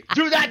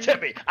to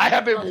me. I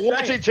have been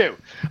wanting to.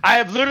 I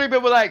have literally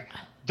been like,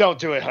 "Don't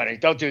do it, honey.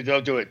 Don't do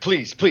it.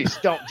 Please,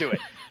 don't do it."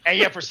 And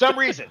yet, for some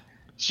reason,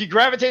 she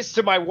gravitates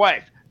to my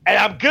wife, and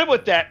I'm good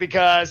with that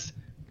because,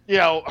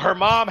 her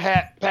mom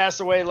had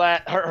passed away.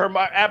 Her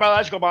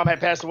biological mom had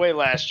passed away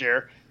last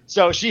year,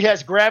 so she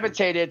has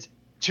gravitated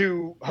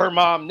to her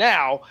mom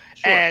now,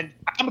 and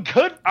I'm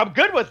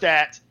good with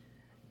that,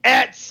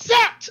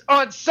 except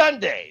on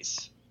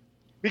Sundays,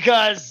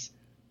 because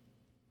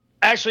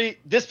actually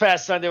this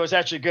past Sunday was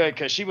actually good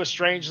because she was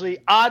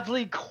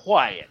oddly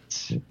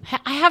quiet.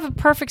 I have a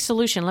perfect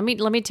solution. Let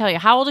me tell you.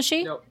 How old is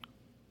she? No.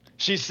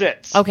 She's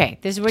 6. Okay,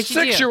 this is what you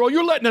do. 6-year-old?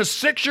 You're letting a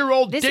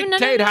 6-year-old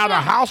dictate how the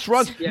house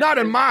runs? Yeah. Not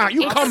in my house.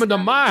 You come into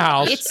my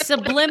house. It's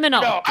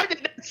subliminal. No, I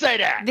did not say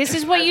that. This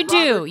is what you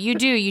do. You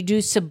do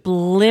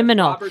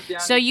subliminal.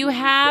 So you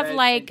have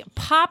like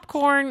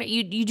popcorn.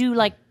 You do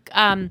like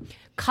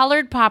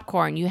colored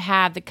popcorn. You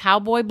have the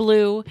cowboy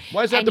blue.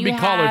 Why does that have to be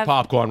colored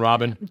popcorn,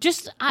 Robin?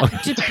 Just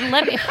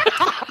let me.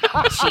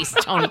 Jeez,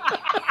 Tony.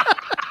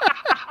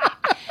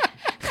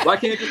 Why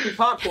can't it just be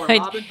popcorn,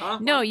 Robin? Huh?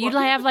 No, you'd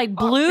have like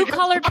blue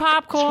colored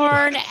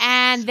popcorn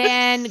and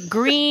then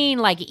green,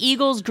 like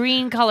Eagles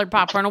green colored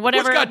popcorn or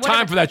whatever. Who's got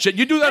time for that shit?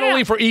 You do that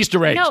only for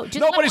Easter eggs. No,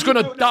 nobody's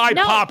going to dye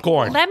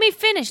popcorn. Let me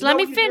finish. And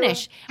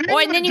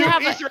then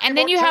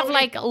you have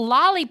like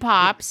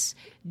lollipops.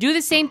 Do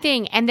the same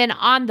thing, and then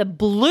on the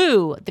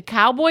blue, the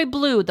cowboy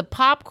blue, the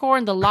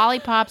popcorn, the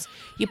lollipops,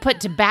 you put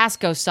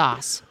Tabasco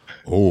sauce.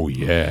 Oh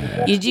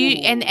yeah. You do,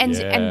 and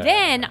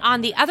then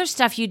on the other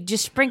stuff, you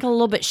just sprinkle a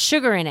little bit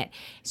sugar in it.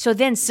 So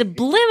then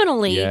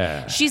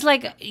subliminally, she's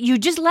like, you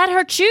just let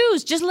her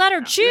choose. Just let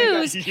her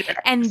choose. Yes.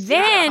 And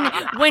then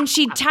when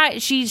she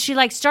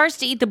like starts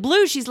to eat the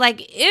blue, she's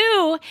like,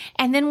 ew.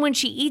 And then when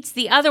she eats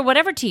the other,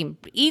 whatever team,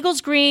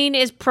 Eagles green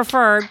is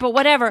preferred, but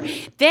whatever.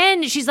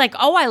 Then she's like,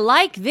 oh, I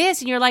like this.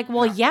 And you're like,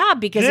 well, yeah,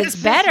 because it's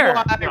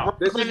better.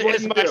 This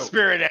is my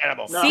spirit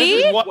animal.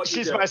 See?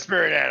 She's my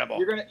spirit animal.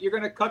 You're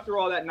gonna cut through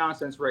all that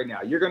nonsense right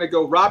now. You're gonna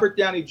go Robert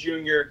Downey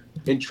Jr.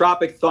 in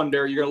Tropic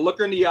Thunder. You're gonna look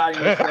her in the eye and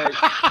you're gonna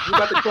say, you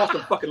got to cross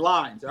some fucking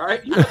lines, all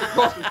right? You got to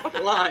cross some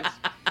fucking lines.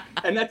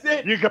 And that's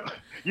it. You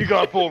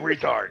got full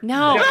retard.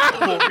 No.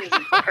 Full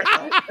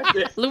retard. That's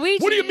it.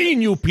 Luigi. What do you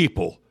mean, you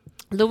people?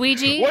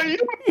 Luigi. What do you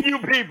mean, you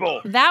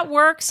people? That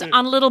works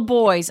on little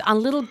boys.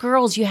 On little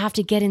girls, you have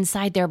to get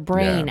inside their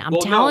brain. Yeah. I'm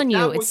telling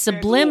you, it's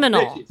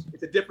subliminal.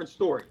 It's a different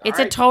story. It's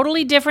a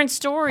totally different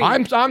story.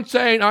 I'm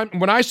saying,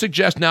 when I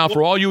suggest now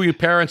for all you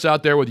parents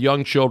out there with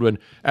young children,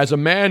 as a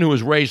man who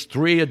has raised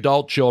 3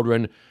 adult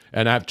children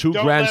and I have 2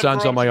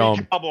 grandsons on my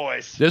own,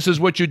 Cowboys. this is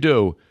what you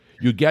do.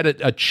 You get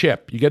a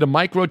chip. You get a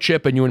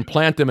microchip, and you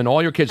implant them in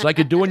all your kids, like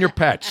you do in your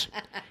pets.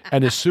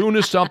 And as soon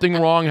as something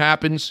wrong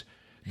happens,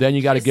 then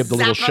you got to give the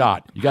little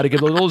shot. You got to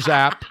give the little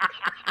zap.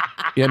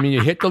 I mean,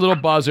 you hit the little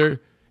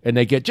buzzer, and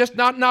they get just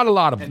not a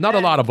lot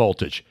of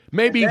voltage.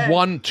 Maybe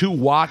 1-2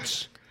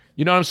 watts.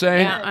 You know what I'm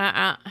saying?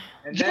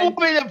 You want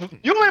me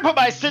to put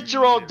my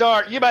 6-year-old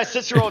daughter? You my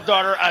 6-year-old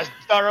daughter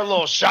a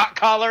little shot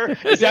collar?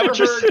 Is that what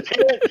you're saying?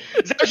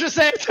 Is that what you're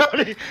saying,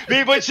 Tony?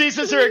 When she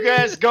says her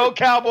guys, "Go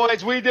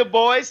Cowboys, we the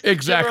boys."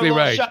 Exactly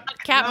right.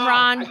 Captain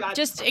Ron,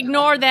 just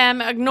ignore them.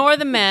 Ignore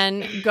the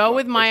men. Go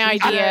with my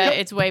idea.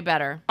 It's way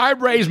better. I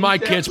raised my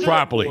kids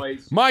properly.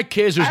 My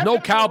kids, there's no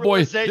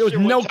cowboy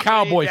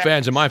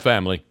fans in my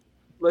family.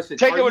 Listen,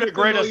 take it with a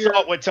grain of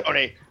salt with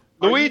Tony.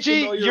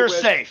 Luigi, you're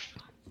safe.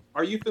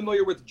 Are you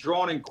familiar with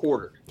drawn and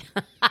quartered?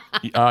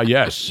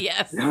 Yes.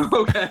 Yes.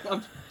 Okay.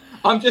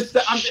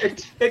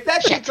 If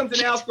that shit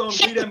comes out going,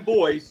 "We them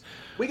boys,"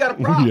 we got a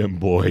problem. We them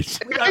boys.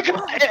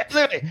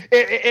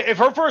 If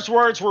her first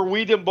words were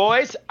 "we them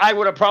boys," I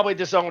would have probably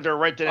disowned her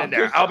right then and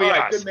there. I'll be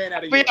honest.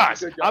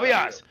 I'll be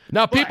honest.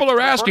 Now people are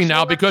asking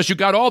now because you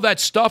got all that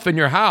stuff in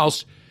your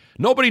house.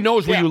 Nobody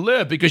knows where you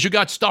live because you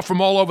got stuff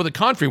from all over the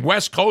country: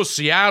 West Coast,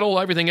 Seattle,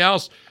 everything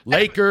else,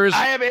 Lakers.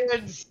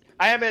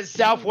 I am in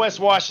Southwest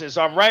Washington,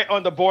 so I'm right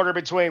on the border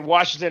between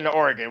Washington and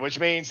Oregon, which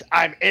means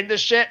I'm in the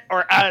shit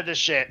or out of the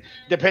shit,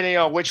 depending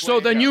on which way.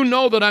 So then you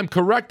know that I'm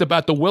correct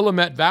about the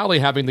Willamette Valley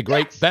having the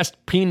best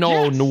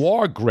Pinot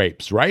Noir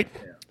grapes, right?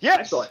 Yeah.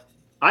 Yes.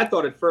 I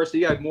thought at first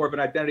he had more of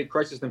an identity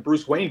crisis than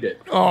Bruce Wayne did.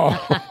 Oh.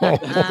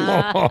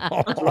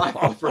 That's what I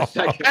thought for a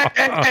second.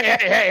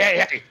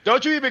 Hey.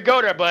 Don't you even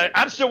go there, bud.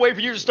 I'm still waiting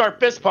for you to start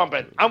fist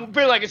pumping. I'm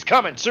feeling like it's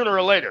coming sooner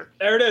or later.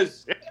 There it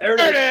is. There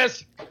it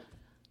is.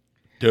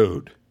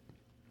 Dude.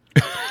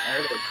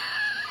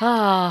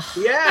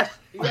 Yes,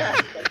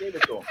 I gave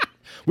it to him.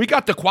 We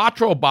got the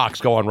Quattro box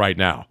going right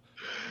now.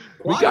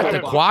 We got the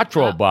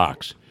Quattro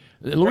box.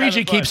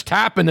 Luigi keeps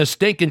tapping the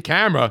stinking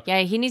camera.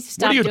 Yeah, he needs to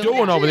stop. What are you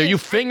doing over there? You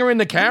fingering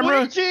the camera?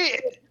 Luigi.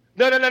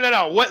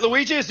 No. What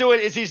Luigi is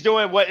doing is he's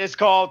doing what is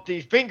called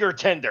the finger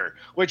tender,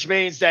 which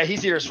means that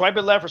he's either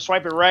swiping left or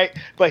swiping right,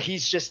 but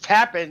he's just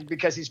tapping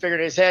because he's figuring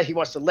in his head he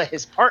wants to let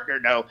his partner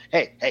know,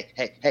 hey,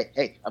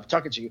 I'm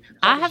talking to you.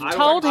 I have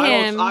told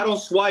him. I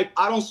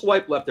don't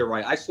swipe left or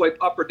right. I swipe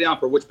up or down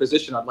for which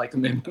position I'd like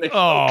him in.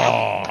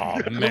 Oh,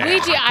 man.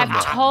 Luigi,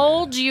 I've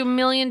told you a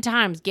million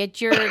times,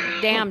 get your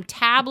damn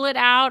tablet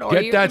out or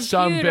get your that computer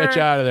son bitch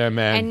out of there,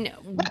 man. And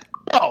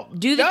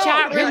do the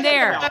chat room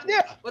there.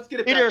 Let's get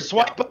it either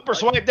swipe up or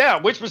swipe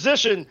down. Which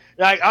position?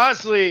 Like,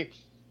 honestly,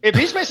 if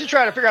he's basically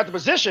trying to figure out the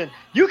position,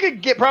 you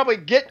could probably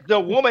get the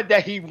woman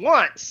that he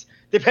wants,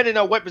 depending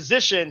on what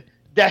position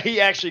that he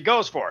actually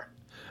goes for.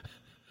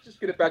 Just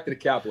get it back to the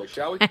Cowboys,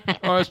 shall we?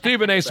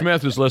 Stephen A.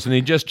 Smith was listening.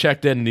 He just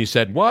checked in and he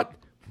said, "What?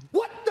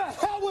 What the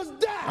hell was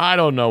that?" I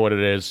don't know what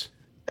it is.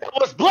 It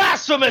was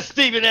blasphemous,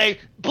 Stephen A.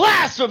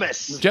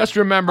 Blasphemous. Just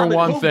remember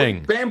one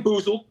thing.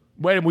 Bamboozled.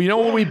 Wait, you know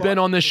when we've been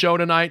on this show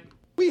tonight?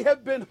 We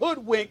have been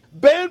hoodwinked,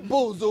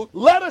 bamboozled,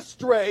 led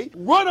astray,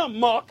 run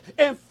amok,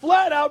 and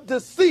flat out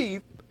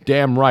deceived.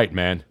 Damn right,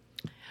 man.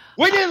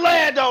 We didn't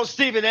land on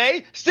Stephen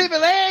A.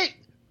 Stephen A.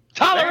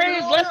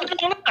 tolerated less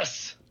on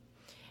us.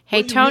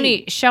 Hey,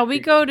 Tony, shall we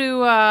go to,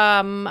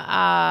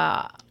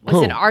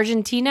 was it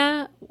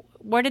Argentina?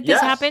 Where did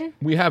this happen?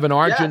 We have an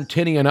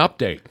Argentinian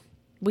update.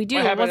 We do.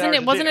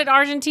 Wasn't it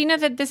Argentina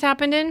that this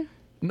happened in?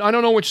 I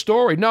don't know which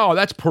story. No,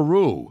 that's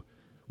Peru.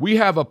 We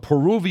have a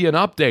Peruvian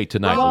update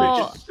tonight.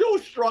 Oh. Still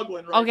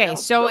struggling right now. Okay,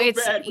 so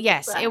it's,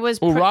 yes, it was.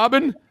 Oh,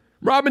 Robin?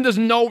 Robin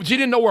doesn't know. She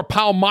didn't know where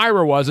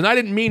Palmyra was, and I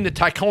didn't mean the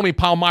Ticoni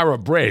Palmyra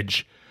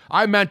Bridge.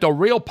 I meant a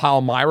real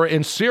Palmyra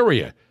in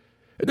Syria.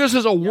 This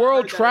is a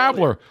world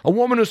traveler, a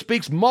woman who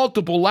speaks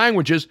multiple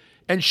languages,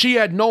 and she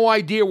had no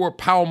idea where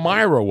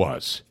Palmyra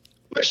was.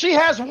 But she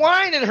has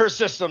wine in her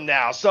system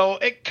now, so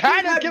it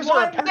kind of gives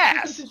her a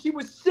pass. Since she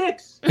was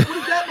 6. What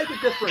does that make a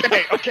difference?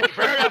 Okay,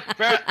 fair enough.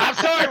 I'm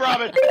sorry,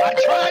 Robin. I'm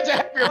trying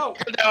to help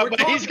you now,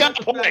 but he's got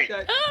the point.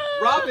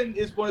 Robin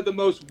is one of the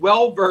most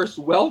well-versed,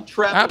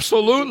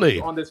 well-traveled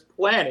people on this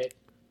planet.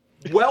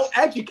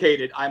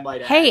 Well-educated, I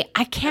might add. Hey,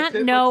 I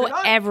can't know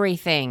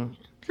everything.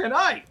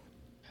 Tonight.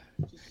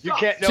 You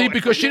can't know. See,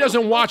 because she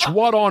doesn't watch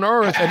What on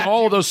Earth and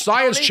all of those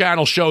Science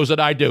Channel shows that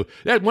I do.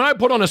 When I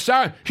put on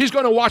she's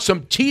going to watch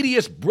some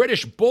tedious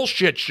British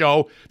bullshit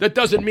show that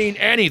doesn't mean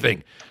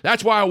anything.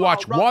 That's why I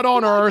watch What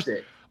on Earth,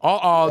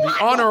 The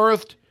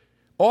Unearthed,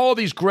 all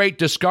these great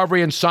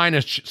Discovery and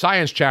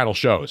Science Channel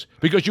shows,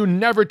 because you're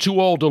never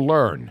too old to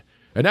learn.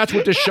 And that's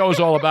what this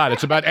show's all about.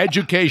 It's about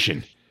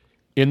education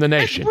in the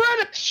nation. It's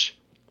British.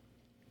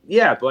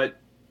 Yeah, but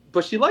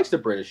she likes the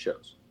British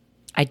shows.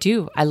 I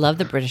do. I love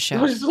the British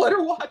shows. Just let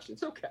her watch.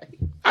 It's okay.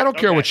 I don't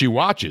care what she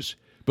watches,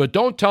 but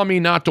don't tell me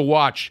not to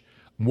watch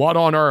What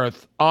on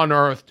Earth,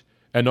 Unearthed,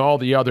 and all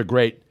the other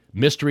great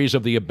Mysteries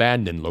of the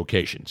Abandoned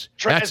locations.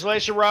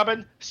 Translation,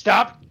 Robin,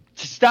 stop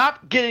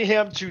getting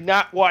him to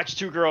not watch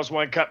Two Girls,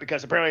 One Cup,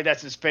 because apparently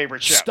that's his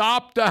favorite show.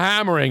 Stop the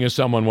hammering, as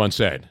someone once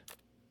said.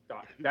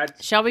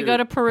 Shall we go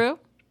to Peru?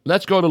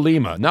 Let's go to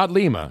Lima. Not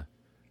Lima.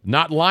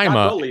 Not Lima.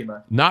 Not the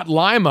Lima. Not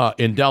Lima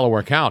in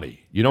Delaware County.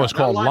 You know, it's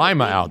called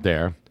Lima out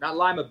there. Not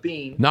Lima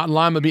Bean. Not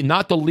Lima Bean.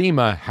 Not the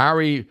Lima.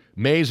 Harry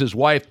Mays'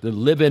 wife, the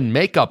live-in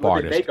makeup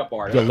artist.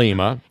 The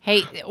Lima.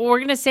 Hey, we're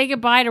going to say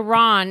goodbye to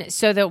Ron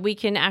so that we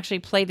can actually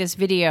play this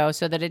video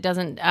so that it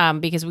doesn't,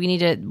 because we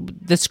need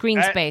the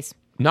screen space.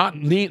 Not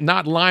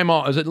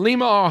Lima. Is it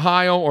Lima,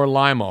 Ohio or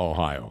Lima,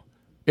 Ohio?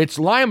 It's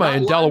Lima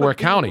in Delaware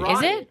County.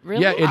 Is it?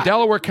 Really? Yeah, in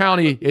Delaware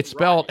County, it's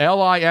spelled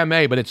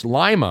Lima, but it's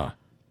Lima.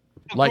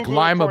 Like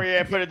Google Lima. For you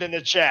and put it in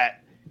the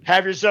chat.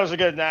 Have yourselves a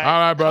good night. All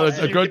right, brothers.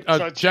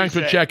 Thanks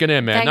for checking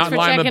in, man. Thanks not for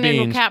Lima checking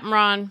Beans. in, Captain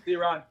Ron. See you,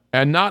 Ron.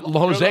 And not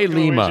Jose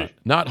Lima.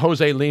 Not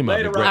Jose Lima.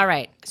 Later, All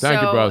right. Thank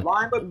you, brother.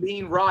 Lima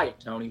Bean Riot,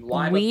 Tony.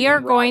 Lima We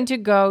are going to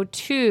go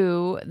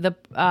to the,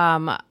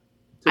 I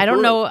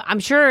don't know,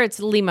 I'm sure it's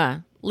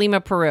Lima,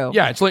 Peru.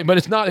 Yeah, but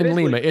it's not in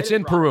Lima. It's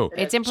in Peru.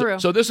 It's in Peru.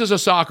 So this is a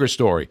soccer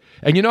story.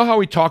 And you know how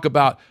we talk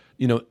about,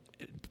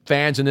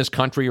 fans in this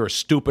country are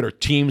stupid or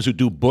teams who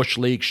do Bush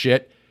League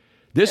shit?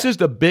 This is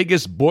the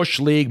biggest Bush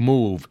League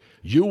move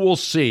you will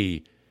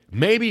see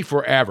maybe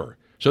forever.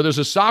 So there's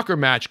a soccer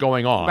match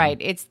going on. Right.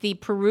 It's the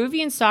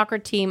Peruvian soccer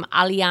team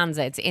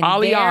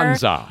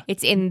Alianza.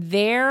 It's in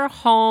their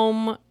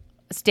home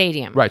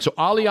stadium. Right. So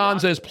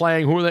Alianza is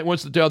playing.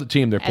 What's the other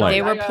team they're playing?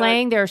 And they were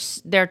playing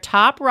their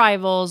top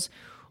rivals,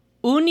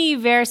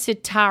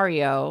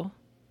 Universitario.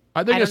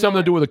 I think it's something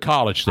to do with a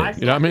college thing.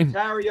 You know what I mean?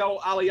 Ontario,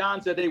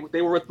 Alianza, they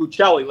were with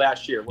Buccelli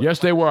last year. Yes,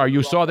 they were.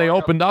 You saw they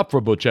opened up for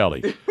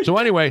Buccelli. So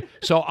anyway,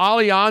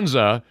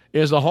 Alianza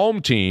is the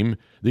home team.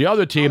 The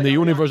other team, the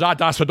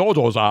Universidad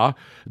Sadodoza,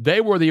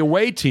 they were the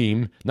away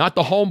team, not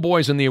the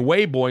homeboys and the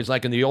away boys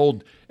like in the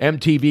old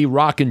MTV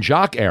Rock and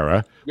Jock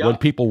era when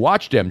people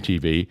watched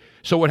MTV.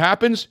 So what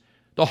happens?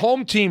 The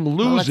home team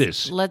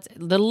loses.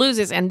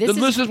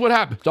 This is what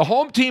happens. The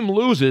home team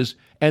loses,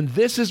 and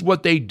this is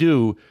what they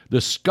do. The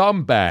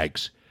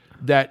scumbags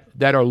that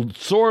are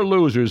sore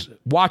losers.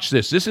 Watch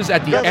this. This is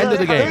at the end of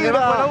the game.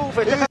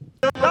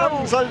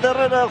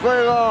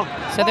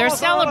 So they're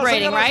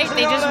celebrating, right?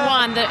 They just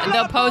won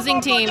the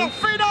opposing team.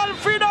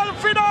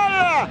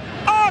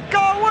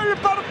 Acabó el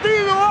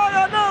partido, ha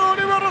ganado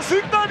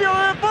Universitario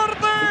de Deportes.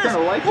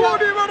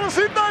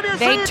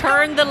 They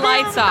turned the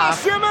lights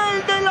off.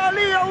 De la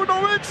Liga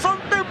 1 en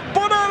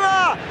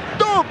temporada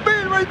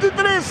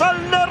 2023 al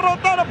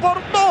derrotar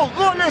por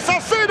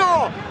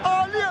 2-0.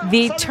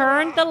 They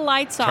turned the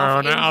lights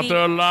off. Turn out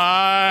the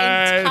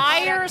lights.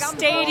 Entire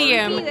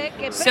stadium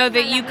so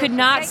that you could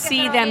not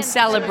see them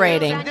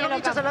celebrating. Wait a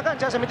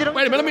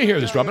minute, let me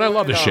hear this, Robin. I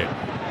love this shit.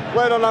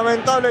 Bueno,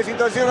 lamentable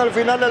situación al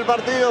final del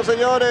partido,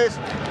 señores.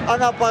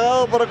 Han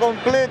apagado por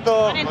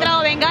completo. Han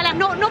entrado bengalas.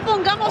 No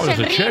pongamos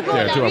en riesgo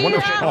la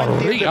vida.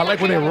 I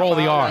like when they roll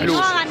the R's.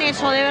 No hagan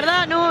eso, de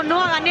verdad,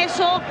 no hagan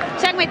eso.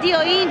 Se han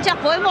metido hinchas.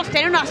 Podemos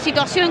tener una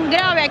situación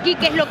grave aquí,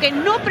 que es lo que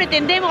no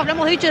pretendemos, lo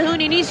hemos dicho desde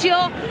un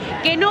inicio,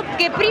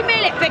 que prime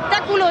el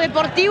espectáculo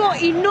deportivo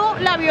y no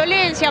la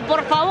violencia.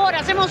 Por favor,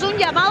 hacemos un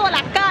llamado a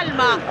la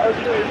calma.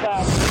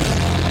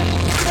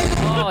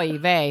 Oy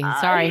vey.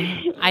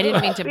 Sorry. I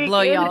didn't mean to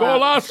blow you all up.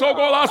 Golazo,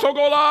 golazo,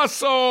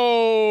 golazo!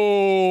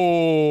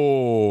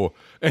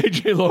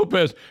 AJ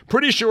Lopez.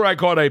 Pretty sure I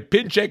caught a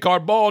pinche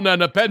carbone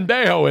and a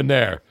pendejo in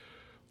there.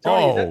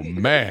 Tony,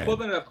 man.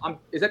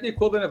 Is that the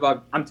equivalent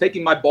of I'm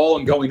taking my ball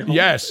and going home?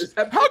 Yes.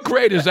 How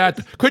great is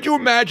that? Could you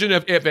imagine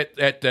if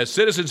at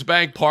Citizens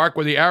Bank Park,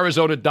 where the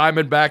Arizona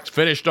Diamondbacks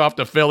finished off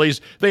the Phillies,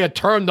 they had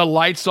turned the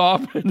lights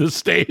off in the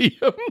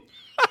stadium?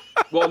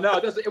 Well, no,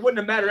 it wouldn't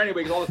have mattered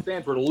anyway because all the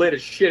fans were lit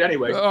as shit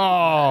anyway.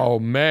 Oh,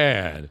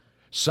 man.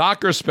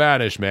 Soccer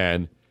Spanish,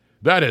 man.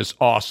 That is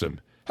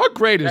awesome. How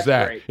great is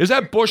that? Great. Is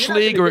that Bush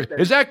League or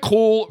is that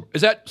cool?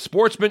 Is that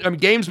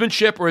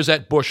gamesmanship or is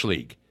that Bush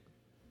League?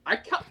 I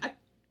kind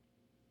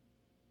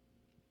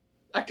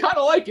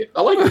of like it.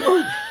 I like it.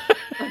 I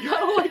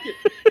kind of like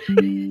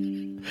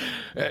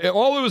it.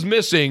 All it was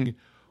missing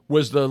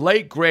was the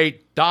late,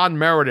 great Don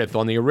Meredith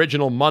on the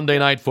original Monday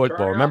Night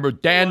Football. Remember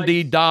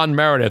Dandy Don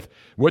Meredith?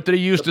 What did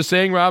he used to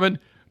sing, Robin?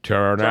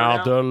 Turn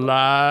out the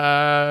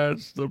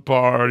lights, the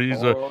parties.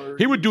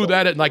 He would do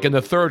that in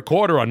the third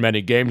quarter on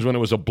many games when it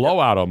was a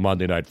blowout on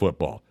Monday Night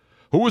Football.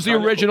 Who was the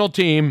original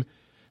team?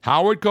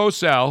 Howard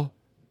Cosell,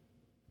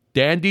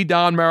 Dandy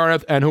Don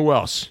Meredith, and who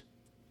else?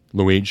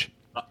 Luigi?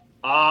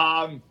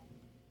 I'll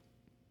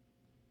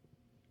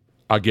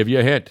give you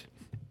a hint.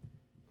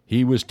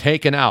 He was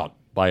taken out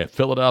by a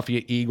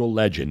Philadelphia Eagle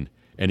legend,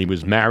 and he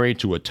was married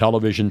to a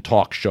television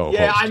talk show host.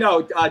 Yeah, I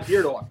know.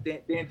 Deerdorf.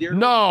 Dan Deerdorf?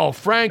 No,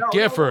 Frank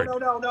Gifford. No,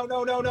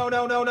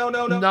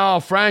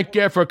 Frank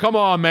Gifford. Come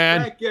on,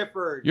 man. Frank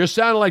Gifford. You're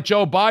sounding like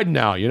Joe Biden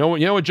now. You know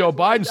what Joe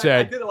Biden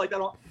said? I did it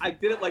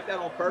like that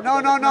on purpose. No.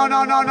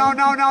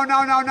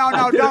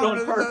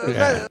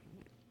 Yeah.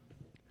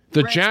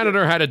 The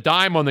janitor had a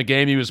dime on the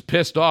game. He was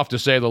pissed off, to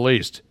say the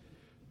least.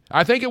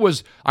 I think it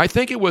was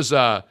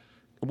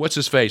what's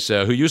his face,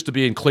 who used to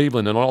be in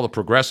Cleveland and all the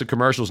progressive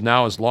commercials,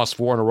 now has lost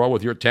 4 in a row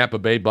with your Tampa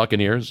Bay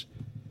Buccaneers.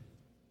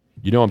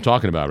 You know what I'm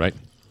talking about, right?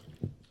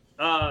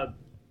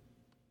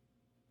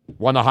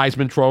 Won the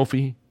Heisman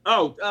Trophy.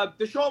 Oh,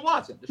 Deshaun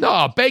Watson.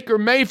 No, Baker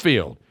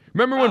Mayfield.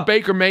 Remember when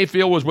Baker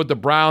Mayfield was with the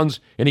Browns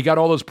and he got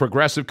all those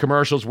progressive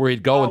commercials where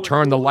he'd go and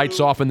turn the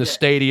lights off in the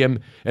stadium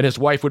and his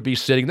wife would be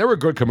sitting? There were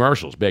good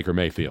commercials, Baker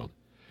Mayfield.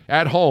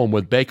 At home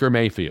with Baker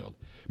Mayfield.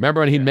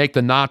 Remember when he'd make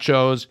the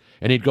nachos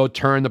and he'd go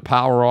turn the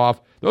power off?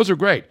 Those are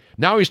great.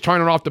 Now he's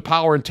turning off the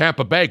power in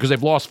Tampa Bay because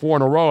they've lost 4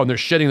 in a row and they're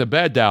shitting the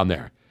bed down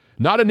there.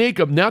 Not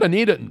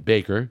Anita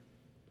Baker.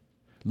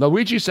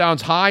 Luigi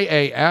sounds high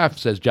AF,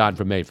 says John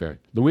from Mayfair.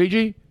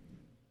 Luigi,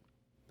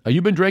 have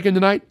you been drinking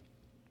tonight?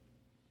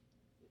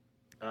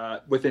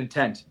 With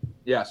intent,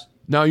 yes.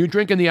 Now, you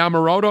drinking the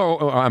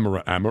Amaretto or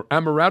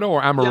Amaretto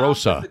or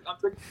Amorosa?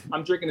 Yeah,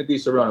 I'm drinking the Di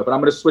Serono, but I'm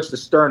going to switch to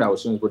Sterno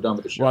as soon as we're done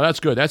with the show. Well, that's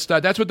good. That's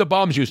what the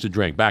bums used to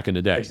drink back in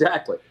the day.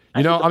 Exactly.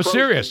 You know, I'm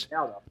serious.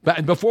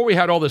 Before we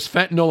had all this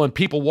fentanyl and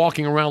people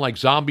walking around like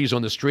zombies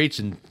on the streets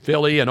in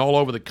Philly and all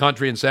over the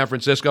country in San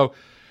Francisco,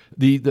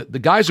 the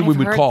guys that we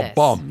would call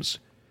bums,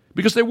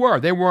 because they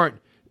weren't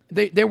mentally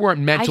I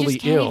just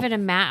can't ill. even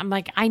imagine. I'm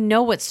like, I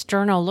know what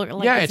Sterno looked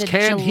like. Yeah, it's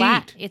canned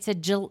heat. It's a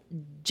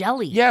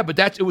jelly. Yeah, but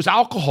it was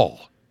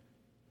alcohol,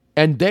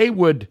 and they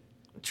would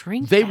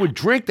drink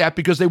that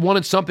because they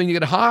wanted something to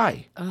get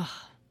high. Ugh.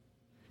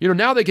 You know,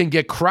 now they can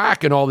get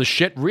crack and all this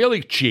shit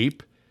really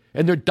cheap,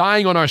 and they're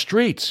dying on our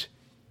streets.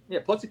 Yeah,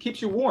 plus it keeps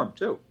you warm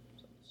too.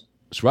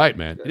 That's right,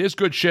 man. It is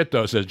good shit,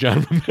 though, says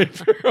John from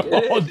Mayfair.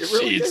 Oh, it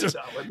really Jesus.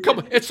 is, Come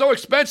on, it's so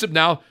expensive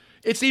now.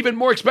 It's even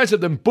more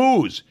expensive than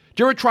booze.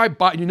 Do you ever try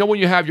buying, you know when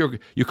you have you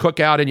cook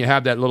out and you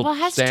have that little Well,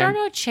 has stand?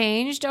 Sterno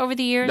changed over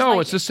the years?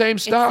 No, it's the same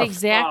stuff. It's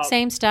the exact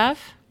same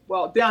stuff?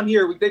 Well, down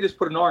here, they just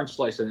put an orange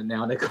slice in it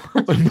now. And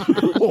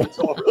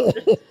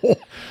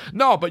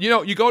No, but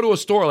you go to a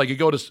store, like you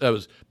go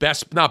to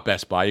not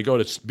Best Buy, you go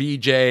to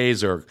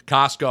BJ's or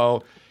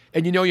Costco,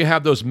 and you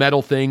have those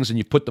metal things and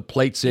you put the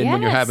plates in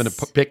when you're having a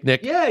picnic.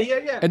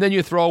 Yeah. And then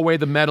you throw away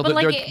the metal. But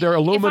They're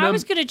aluminum. If I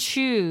was going to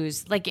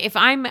choose, like if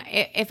I'm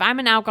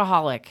an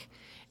alcoholic,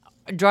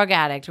 drug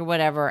addict or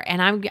whatever,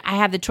 and I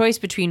have the choice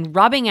between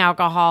rubbing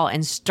alcohol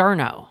and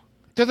Sterno.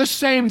 They're the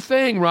same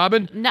thing,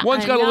 Robin. No,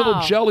 One's got a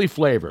little jelly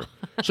flavor,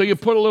 so you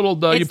put a little.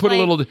 You put a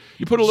little.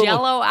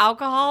 Jello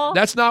alcohol.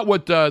 That's not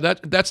what.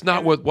 That's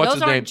not what. What's Those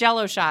his name? aren't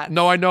Jello shots.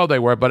 No, I know they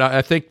were, but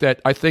I think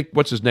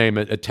what's his name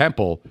at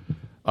Temple.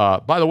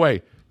 By the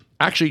way,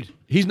 actually,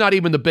 he's not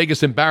even the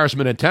biggest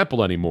embarrassment at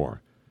Temple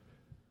anymore.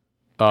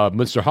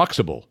 Mr.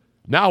 Huxtable.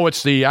 Now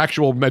it's the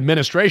actual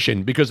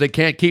administration because they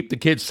can't keep the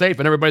kids safe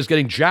and everybody's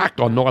getting jacked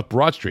on North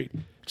Broad Street.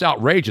 It's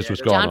outrageous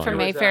what's going on. John from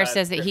Mayfair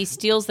says that he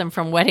steals them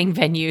from wedding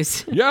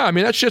venues. Yeah, I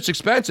mean, that shit's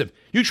expensive.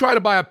 You try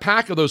to buy a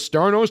pack of those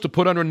Sternos to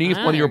put underneath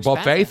one of your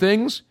buffet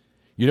things.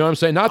 You know what I'm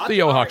saying? Not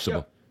Theo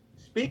Huxtable.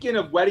 Speaking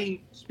of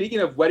wedding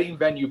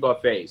venue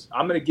buffets,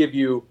 I'm going to give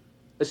you,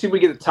 let's see if we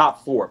get the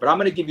top 4, but I'm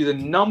going to give you the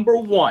number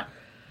 1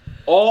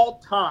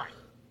 all-time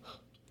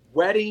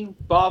wedding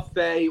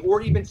buffet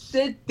or even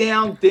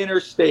sit-down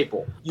dinner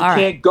staple. You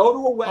can't go to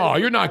a wedding. Oh,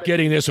 you're not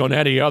getting this on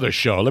any other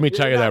show. Let me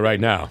tell you that right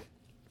now.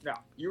 No.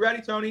 You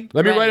ready, Tony?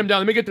 Let me write them down.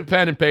 Let me get the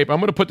pen and paper.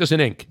 I'm going to put this in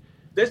ink.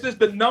 This is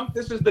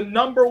the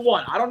number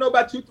 1. I don't know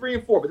about 2, 3,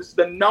 and 4, but this is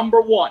the number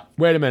 1.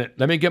 Wait a minute.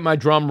 Let me get my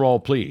drum roll,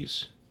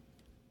 please.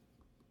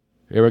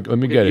 Here, let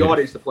me get it. The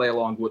audience to play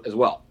along with as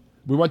well.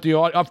 We want the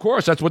audience. Of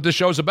course, that's what this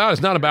show's about.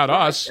 It's not about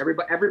us.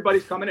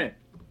 Everybody's coming in.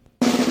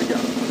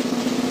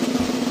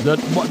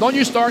 Don't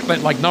you start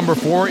at like number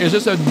 4? Is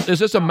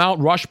this a Mount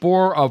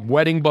Rushmore of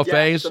wedding buffets?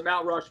 Yes, the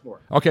Mount Rushmore.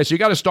 Okay, so you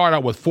got to start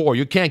out with 4.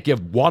 You can't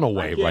give one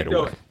away right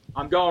away.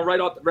 I'm going right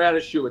out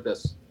the shoe with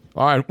this.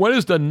 All right, what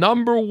is the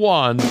number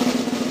 1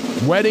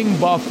 wedding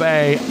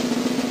buffet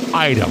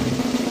item?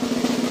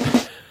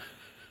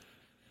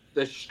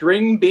 The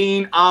string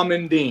bean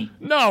almondine.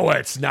 No,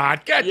 it's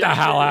not. Get the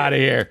hell out of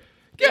here.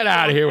 Get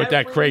out of here with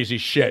that crazy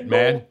shit,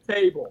 man.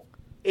 Table.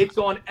 It's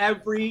on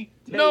every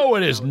table. No,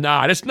 it is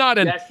not. It's not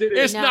in. Yes, it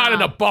It's is. not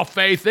in a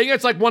buffet thing.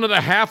 It's like one of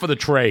the half of the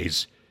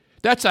trays.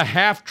 That's a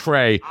half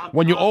tray.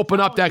 When you open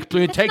up that,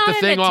 you take the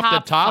thing off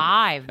the top.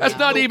 5, That's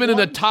not even in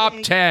the top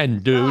 10,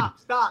 dude.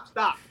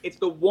 Stop. It's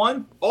the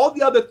one. All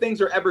the other things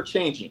are ever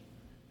changing.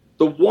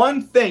 The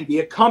one thing, the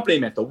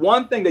accompaniment, the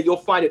one thing that you'll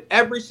find at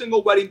every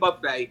single wedding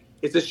buffet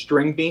is a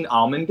string bean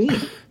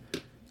almondine.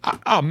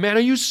 Oh man,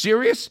 are you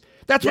serious?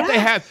 That's what they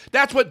have.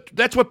 That's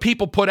what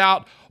people put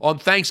out on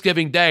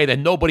Thanksgiving Day that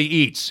nobody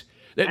eats.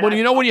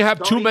 When you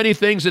have too many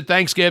things at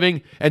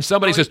Thanksgiving, and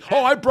somebody says,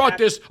 "Oh, I brought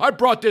this green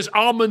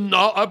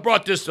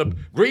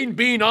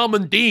bean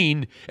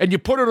almondine," and you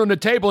put it on the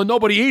table and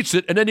nobody eats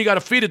it, and then you got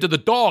to feed it to the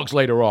dogs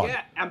later on.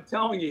 Yeah, I'm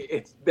telling you,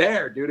 it's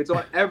there, dude. It's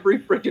on every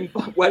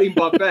freaking wedding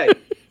buffet.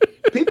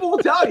 People will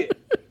tell you.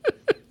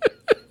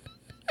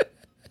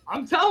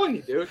 I'm telling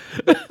you, dude.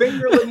 The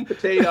finger-licking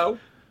potato.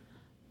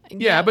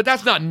 Yeah, but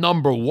that's not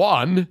number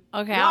 1.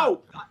 Okay.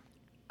 No.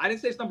 I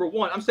didn't say it's number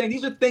 1. I'm saying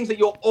these are things that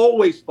you'll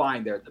always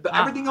find there.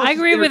 Everything else I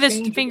agree with this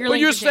interchangeable. finger. But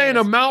you're saying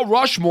a Mount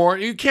Rushmore.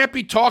 You can't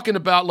be talking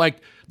about like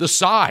the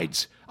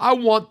sides. I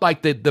want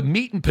like the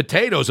meat and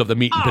potatoes of the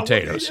meat and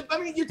potatoes. I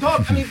mean, you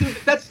talk. I mean, dude,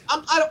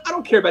 I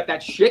don't care about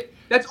that shit.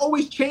 That's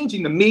always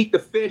changing. The meat, the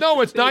fish.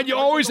 No, it's not. You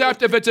always have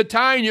to. If it's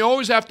Italian, you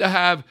always have to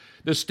have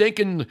the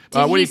stinking.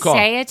 What do you call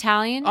say it?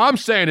 Italian? I'm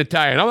saying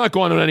Italian. I'm not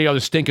going to any other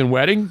stinking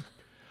wedding.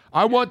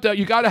 I want the.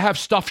 You got to have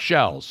stuffed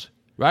shells,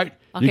 right?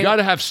 Okay. You got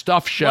to have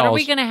stuffed shells. What are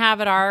we going to have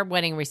at our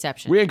wedding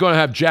reception? We ain't going to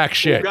have jack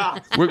shit.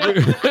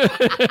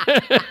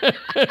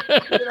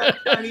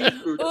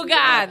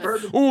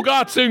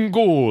 Ugats and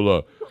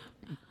ghoul.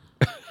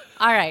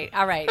 All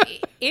right.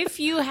 If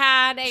you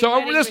had a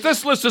So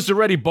this list is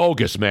already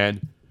bogus,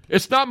 man.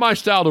 It's not my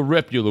style to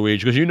rip you,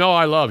 Luigi, because you know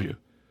I love you.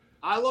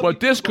 I love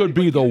but you, this could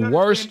be the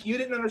worst. You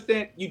didn't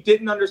understand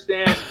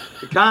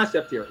the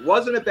concept here. It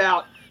wasn't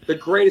about the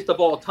greatest of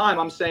all time.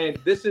 I'm saying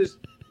this is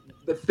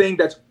the thing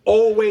that's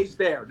always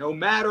there, no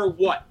matter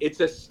what. It's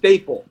a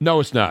staple. No,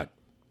 it's not.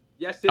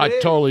 Yes, it is.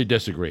 I totally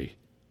disagree.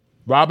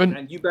 Robin?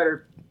 And you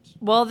better...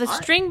 Well, the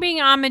string being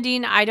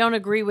Amadine, I don't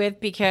agree with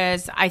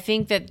because I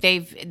think that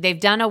they've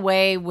done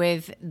away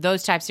with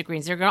those types of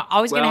greens. They're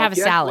always going to have a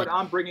salad. What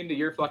I'm bringing to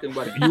your fucking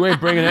wedding. You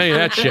ain't bringing any of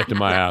that shit to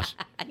my house.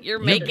 You're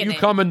making you it.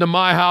 come into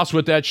my house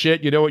with that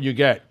shit, you know what you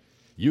get.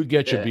 You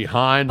get your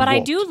behind. But I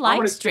whooped. do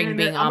like string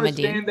being I'm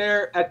Amadine.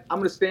 I'm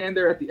going to stand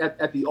there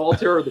at the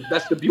altar or the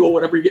vestibule,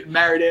 whatever you're getting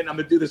married in. I'm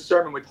going to do the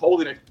sermon with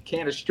holding a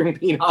can of string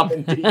bean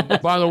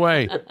Amadine. By the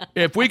way,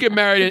 if we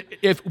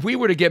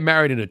were to get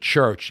married in a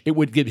church, it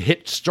would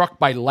get struck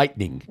by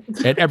lightning,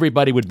 and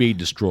everybody would be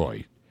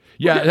destroyed.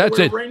 Yeah, that's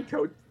it.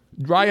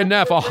 Ryan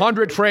Neff,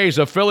 100 trays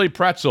of Philly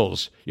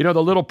pretzels. You know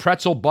the little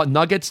pretzel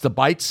nuggets, the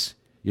bites.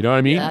 You know what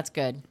I mean? Yeah, that's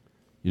good.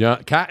 You know,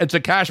 it's a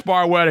cash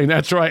bar wedding.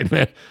 That's right,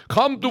 man.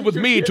 Come with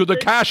me to the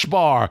cash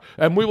bar,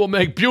 and we will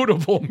make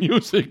beautiful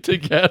music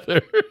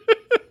together.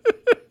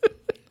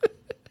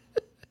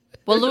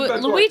 Well,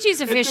 Luigi's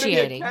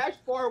officiating. It's a cash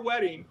bar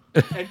wedding,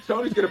 and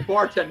Tony's going to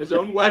bartend his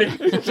own wedding.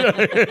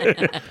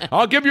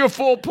 I'll give you a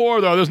full pour,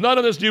 though. There's none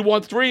of this. Do you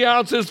want 3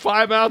 ounces,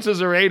 5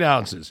 ounces, or 8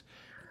 ounces?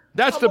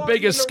 That's the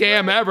biggest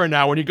scam ever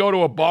now. When you go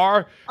to a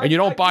bar and you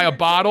don't buy a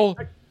bottle.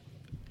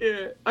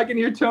 Yeah, I can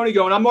hear Tony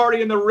going, I'm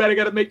already in the red. I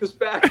got to make this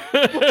back.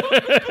 I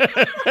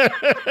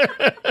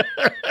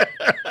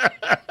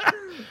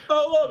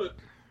love it.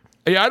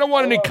 Yeah, I don't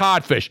want any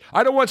codfish.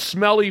 I don't want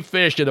smelly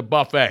fish at a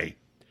buffet.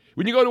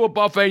 When you go to a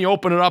buffet and you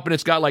open it up and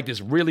it's got like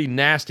this really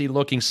nasty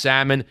looking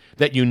salmon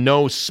that you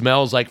know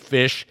smells like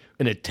fish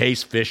and it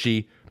tastes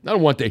fishy. I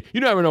don't want that.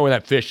 You never know where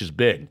that fish has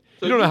been.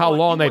 So you don't know how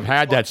long they've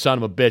had that son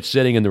of a bitch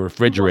sitting in the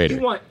refrigerator.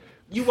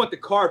 You want the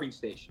carving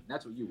station.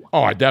 That's what you want.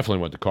 Oh, I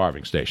definitely want the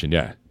carving station,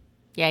 yeah.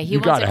 Yeah, he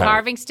wants a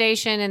carving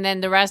station, and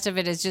then the rest of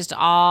it is just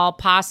all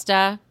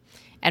pasta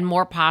and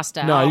more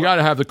pasta. No, you got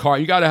to have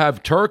You got to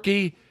have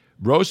turkey,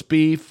 roast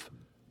beef.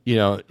 You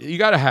know, you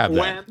got to have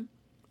that.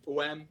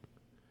 Wham.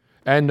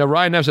 And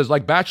Ryan Neff says,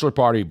 like bachelor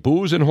party,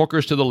 booze and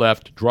hookers to the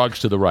left, drugs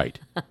to the right.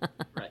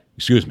 Right.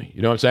 Excuse me.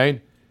 You know what I'm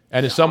saying?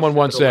 And as someone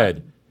once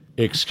said,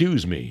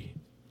 excuse me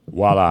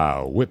while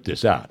I whip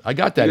this out. I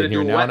got that in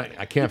here now, and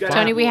I can't find it.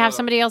 Tony, we have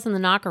somebody else in the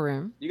knocker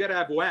room. You got to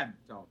have wham.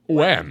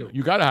 Wham.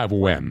 You got to have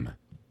wham.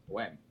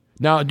 Wham.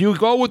 Now, do you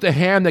go with the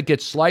ham that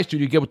gets sliced, or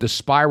do you get with the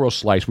spiral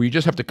slice where you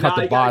just have to cut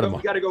the bottom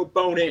off? You got to go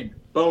bone in.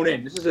 Bone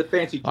in. This is a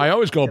fancy. I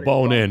always go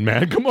bone in,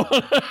 man. Come on.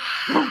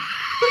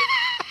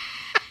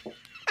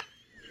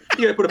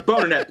 You got to put a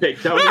bone in that pig,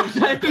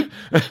 Tony.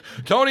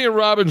 Tony and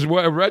Robin's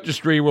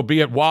registry will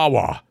be at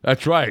Wawa.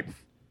 That's right.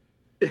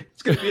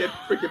 It's going to be at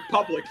freaking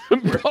Publix.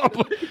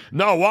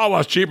 No,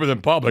 Wawa's cheaper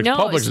than Publix. No,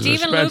 Publix Stephen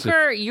is expensive.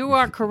 Luker, you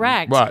are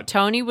correct. What?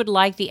 Tony would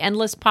like the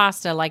endless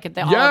pasta, like at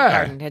the Olive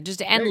Garden.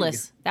 Just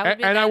endless. That would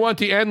be and I want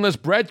the endless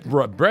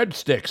bread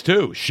sticks,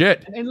 too.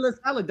 Shit. Endless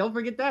salad. Don't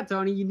forget that,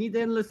 Tony. You need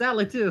the endless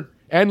salad, too.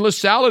 Endless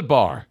salad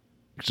bar.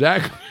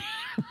 Exactly.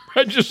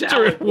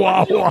 Register at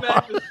Wawa. Can you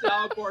imagine the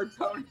salad bar,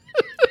 Tony?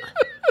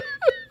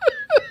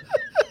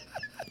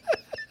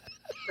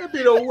 That'd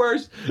be the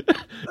worst.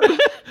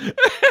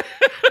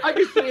 I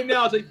can see it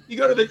now. It's like you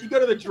go to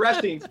the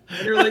dressings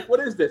and you're like, "What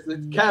is this?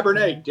 It's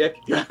Cabernet, Dick."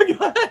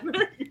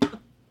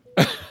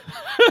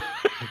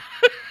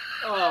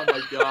 Oh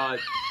my god.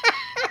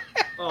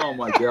 Oh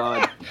my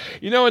god.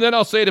 You know, and then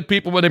I'll say to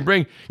people when they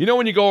bring, you know,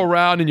 when you go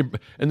around and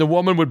the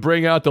woman would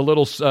bring out the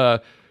little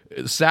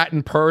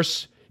satin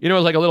purse. You know,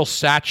 it's like a little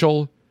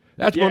satchel.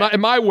 That's when in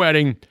my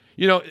wedding.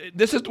 You know,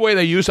 this is the way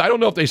they used. I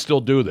don't know if they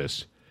still do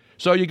this.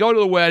 So you go to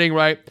the wedding,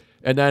 right?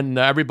 And then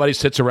everybody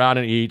sits around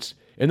and eats.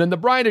 And then the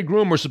bride and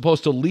groom are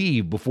supposed to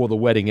leave before the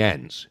wedding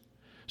ends.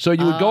 So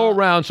you would go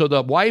around. So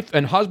the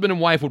husband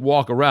and wife would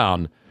walk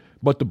around,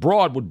 but the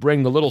broad would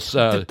bring the little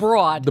the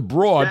broad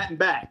satin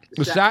bag,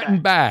 the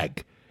satin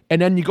bag,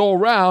 and then you go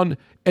around,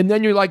 and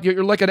then you're like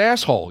an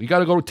asshole. You got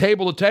to go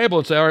table to table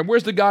and say, "All right,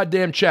 where's the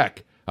goddamn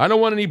check? I don't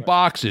want any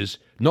boxes.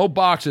 No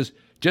boxes.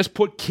 Just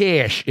put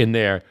cash in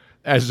there."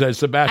 As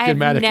Sebastian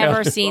Maniscalco. I've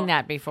never seen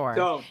that before.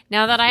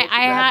 Now that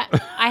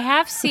I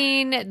have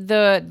seen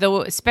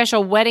the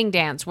special wedding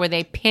dance where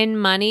they pin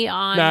money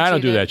on. Nah, I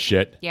don't do that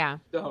shit. Yeah.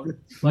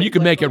 You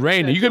can make it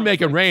rain. You can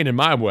make it rain in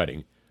my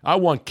wedding. I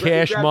want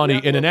cash money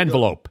in an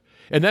envelope,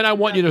 and then I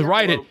want you to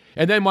write it.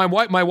 And then my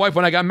wife,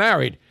 when I got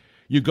married,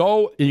 you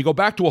go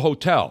back to a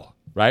hotel,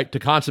 right, to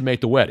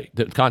consummate the wedding,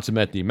 to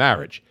consummate the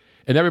marriage.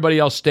 And everybody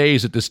else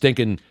stays at the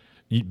stinking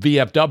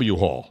VFW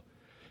hall.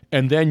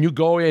 And then you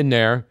go in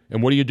there,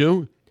 and what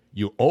do?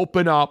 You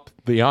open up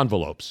the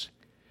envelopes,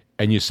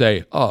 and you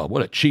say, oh,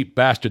 what a cheap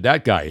bastard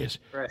that guy is.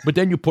 Right. But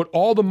then you put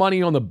all the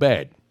money on the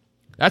bed.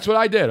 That's what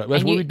I did.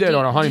 That's what we did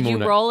on our honeymoon.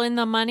 Did you roll in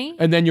the money?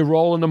 And then you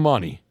roll in the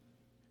money.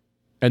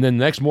 And then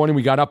the next morning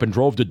we got up and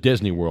drove to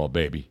Disney World,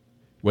 baby,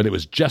 when it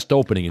was just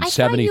opening in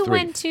 73. You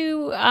went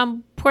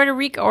to Puerto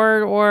Rico,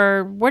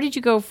 or where did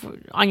you go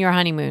on your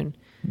honeymoon?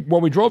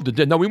 Well, we drove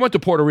to we went to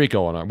Puerto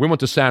Rico. We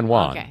went to San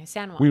Juan. Okay,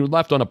 San Juan. We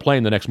left on a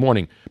plane the next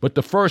morning. But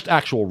the first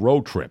actual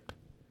road trip,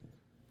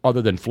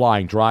 other than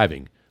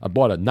driving, I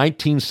bought a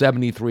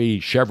 1973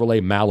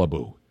 Chevrolet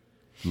Malibu.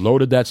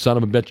 Loaded that son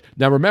of a bitch.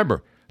 Now,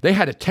 remember, they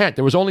had a tent.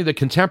 There was only the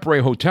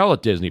Contemporary Hotel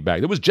at Disney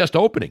back. It was just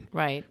opening.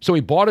 Right. So we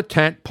bought a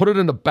tent, put it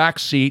in the back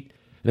seat,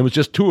 and it was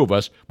just two of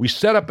us. We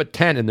set up a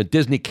tent in the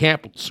Disney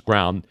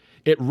campground.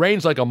 It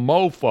rains like a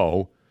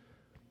mofo.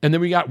 And then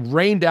we got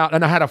rained out,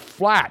 and I had a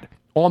flat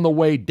on the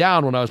way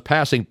down when I was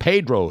passing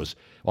Pedro's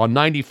on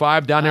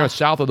 95 down there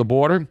south of the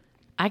border.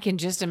 I can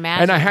just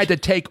imagine. And I had to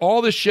take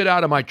all this shit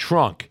out of my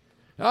trunk.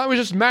 I was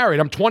just married.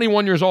 I'm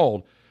 21 years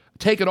old.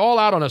 Take it all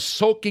out on a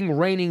soaking,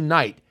 raining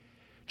night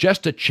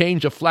just to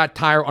change a flat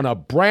tire on a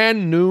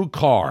brand new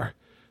car.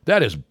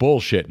 That is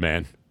bullshit,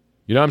 man.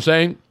 You know what I'm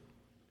saying?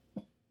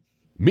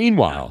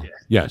 Meanwhile,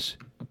 yes,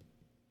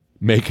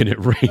 making it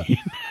rain.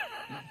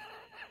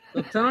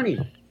 So, Tony,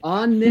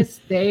 on this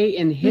day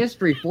in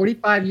history,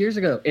 45 years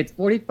ago, it's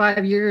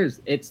 45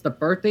 years. It's the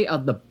birthday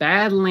of the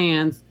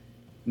Badlands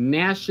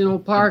National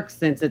Park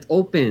since it's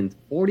opened.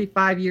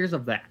 45 years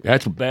of that.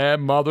 That's bad,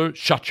 mother.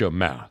 Shut your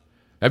mouth.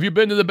 Have you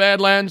been to the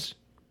Badlands?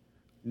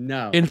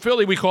 No. In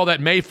Philly, we call that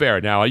Mayfair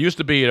now. I used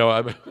to be,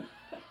 Yeah,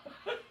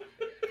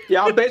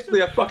 I'm basically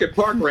a fucking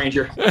park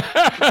ranger.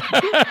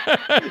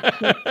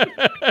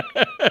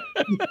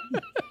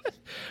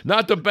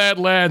 Not the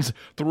Badlands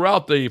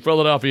throughout the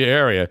Philadelphia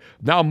area.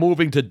 Now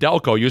moving to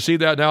Delco. You see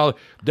that now?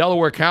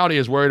 Delaware County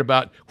is worried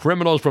about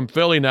criminals from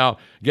Philly now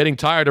getting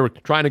tired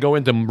of trying to go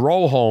into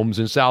row homes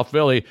in South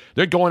Philly.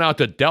 They're going out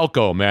to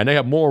Delco, man. They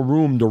have more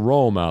room to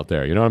roam out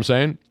there. You know what I'm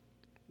saying?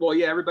 Well,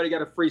 yeah, everybody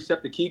got a free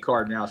SEPTA key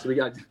card now, so we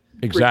got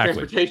exactly free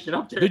transportation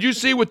up there. Did you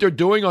see what they're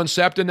doing on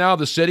SEPTA now,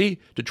 the city,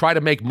 to try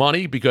to make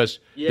money? Because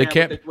they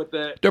can't.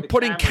 They're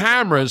putting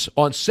cameras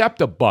on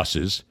SEPTA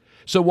buses.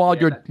 So while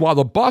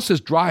the bus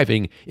is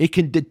driving, it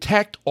can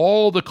detect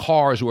all the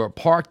cars who are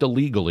parked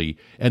illegally,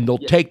 and they'll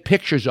take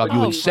pictures of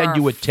you and send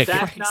you a ticket.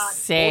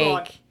 That's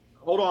not,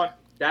 hold on.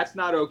 That's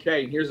not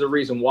okay. And here's the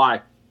reason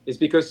why. It's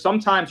because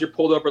sometimes you're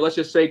pulled over. Let's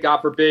just say,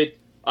 God forbid,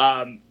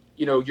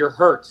 you're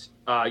hurt.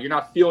 You're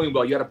not feeling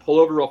well. You got to pull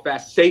over real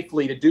fast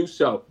safely to do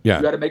so. Yeah.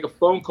 You got to make a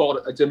phone call.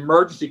 It's an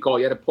emergency call.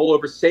 You got to pull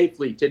over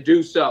safely to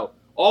do so.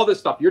 All this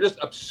stuff. You're just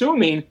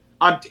assuming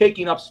I'm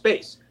taking up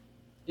space.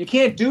 You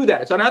can't do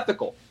that. It's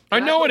unethical. I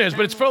know it is,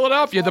 but it's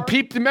Philadelphia.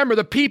 Remember,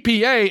 the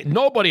PPA,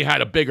 nobody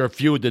had a bigger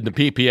feud than the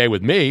PPA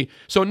with me.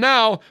 So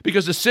now,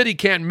 because the city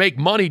can't make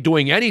money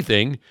doing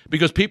anything,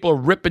 because people are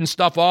ripping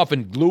stuff off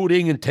and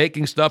looting and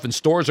taking stuff and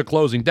stores are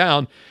closing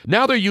down,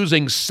 now they're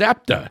using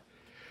SEPTA.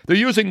 They're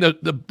using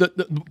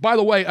by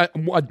the way,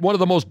 one of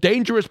the most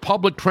dangerous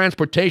public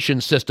transportation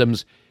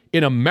systems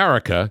in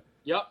America.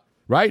 Yep.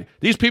 Right?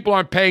 These people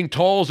aren't paying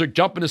tolls. They're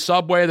jumping the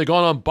subway. They're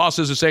going on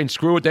buses and saying,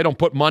 screw it. They don't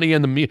put money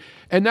in the...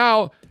 And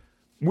now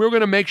we're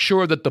going to make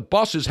sure that the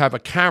buses have a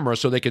camera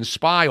so they can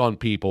spy on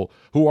people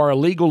who are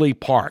illegally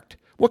parked.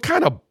 What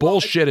kind of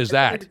bullshit is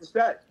that?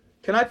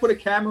 Can I put a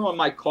camera on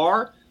my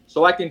car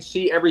so I can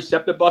see every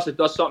SEPTA bus that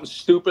does something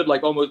stupid,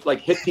 like almost like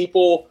hit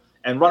people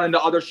and run into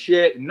other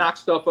shit and knock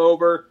stuff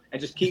over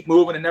and just keep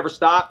moving and never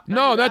stop?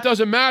 No, that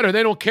doesn't matter.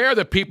 They don't care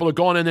that people are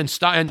going in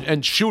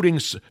and shooting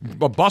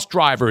bus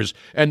drivers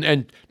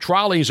and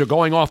trolleys are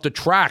going off the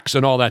tracks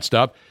and all that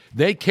stuff.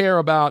 They care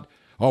about,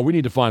 we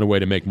need to find a way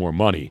to make more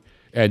money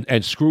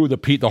and screw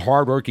the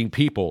hardworking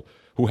people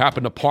who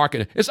happen to park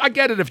in. I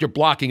get it if you're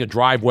blocking a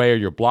driveway or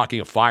you're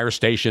blocking a fire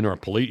station or a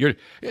police.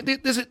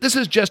 This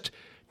is just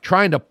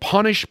trying to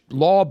punish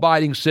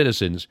law-abiding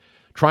citizens,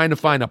 trying to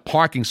find a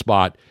parking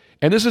spot.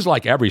 And this is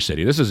like every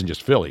city. This isn't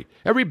just Philly.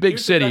 Every big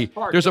city,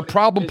 there's a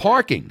problem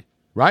parking,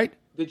 right?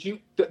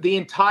 The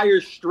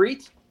entire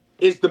street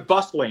is the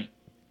bus lane.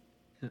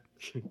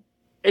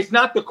 It's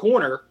not the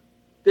corner.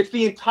 It's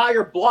the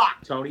entire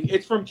block, Tony.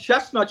 It's from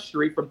Chestnut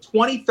Street, from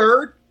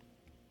 23rd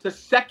to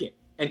 2nd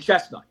and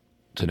Chestnut.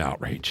 It's an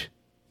outrage.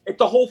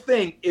 The whole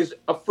thing is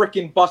a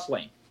freaking bus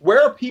lane.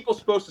 Where are people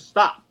supposed to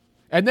stop?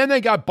 And then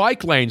they got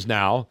bike lanes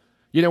now.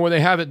 Where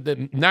they have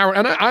it narrow.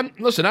 And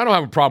listen, I don't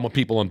have a problem with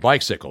people on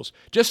bicycles.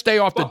 Just stay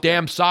off the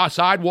damn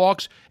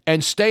sidewalks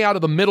and stay out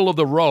of the middle of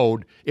the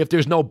road if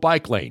there's no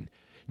bike lane.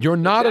 You're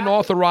not an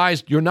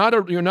authorized. You're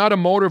not a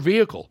motor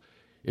vehicle.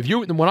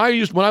 When I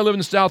lived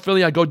in South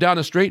Philly, I'd go down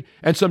the street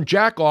and some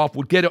jackoff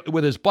would get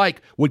with his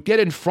bike would get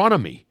in front of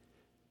me.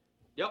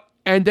 Yep.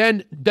 And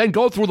then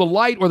go through the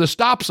light or the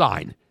stop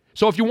sign.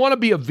 So if you want to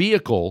be a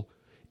vehicle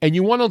and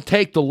you want to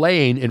take the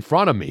lane in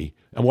front of me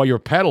and while you're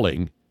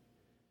pedaling,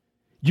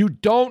 you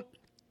don't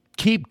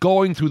keep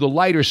going through the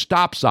lighter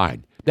stop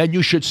sign, then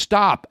you should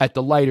stop at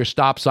the lighter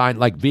stop sign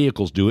like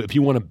vehicles do if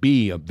you want to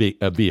be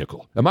a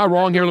vehicle. Am I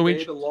wrong here,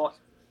 Luigi?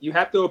 You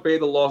have to obey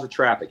the laws of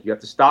traffic. You have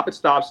to stop at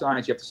stop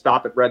signs. You have to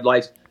stop at red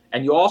lights.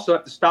 And you also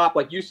have to stop,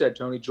 like you said,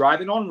 Tony,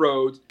 driving on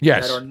roads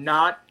that are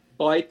not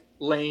bike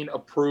lane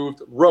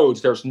approved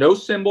roads. There's no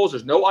symbols.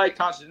 There's no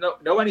icons. There's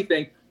no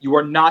anything. You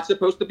are not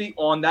supposed to be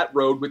on that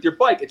road with your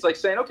bike. It's like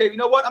saying, okay, you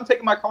know what? I'm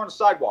taking my car on the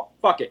sidewalk.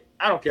 Fuck it.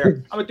 I don't care.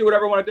 I'm going to do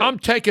whatever I want to do. I'm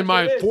taking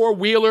my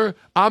four-wheeler.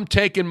 I'm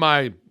taking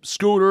my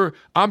scooter.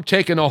 I'm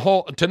taking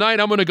tonight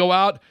I'm going to go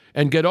out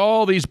and get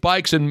all these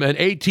bikes and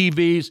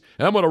ATVs,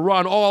 and I'm going to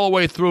run all the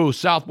way through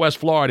Southwest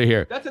Florida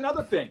here. That's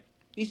another thing.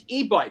 These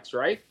e-bikes,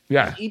 right?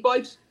 Yeah. These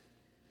e-bikes,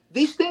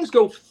 these things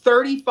go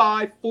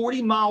 35,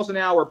 40 miles an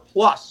hour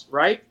plus,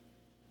 right?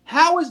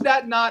 How is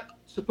that not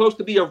supposed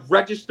to be a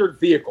registered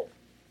vehicle?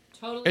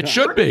 It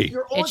should be.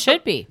 It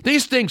should be.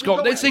 These things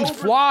go. These things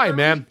fly,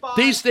 man.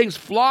 These things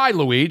fly,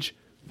 Luigi.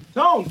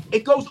 Tone,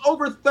 it goes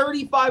over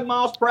 35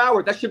 miles per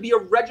hour. That should be a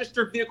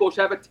registered vehicle. It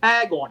should have a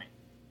tag on it.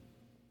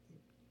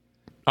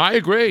 I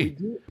agree.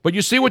 But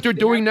you see what they're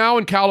doing now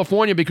in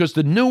California, because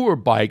the newer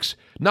bikes,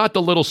 not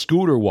the little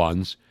scooter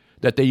ones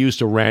that they used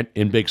to rent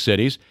in big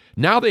cities,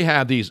 now they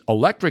have these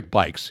electric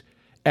bikes.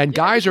 And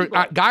guys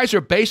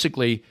are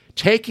basically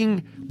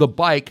taking the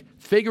bike,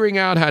 figuring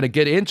out how to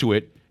get into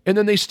it, and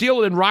then they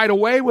steal it and ride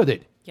away with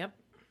it. Yep.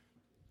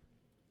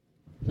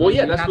 Well,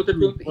 yeah, that's what they're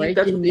doing.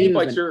 That's what the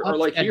e-bikes are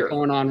like here.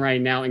 Going on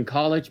right now in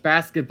college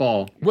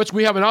basketball.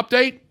 We have an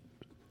update?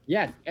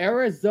 Yes,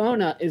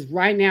 Arizona is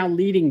right now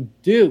leading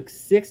Duke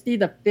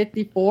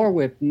 60-54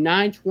 with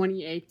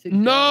 9:28 to go.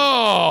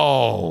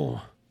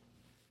 No.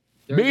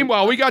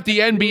 Meanwhile, we got the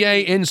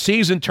NBA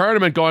in-season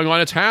tournament going on.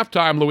 It's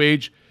halftime,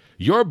 Luigi.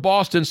 Your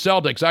Boston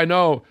Celtics. I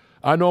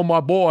know my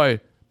boy,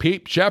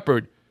 Pete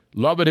Shepard,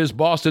 loving his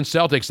Boston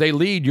Celtics. They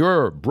lead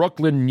your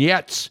Brooklyn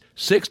Nets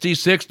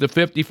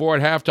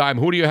 66-54 at halftime.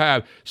 Who do you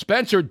have?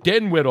 Spencer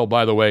Dinwiddie,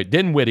 by the way.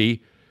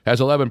 Dinwiddie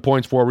has 11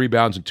 points, 4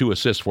 rebounds, and 2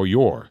 assists for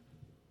your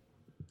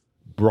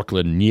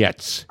Brooklyn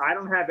Nets. I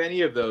don't have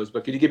any of those,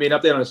 but could you give me an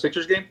update on the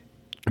Sixers game?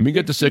 Let me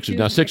get the Sixers.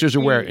 Now, Sixers are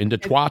where? In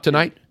Detroit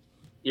tonight?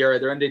 Yeah,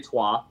 they're in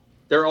Detroit.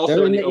 They're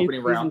also in the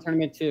opening round.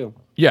 Tournament too.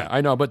 Yeah,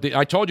 I know. But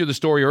I told you the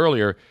story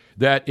earlier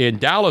that in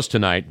Dallas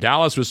tonight,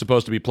 Dallas was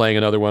supposed to be playing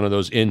another one of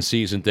those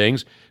in-season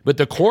things, but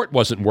the court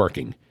wasn't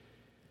working.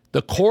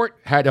 The court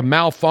had a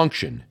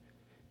malfunction,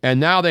 and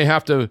now they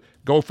have to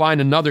go find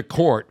another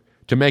court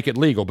to make it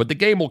legal. But the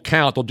game will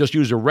count. They'll just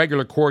use a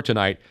regular court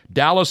tonight.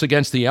 Dallas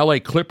against the L.A.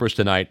 Clippers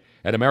tonight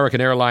at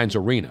American Airlines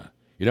Arena.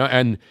 You know,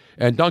 and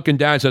Duncan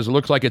Dad says it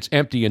looks like it's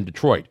empty in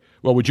Detroit.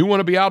 Well, would you want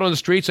to be out on the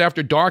streets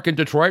after dark in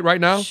Detroit right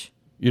now?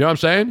 You know what I'm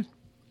saying?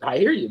 I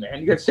hear you, man.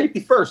 You got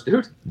safety first,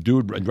 dude.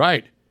 Dude,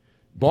 right.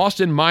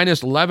 Boston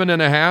minus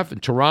 11.5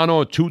 and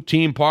Toronto a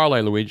 2-team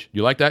parlay, Luigi.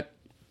 You like that?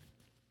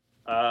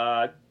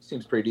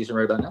 Seems pretty decent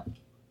right about now.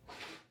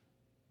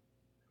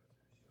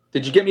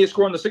 Did you get me a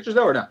score on the Sixers,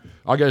 though, or not?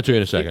 I'll get it to you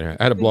in a second.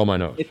 I had to blow my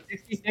nose.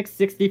 It's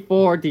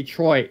 66-64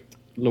 Detroit.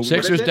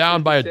 Sixers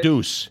down by a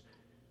deuce.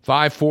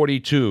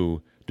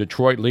 5:42.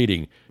 Detroit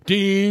leading.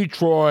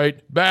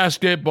 Detroit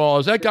basketball.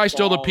 Is that guy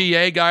still the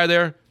PA guy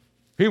there?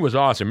 He was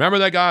awesome. Remember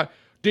that guy?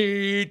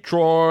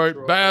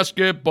 Detroit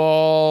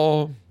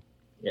basketball.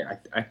 Yeah,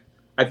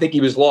 I think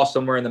he was lost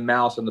somewhere in the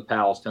mouse and the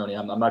palace, Tony.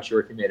 I'm not sure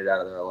if he made it out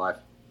of there alive.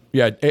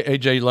 Yeah,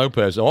 AJ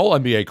Lopez. All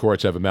NBA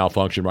courts have a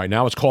malfunction right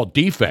now. It's called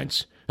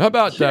defense. How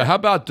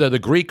about the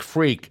Greek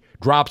Freak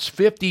drops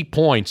 50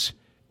 points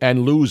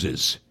and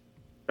loses?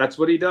 That's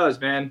what he does,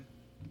 man.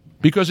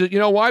 Because you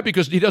know why?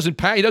 Because he doesn't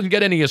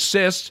get any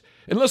assists.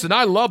 And listen,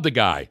 I love the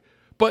guy,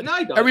 but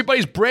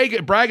everybody's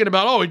bragging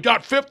about, he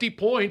got 50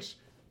 points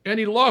and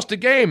he lost the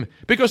game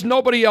because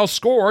nobody else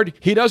scored.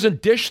 He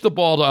doesn't dish the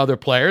ball to other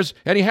players,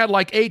 and he had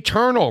like 8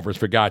 turnovers,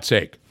 for God's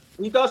sake.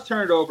 He does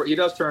turn it over. He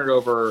does turn it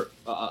over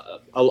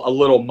a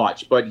little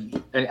much, but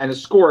and the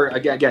scorer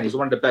again, he's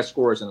one of the best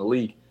scorers in the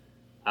league.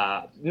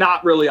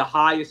 Not really a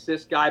high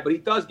assist guy, but he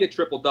does get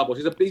triple doubles.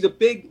 He's a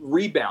big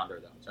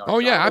rebounder, though. Oh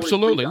yeah,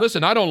 absolutely.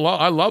 Listen, I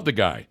love the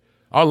guy.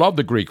 I love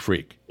the Greek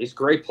Freak. He's a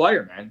great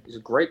player, man. He's a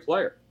great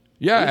player.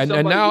 Yeah, and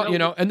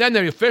now, and then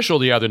the official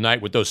the other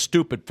night with those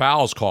stupid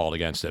fouls called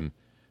against him.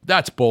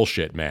 That's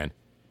bullshit, man.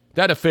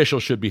 That official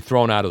should be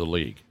thrown out of the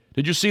league.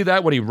 Did you see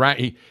that when he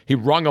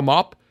rung him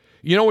up?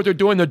 You know what they're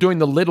doing? They're doing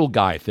the little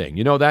guy thing.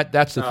 You know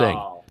that's the thing.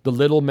 The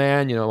little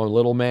man, a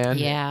little man.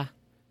 Yeah.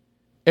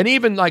 And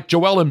even like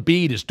Joel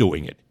Embiid is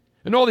doing it.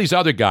 And all these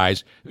other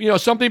guys,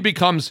 something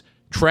becomes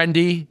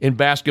trendy in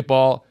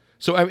basketball.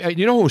 So,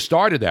 you know who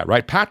started that,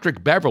 right?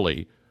 Patrick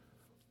Beverley,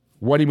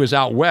 when he was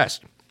out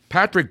west.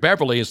 Patrick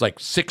Beverley is like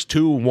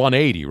 6'2",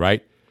 180,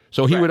 right?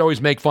 So he would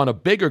always make fun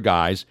of bigger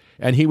guys,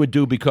 and he would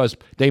do, because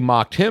they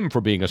mocked him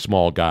for being a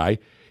small guy,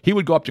 he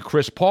would go up to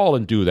Chris Paul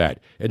and do that,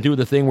 and do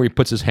the thing where he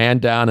puts his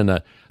hand down and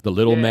the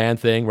little man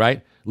thing,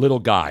 right? Little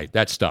guy,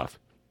 that stuff.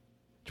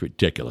 It's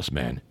ridiculous,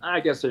 man.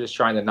 I guess they're just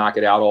trying to knock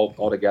it out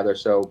altogether.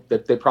 So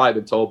they've probably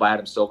been told by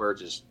Adam Silver,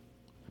 just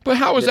But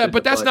how is that?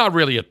 But that's not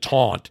really a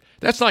taunt.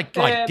 That's like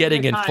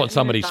getting in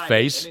somebody's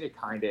face.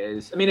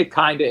 I mean, it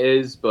kind of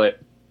is. But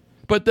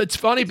that's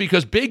funny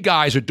because big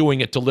guys are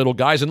doing it to little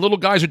guys, and little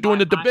guys are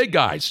doing it to big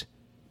guys.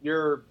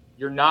 You're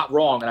not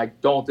wrong, and I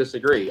don't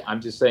disagree.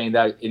 I'm just saying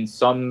that in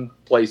some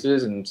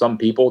places and some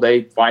people,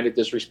 they find it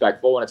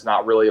disrespectful, and it's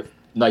not really a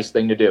nice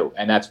thing to do,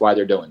 and that's why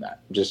they're doing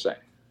that. I'm just saying.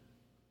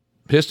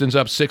 Pistons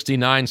up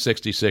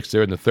 69-66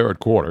 there in the third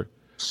quarter.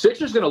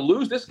 Sixers going to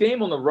lose this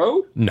game on the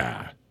road?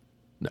 Nah.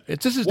 No,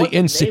 this is the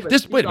in-season.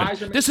 Wait a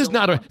minute. This is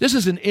not a. This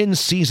is an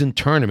in-season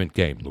tournament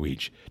game,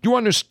 Luigi. Do you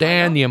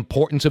understand the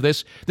importance of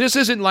this? This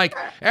isn't like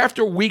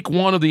after week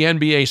 1 of the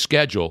NBA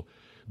schedule,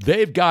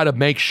 they've got to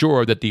make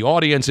sure that the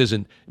audience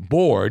isn't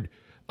bored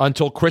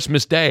until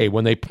Christmas Day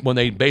when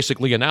they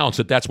basically announce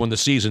that that's when the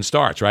season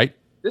starts, right?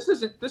 This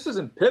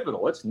isn't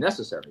pivotal. It's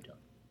necessary, Tony.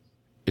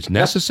 It's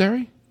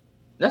necessary?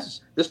 This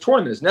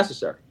tournament is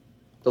necessary.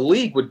 The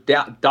league would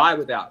die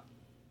without it.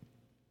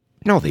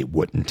 No, they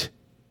wouldn't.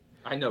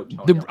 I know,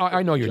 Tony.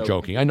 I know you're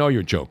joking. I know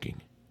you're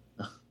joking.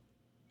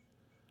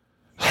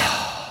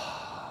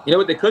 You know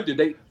what they could do?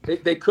 They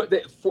could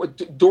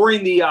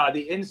during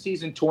the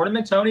in-season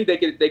tournament, Tony. They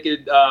can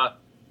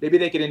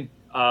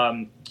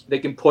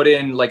put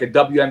in like a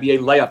WNBA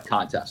layup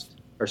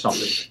contest or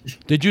something.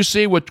 Did you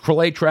see what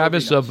Clay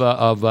Travis of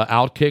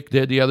Outkick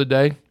did the other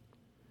day?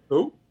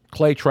 Who?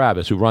 Clay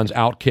Travis, who runs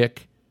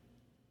Outkick.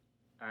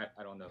 I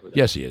don't know who that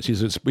Yes, he is.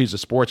 He's a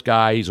sports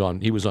guy.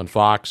 He was on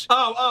Fox.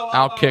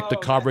 Outkick the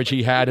coverage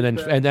he had,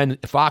 and then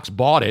Fox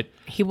bought it.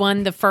 He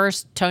won the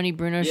first Tony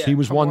Bruno. He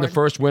was the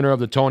first winner of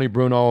the Tony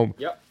Bruno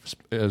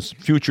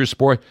Future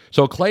Sport.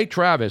 So Clay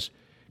Travis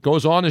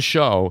goes on the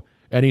show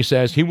and he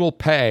says he will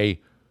pay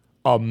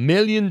 $1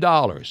 million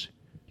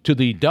to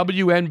the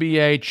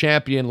WNBA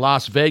champion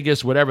Las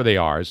Vegas, whatever they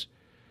are,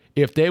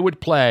 if they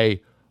would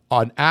play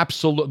on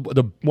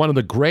one of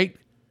the great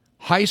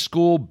high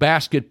school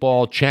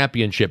basketball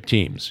championship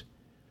teams.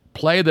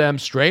 Play them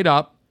straight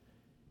up.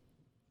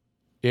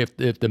 If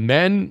the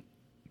men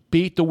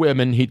beat the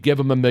women, he'd give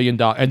them $1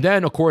 million. And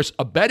then, of course,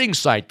 a betting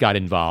site got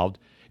involved,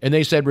 and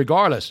they said,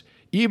 regardless,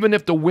 even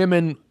if the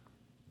women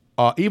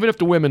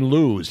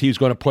lose, he's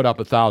going to put up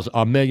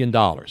 $1 million.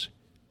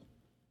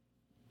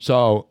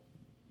 So,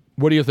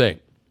 what do you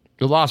think?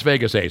 The Las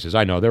Vegas Aces,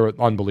 I know they're an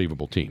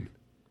unbelievable team.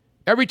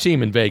 Every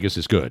team in Vegas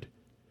is good.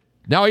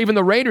 Now, even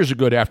the Raiders are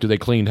good after they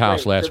cleaned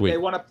house last week. They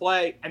want to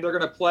play, and they're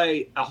going to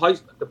play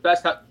the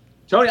best.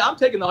 Tony, I'm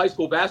taking the high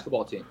school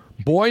basketball team.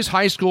 Boys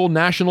High School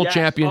National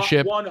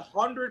Championship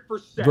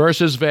 100%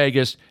 versus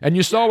Vegas. And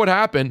you saw what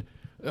happened.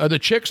 The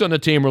chicks on the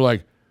team were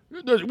like,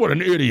 what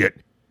an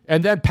idiot.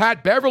 And then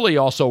Pat Beverly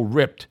also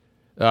ripped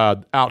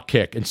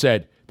Outkick and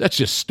said, that's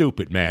just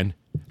stupid, man.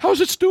 How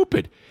is it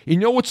stupid? You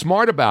know what's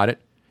smart about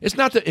it? It's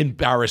not to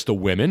embarrass the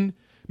women.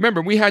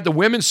 Remember, we had the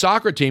women's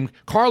soccer team.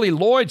 Carly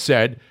Lloyd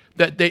said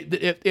that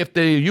if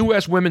the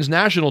U.S. women's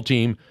national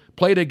team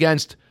played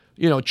against,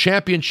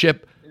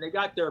 championship, and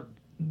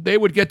they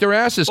would get their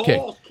asses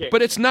kicked.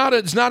 But it's not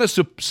a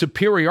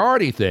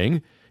superiority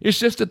thing. It's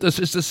just that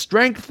it's a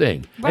strength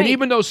thing. Right. And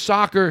even though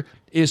soccer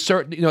is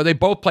certain, they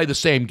both play the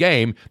same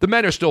game, the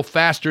men are still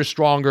faster,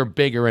 stronger,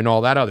 bigger, and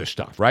all that other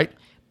stuff, right?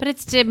 But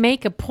it's to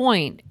make a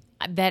point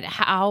that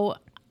how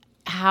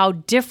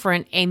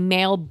different a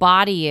male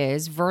body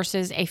is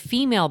versus a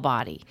female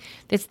body.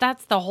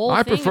 That's the whole thing.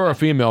 I prefer a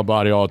female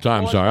body all the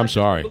time. I'm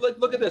sorry.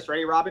 Look at this,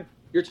 right, Robin?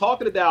 You're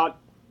talking about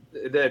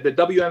the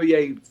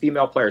WNBA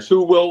female players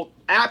who will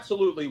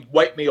absolutely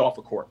wipe me off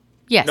the court.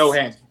 Yes. No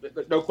hands,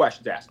 no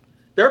questions asked.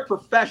 They're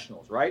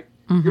professionals, right?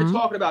 Mm-hmm. You're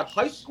talking about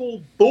high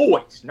school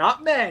boys,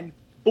 not men,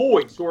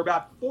 boys who are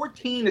about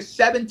 14 to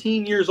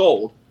 17 years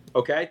old.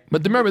 Okay.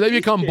 But remember, they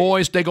become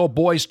boys. They go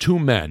boys to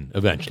men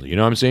eventually. You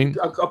know what I'm saying?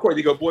 Of course,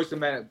 they go boys to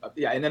men.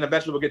 Yeah, and then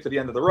eventually we'll get to the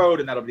end of the road,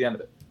 and that'll be the end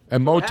of it.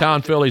 And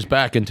Motown Philly's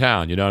back in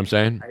town. You know what I'm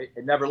saying?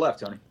 It never left,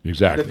 Tony.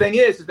 Exactly. The thing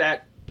is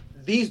that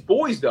these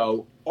boys,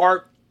 though,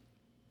 are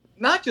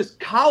not just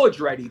college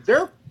ready;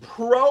 they're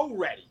pro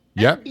ready.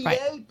 Yep.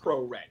 NBA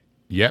pro ready.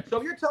 Yep.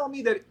 So you're telling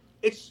me that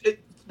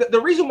the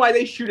reason why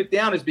they shoot it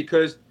down is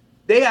because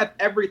they have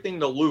everything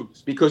to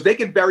lose, because they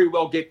can very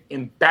well get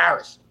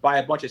embarrassed by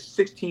a bunch of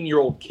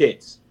 16-year-old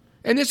kids.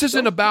 And this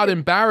isn't about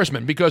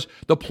embarrassment, because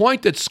the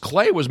point that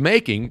Clay was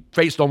making,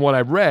 based on what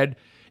I've read,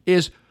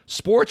 is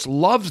sports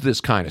loves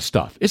this kind of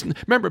stuff.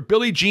 Remember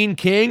Billie Jean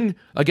King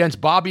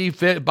against Bobby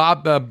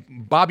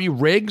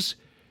Riggs?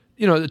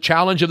 The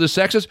challenge of the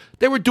sexes?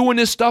 They were doing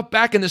this stuff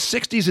back in the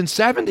 60s and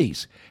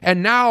 70s.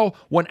 And now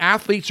when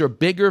athletes are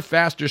bigger,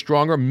 faster,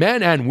 stronger,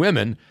 men and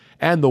women,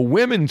 and the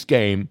women's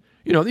game,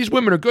 these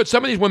women are good.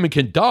 Some of these women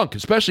can dunk,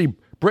 especially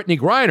Brittany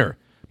Griner.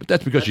 But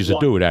that's because she's a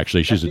dude,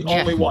 actually. She's the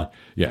only one.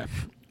 Yeah.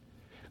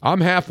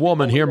 I'm half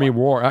woman, hear me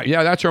roar.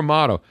 Yeah, that's her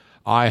motto.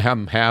 I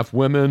am half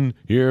women,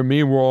 hear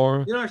me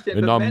roar. You don't understand.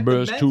 The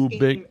number's too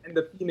big. And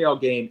the female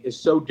game is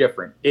so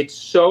different.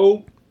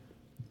 The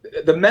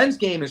men's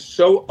game is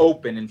so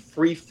open and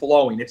free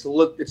flowing. It's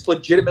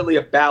legitimately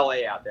a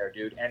ballet out there,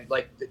 dude. And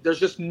there's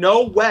just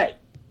no way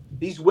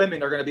these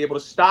women are going to be able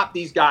to stop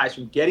these guys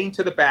from getting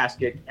to the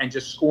basket and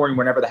just scoring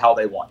whenever the hell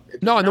they want.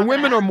 No, and the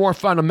women are more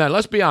fundamental.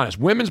 Let's be honest.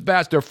 Women's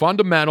basketball, they're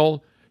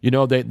fundamental. You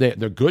know,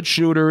 they're good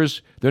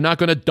shooters. They're not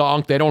going to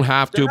dunk. They don't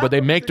have to, but they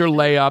make their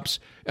layups.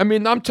 I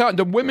mean, I'm telling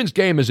the women's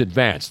game is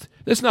advanced.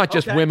 It's not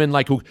just women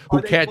like who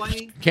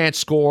can't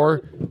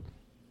score.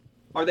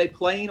 Are they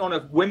playing on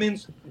a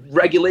women's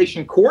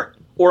regulation court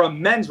or a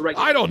men's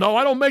regulation? I don't know.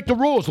 I don't make the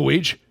rules,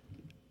 Luigi.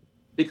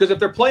 Because if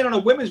they're playing on a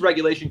women's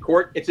regulation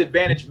court, it's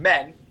advantage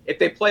men. If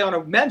they play on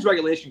a men's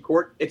regulation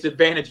court, it's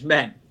advantage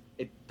men.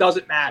 It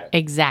doesn't matter.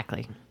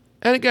 Exactly.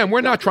 And again,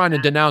 we're not trying to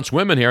denounce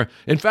women here.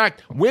 In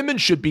fact, women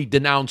should be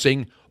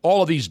denouncing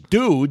all of these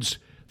dudes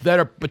that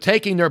are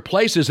taking their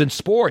places in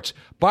sports.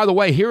 By the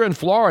way, here in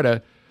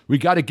Florida, we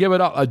got to give it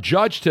up. A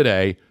judge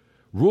today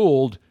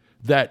ruled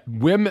that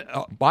women,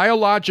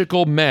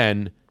 biological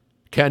men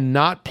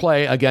cannot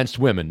play against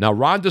women. Now,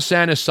 Ron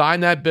DeSantis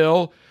signed that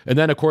bill, and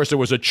then, of course, there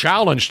was a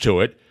challenge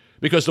to it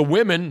because the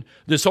women,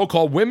 the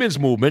so-called women's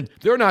movement,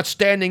 they're not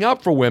standing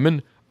up for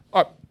women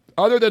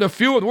other than a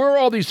few. Where are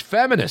all these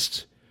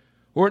feminists?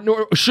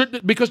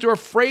 Because they're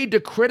afraid to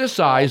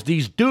criticize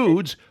these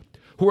dudes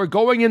who are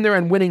going in there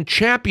and winning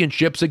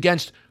championships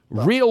against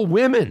real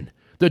women.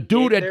 The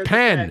dude at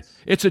Penn,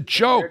 it's a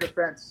joke.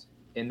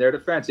 In their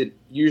defense,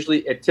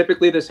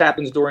 typically this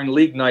happens during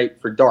league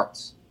night for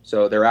darts.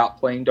 So they're out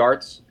playing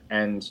darts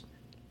and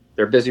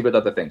they're busy with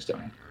other things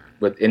doing.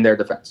 In their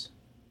defense.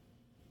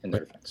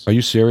 Are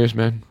you serious,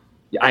 man?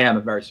 Yeah, I am.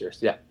 I'm very serious.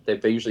 Yeah,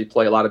 they usually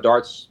play a lot of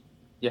darts.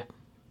 Yeah,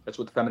 that's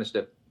what the feminists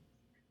do.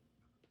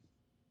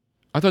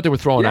 I thought they were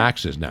throwing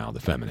axes now, the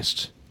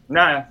feminists.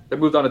 Nah, they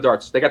moved on to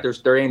darts. They got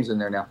their aims in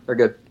there now. They're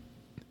good.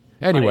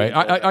 Anyway,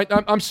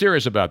 I'm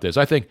serious about this.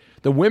 I think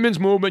the women's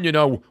movement, you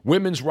know,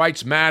 women's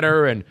rights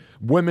matter and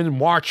women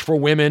march for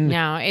women.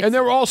 No, and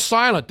they're all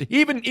silent.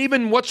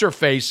 Even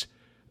what's-her-face,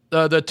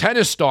 the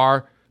tennis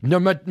star,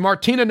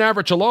 Martina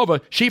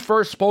Navratilova, she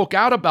first spoke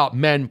out about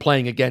men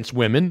playing against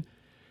women,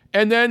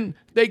 and then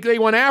they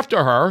went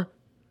after her,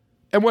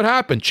 and what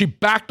happened? She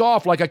backed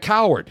off like a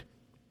coward.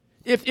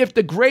 If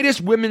the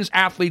greatest women's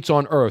athletes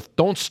on earth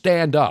don't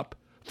stand up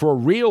for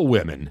real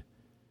women,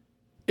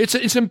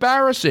 it's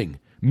embarrassing.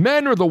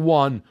 Men are the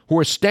one who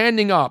are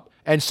standing up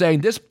and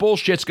saying this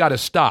bullshit's got to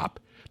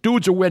stop.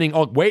 Dudes are winning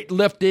on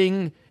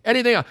weightlifting,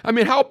 anything else. I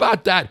mean, how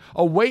about that?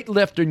 A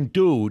weightlifting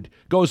dude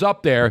goes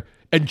up there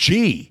and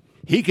he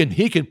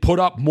can put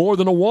up more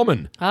than a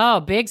woman.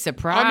 Oh, big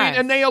surprise. I mean,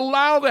 and they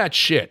allow that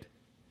shit.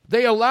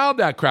 They allow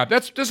that crap.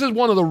 This is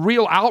one of the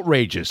real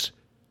outrages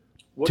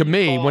to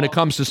me when it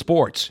comes to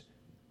sports.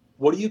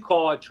 What do you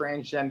call a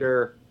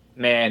transgender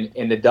man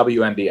in the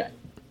WNBA?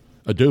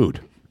 A dude.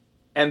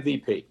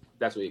 MVP.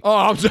 That's what you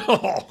call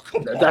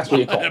That's what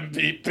you call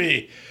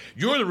MVP.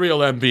 You're the real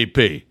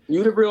MVP.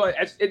 You're the real.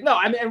 No,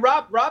 I mean, and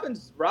Robin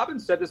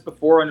said this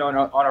before on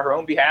her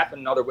own behalf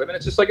and other women.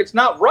 It's just like it's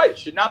not right. It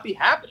should not be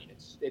happening.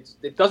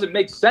 It doesn't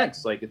make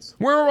sense. Like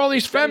where are all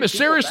these feminists?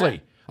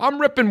 Seriously,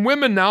 I'm ripping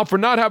women now for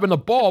not having the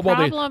ball.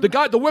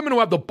 The women who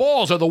have the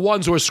balls are the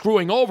ones who are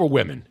screwing over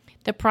women.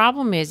 The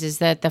problem is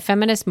that the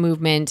feminist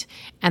movement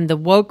and the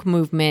woke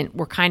movement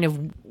were kind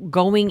of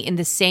going in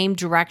the same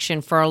direction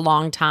for a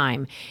long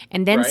time.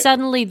 And then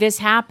suddenly this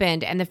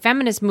happened, and the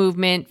feminist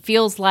movement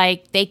feels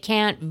like they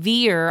can't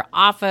veer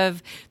off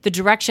of the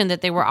direction that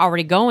they were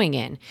already going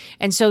in.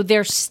 And so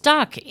they're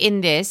stuck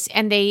in this,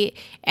 and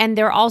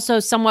they're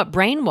also somewhat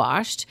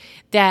brainwashed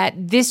that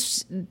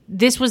this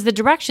was the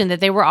direction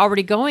that they were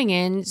already going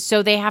in,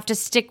 so they have to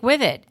stick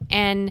with it.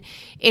 And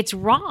it's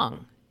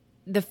wrong.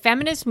 The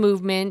feminist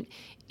movement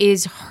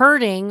is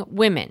hurting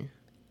women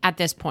at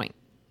this point.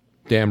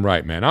 Damn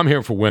right, man. I'm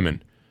here for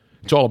women.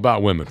 It's all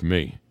about women for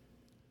me.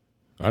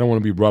 I don't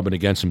want to be rubbing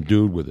against some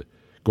dude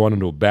going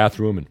into a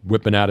bathroom and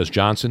whipping out his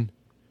Johnson.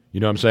 You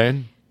know what I'm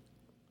saying?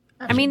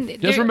 I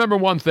mean, just remember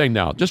one thing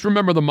now. Just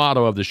remember the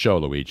motto of the show,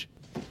 Luigi.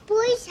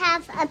 Boys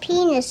have a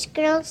penis,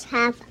 girls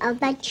have a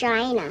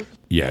vagina.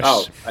 Yes.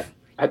 Oh,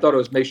 I thought it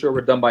was make sure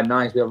we're done by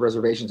 9 because we have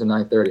reservations at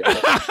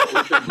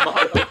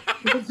 9:30.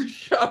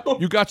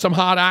 You got some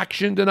hot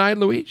action tonight,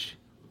 Luigi?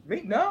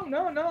 Me? No.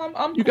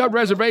 I'm You got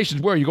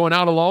reservations. Where? Are you going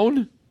out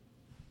alone?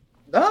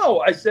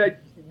 No, I said,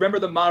 remember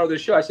the motto of the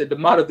show? I said the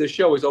motto of this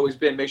show has always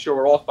been make sure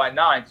we're off by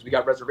 9 because we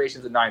got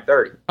reservations at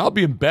 9:30. I'll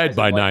be in bed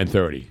by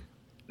 9:30.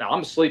 No,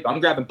 I'm asleep. I'm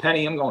grabbing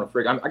Penny. I'm going to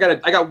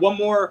frig. I got one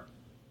more.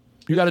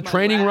 You got a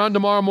training run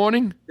tomorrow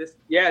morning? This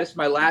is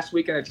my last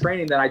weekend of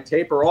training. Then I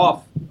taper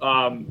off.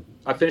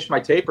 I finish my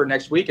taper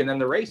next week, and then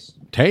the race.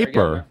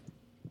 Taper?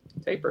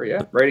 Taper,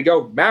 yeah. Ready to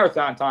go.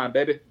 Marathon time,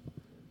 baby.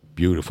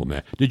 Beautiful,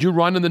 man. Did you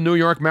run in the New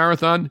York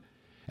Marathon?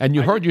 And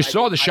you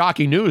saw the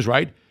shocking news,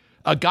 right?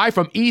 A guy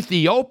from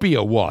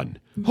Ethiopia won.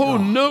 Who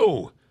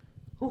knew?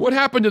 What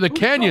happened to the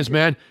Kenyans,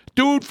 man?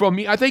 Dude from,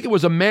 I think it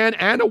was a man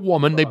and a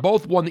woman. They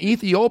both won. The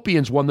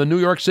Ethiopians won the New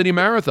York City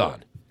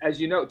Marathon. As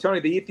you know,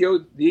 Tony, the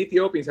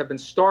Ethiopians have been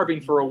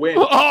starving for a win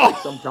for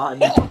some time.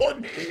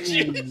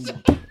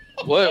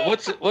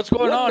 What's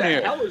going on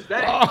here? What the hell is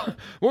that?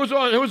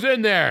 Who's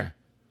in there?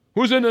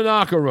 Who's in the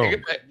locker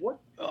room? What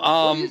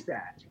is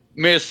that?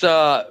 Miss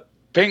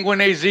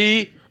Penguin AZ.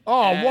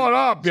 Oh, what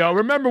up, yo?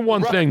 Remember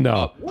one thing,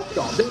 though.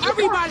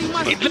 Everybody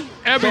must eat.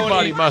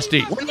 Everybody must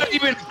eat. We're not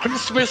even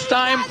Christmas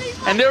time,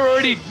 and they're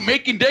already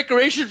making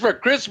decorations for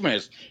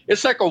Christmas.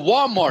 It's like a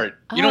Walmart.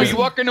 You know, you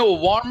walk into a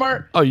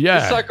Walmart. Oh,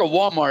 yeah. It's like a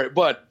Walmart,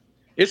 but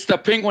it's the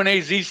Penguin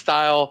AZ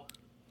style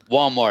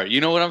Walmart. You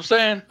know what I'm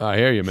saying? I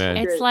hear you, man.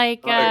 It's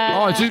like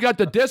and she's got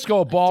the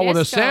disco ball with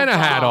a Santa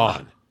hat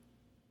on.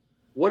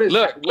 What is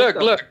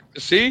look.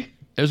 See?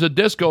 There's a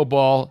disco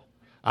ball.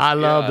 I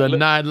love the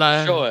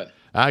nightlife. Show it.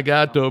 I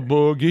got the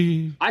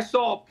boogie. I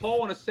saw a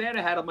pole and a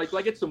Santa hat. I'm like, do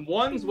I get some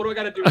ones? What do I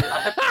got to do?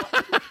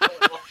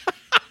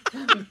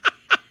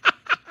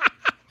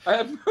 I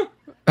have.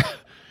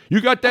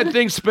 You got that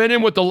thing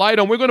spinning with the light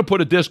on. We're going to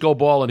put a disco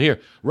ball in here.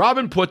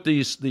 Robin put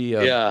these. We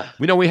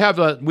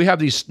have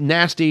these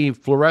nasty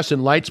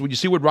fluorescent lights. Would you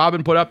see what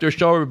Robin put up there?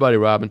 Show everybody,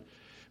 Robin.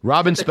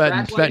 Robin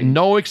spent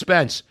no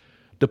expense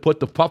to put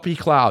the puffy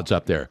clouds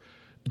up there.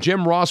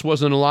 Jim Ross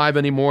wasn't alive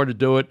anymore to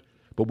do it,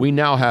 but we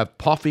now have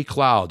puffy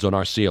clouds on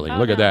our ceiling.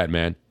 Look at that,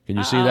 man. Can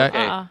you see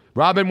that?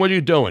 Robin, what are you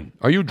doing?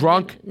 Are you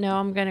drunk? No,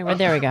 I'm going to.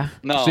 There we go.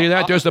 No, see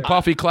that? There's the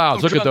puffy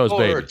clouds. Look at those,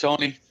 baby. Her,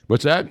 Tony.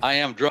 What's that? I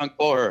am drunk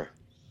for her.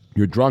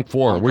 You're drunk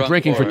for her. We're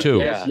drinking for two.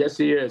 Yes,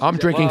 he is. I'm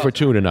drinking for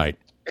two tonight.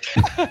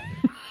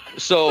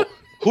 So,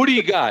 who do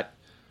you got?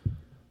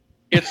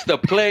 It's the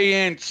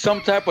play-in,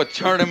 some type of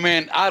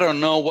tournament. I don't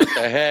know what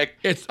the heck.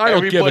 I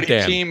don't give a damn.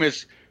 Everybody's team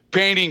is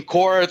painting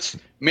courts,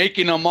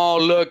 making them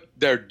all look,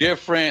 they're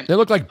different. They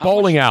look like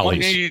bowling alleys.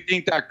 What do you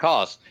think that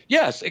costs?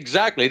 Yes,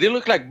 exactly. They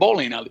look like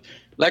bowling alleys.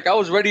 Like I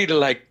was ready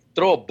to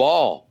throw a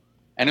ball,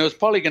 and it was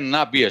probably going to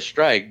not be a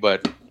strike,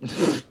 but...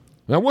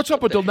 Now, what's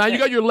up with now you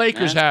got your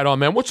Lakers hat on,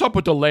 man. What's up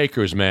with the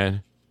Lakers,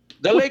 man?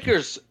 The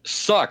Lakers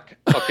suck,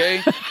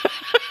 okay?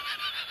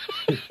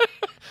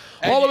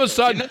 All of a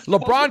sudden,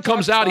 LeBron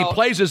comes out, he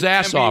plays his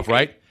ass off,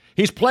 right?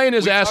 He's playing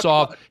his ass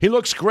off. He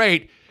looks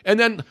great. And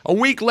then a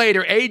week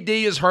later, AD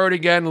is hurt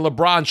again, and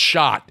LeBron's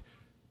shot.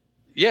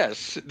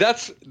 Yes,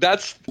 that's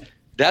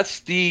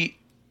the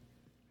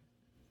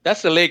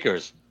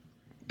Lakers.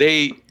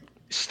 They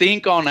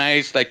stink on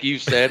ice, like you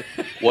said.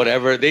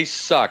 Whatever, they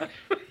suck.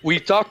 We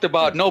talked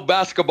about no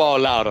basketball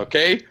allowed.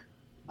 Okay,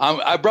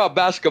 I brought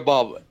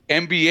basketball.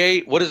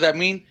 NBA. What does that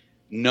mean?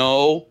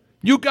 No.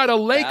 You got a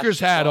Lakers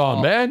hat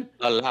on, man.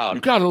 Allowed.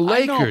 You got a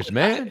Lakers,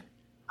 man.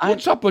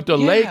 What's up with the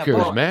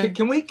Lakers, man?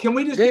 Can we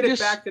just get it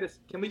back to this?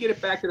 Can we get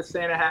it back to the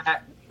Santa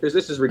hat? Because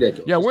this is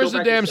ridiculous. Yeah, where's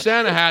the damn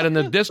Santa hat and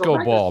the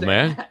disco ball,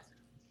 man?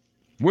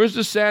 Where's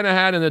the Santa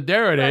hat and the?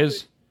 There it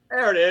is.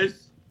 There it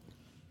is.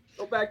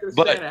 Go back to the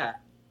Santa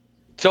hat.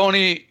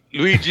 Tony,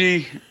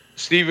 Luigi,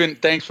 Steven,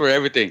 thanks for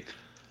everything.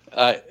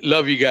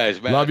 Love you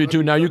guys, man. Love you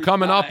too. Now you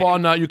coming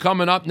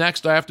up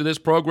next after this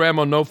program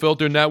on No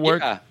Filter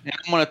Network? Yeah, and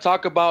I'm going to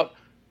talk about.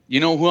 You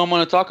know who I'm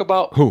going to talk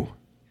about? Who?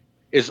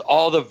 Is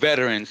all the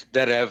veterans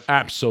that have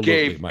absolutely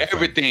gave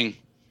everything.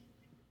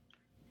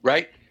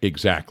 Right?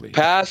 Exactly.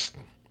 Past,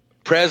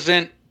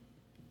 present,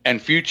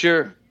 and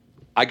future.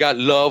 I got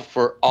love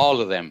for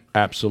all of them.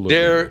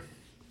 Absolutely.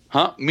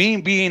 Me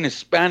being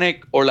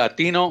Hispanic or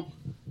Latino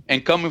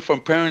and coming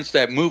from parents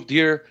that moved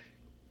here,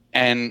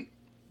 and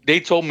they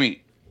told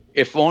me,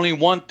 if only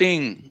one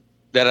thing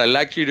that I'd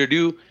like you to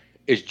do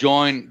is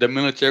join the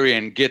military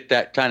and get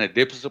that kind of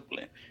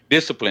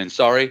discipline.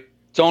 Sorry.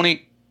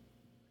 Tony,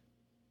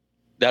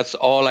 that's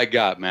all I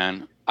got,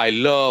 man. I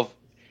love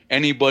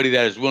anybody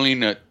that is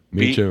willing to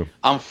Me too.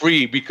 I'm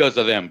free because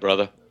of them,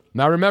 brother.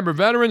 Now remember,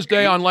 Veterans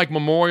Day, unlike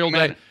Memorial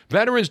Day,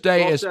 Veterans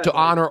Day is to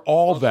honor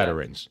all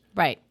veterans.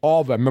 Right.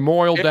 All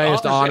Memorial Day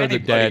is to honor the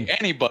dead.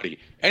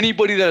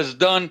 Anybody that has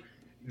done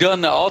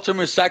the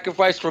ultimate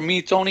sacrifice for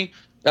me, Tony.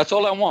 That's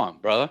all I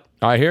want, brother.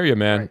 I hear you,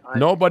 man.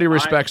 Nobody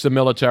respects the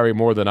military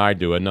more than I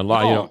do, and a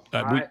lot.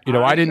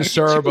 I didn't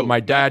serve, but my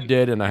dad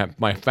did, and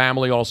my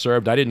family all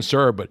served. I didn't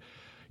serve, but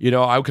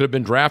I could have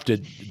been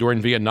drafted during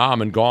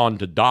Vietnam and gone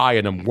to die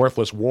in a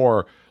worthless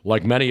war,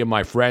 like many of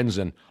my friends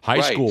and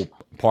high school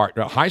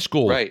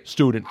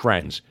student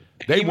friends.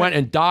 They went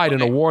and died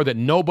in a war that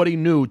nobody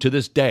knew to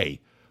this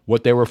day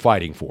what they were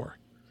fighting for.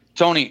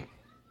 Tony,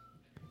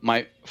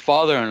 my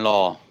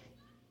father-in-law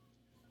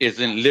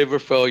is in liver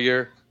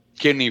failure,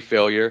 kidney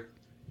failure,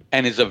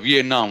 and is a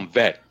Vietnam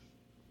vet.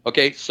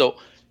 Okay, so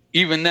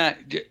even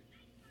that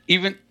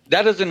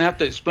doesn't have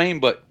to explain,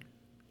 but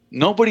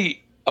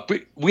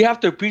we have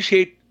to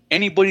appreciate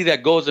anybody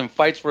that goes and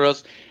fights for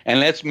us and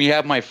lets me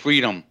have my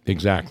freedom.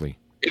 Exactly.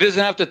 It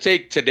doesn't have to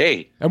take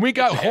today. And we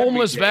got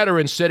homeless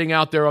veterans sitting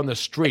out there on the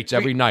streets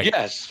every night.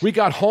 Yes. We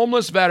got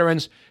homeless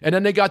veterans, and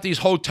then they got these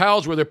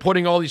hotels where they're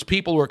putting all these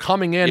people who are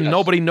coming in, and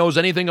nobody knows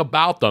anything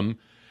about them.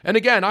 And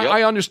again,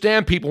 I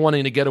understand people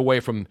wanting to get away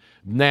from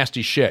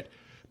nasty shit,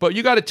 but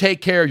you got to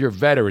take care of your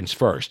veterans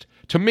first.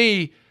 To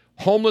me,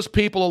 homeless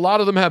people, a lot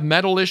of them have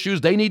mental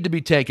issues. They need to be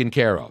taken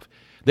care of.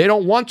 They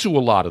don't want to, a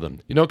lot of them,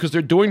 because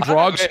they're doing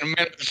drugs.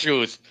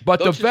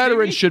 But the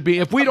veterans should be,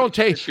 if we don't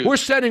take, we're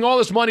sending all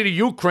this money to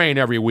Ukraine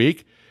every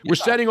week, We're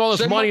sending all this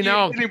Send money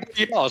now. to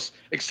anybody else,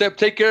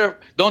 except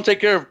don't take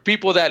care of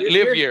people that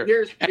live here.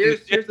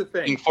 Here's the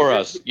thing for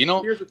us. You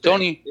know, here's the thing.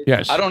 Tony.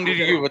 Yes. I don't need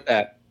to agree with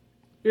that.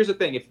 Here's the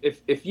thing: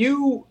 if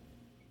you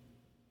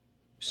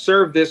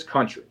serve this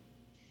country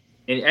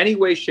in any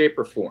way, shape,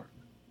 or form,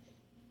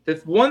 the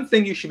one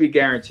thing you should be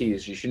guaranteed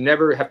is you should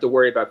never have to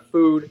worry about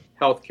food,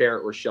 health care,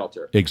 or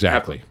shelter.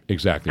 Exactly.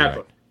 Exactly. Ever.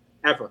 Right.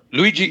 Ever.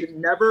 Luigi,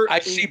 I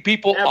see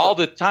people all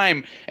the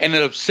time, and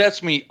it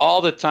upsets me all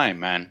the time,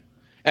 man.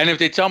 And if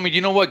they tell me, you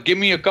know what, give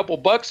me a couple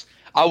bucks,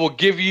 I will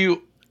give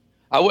you,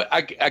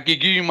 I could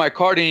give you my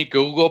card, and you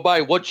can go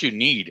buy what you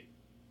need,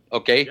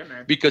 okay? Yeah,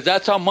 because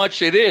that's how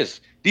much it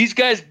is. These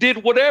guys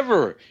did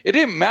whatever. It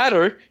didn't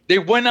matter. They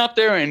went out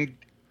there and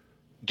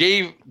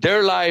gave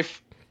their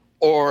life,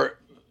 or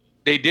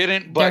they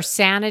didn't. But their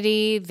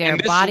sanity, their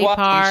body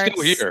parts,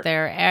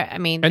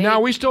 And now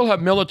we still have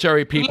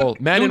military people,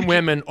 men and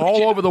women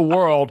all over the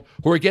world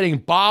who are getting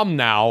bombed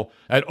now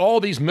at all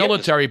these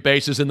military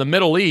bases in the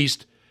Middle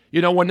East.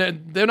 You know,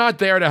 when they're not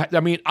there to, I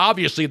mean,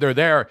 obviously they're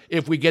there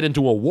if we get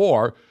into a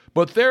war,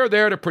 but they're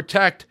there to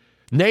protect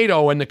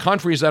NATO and the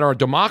countries that are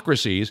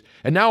democracies.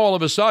 And now all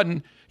of a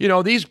sudden, you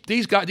know, these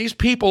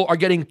people are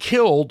getting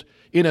killed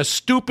in a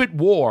stupid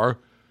war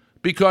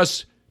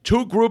because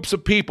two groups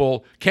of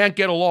people can't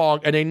get along,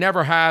 and they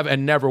never have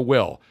and never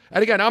will.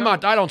 And again, I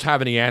don't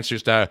have any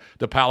answers to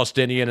the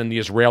Palestinian and the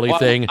Israeli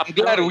thing. I'm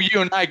glad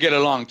you and I get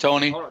along,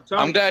 Tony.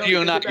 I'm glad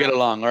you and I get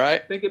along, all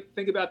right?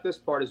 Think about this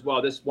part as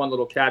well. This one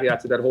little caveat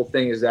to that whole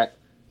thing is that,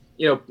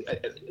 you know,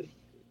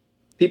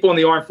 people in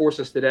the armed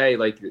forces today,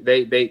 like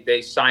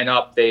they sign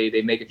up,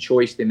 they make a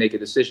choice, they make a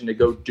decision to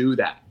go do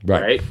that,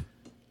 right?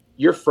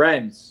 Your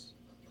friends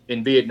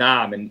in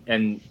Vietnam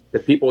and the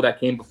people that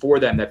came before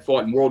them that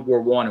fought in World War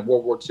I and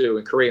World War II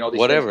and Korea and all these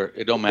things,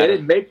 it don't matter. They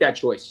didn't make that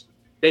choice.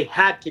 They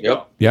had to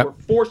go. They were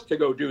forced to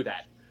go do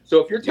that.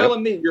 So if you're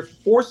telling me you're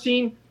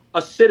forcing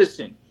a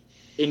citizen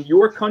in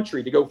your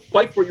country to go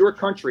fight for your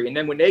country, and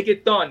then when they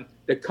get done,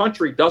 the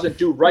country doesn't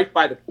do right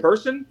by the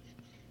person,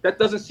 that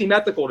doesn't seem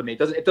ethical to me.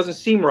 It doesn't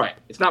seem right.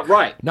 It's not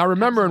right. Now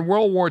remember, in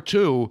World War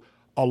II,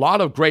 a lot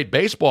of great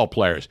baseball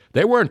players,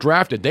 they weren't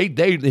drafted. They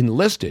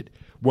enlisted.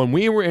 When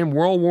we were in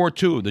World War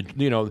II,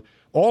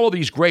 all of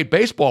these great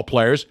baseball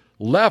players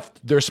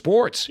left their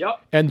sports,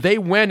 and they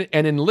went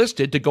and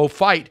enlisted to go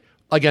fight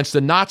against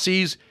the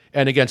Nazis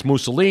and against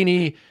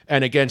Mussolini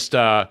and against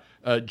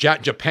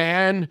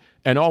Japan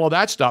and all of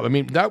that stuff. I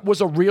mean, that was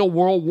a real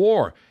world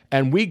war,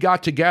 and we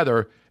got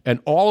together,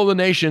 and all of the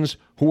nations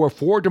who were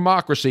for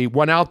democracy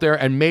went out there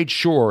and made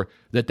sure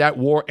that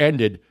war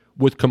ended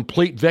with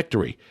complete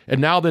victory.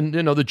 And now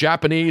the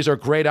Japanese are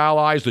great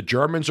allies, the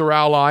Germans are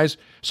allies.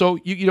 So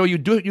you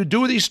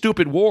do these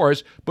stupid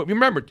wars, but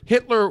remember,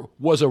 Hitler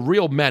was a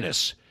real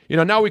menace.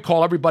 Now we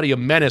call everybody a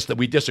menace that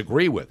we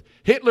disagree with.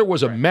 Hitler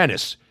was a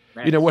menace.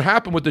 What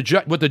happened with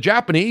what the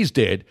Japanese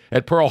did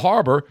at Pearl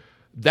Harbor,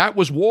 that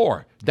was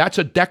war. That's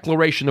a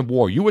declaration of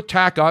war. You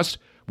attack us,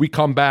 we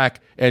come back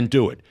and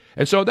do it.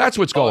 And so that's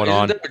what's going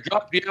on. Do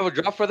you have a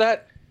drop for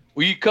that?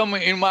 Will you come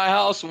in my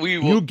house?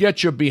 You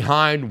get your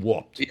behind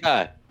whooped.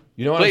 Yeah.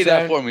 You know what Play I'm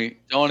saying? that for me,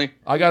 Tony.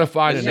 I got to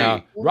find it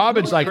now.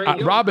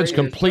 Robin's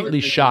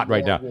completely shot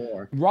right now.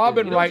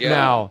 Robin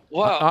now.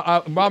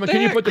 Wow. Robin,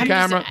 can you put the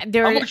camera?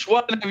 How much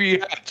wine have you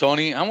had,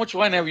 Tony? How much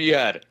wine have you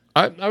had?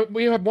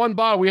 We have one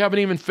bottle. We haven't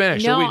even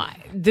finished. No,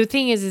 the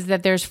thing is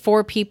that there's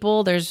 4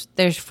 people. There's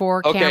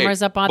 4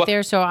 cameras up out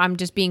there, so I'm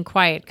just being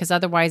quiet because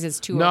otherwise it's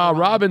too. No,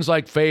 Robin's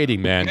like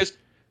fading, man.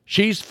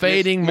 She's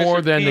fading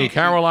more than the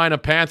Carolina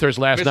Panthers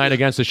last night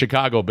against the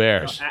Chicago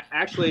Bears.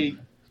 Actually,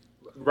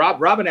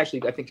 Robin I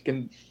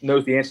think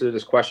knows the answer to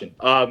this question.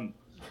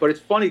 But it's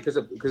funny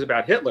because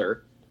about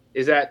Hitler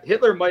is that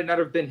Hitler might not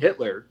have been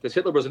Hitler because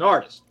Hitler was an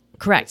artist.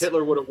 Correct. If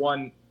Hitler would have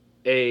won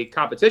a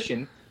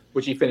competition,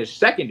 which he finished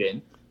second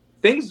in,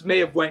 things may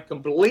have went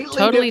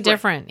completely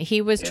different.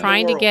 He was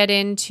trying to get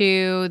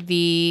into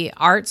the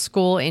art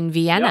school in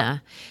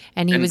Vienna. Yep.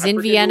 And he was in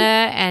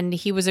Vienna, and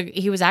he was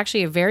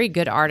actually a very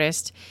good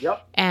artist.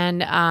 Yep.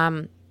 And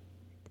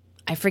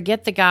I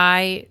forget the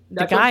guy.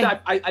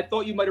 I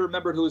thought you might have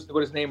remembered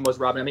what his name was,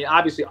 Robin. I mean,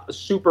 obviously,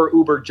 super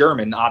uber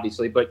German,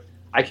 obviously, but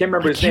I can't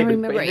remember his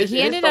name.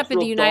 He ended up in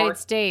the United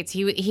States.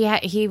 He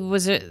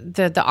was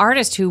the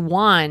artist who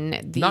won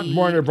the. Not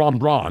Werner von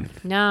Braun.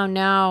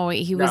 No,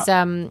 he was.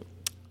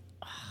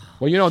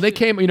 Well, they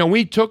came.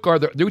 We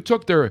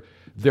took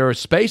their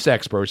space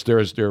experts,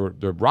 their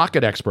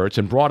rocket experts,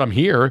 and brought them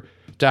here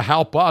to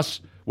help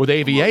us with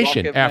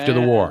aviation after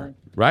the war,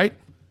 right?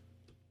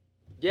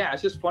 Yeah,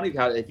 it's just funny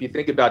how if you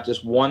think about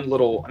just one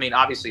little. I mean,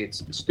 obviously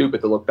it's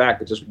stupid to look back,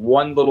 but just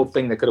one little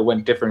thing that could have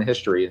went different in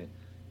history. And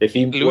if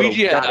he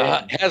Luigi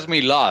has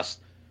me lost,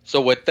 so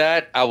with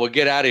that, I will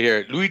get out of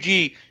here.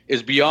 Luigi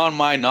is beyond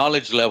my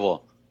knowledge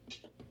level.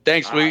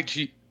 Thanks,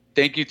 Luigi.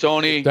 Thank you,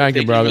 Tony. Thank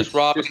you, brother. Miss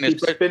Robin.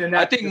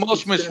 I think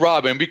most Miss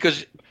Robin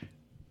because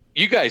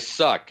you guys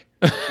suck.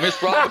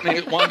 Miss Robin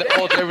is one that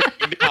holds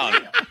everything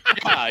down.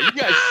 Yeah, you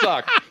guys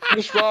suck.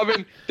 Miss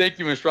Robin, thank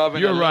you, Miss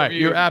Robin. You're right.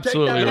 You're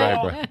absolutely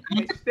right,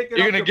 bro.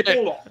 You're gonna get.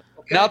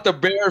 Not the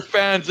Bear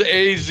fans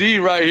AZ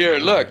right here.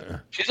 Look,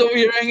 she's over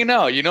here hanging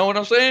out. You know what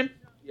I'm saying?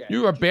 Yeah.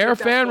 You a Bear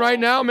fan right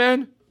now,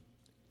 man?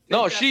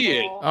 No, she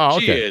is. Oh,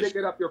 okay. She is.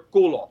 Stick it up your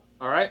culo.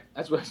 All right?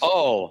 That's what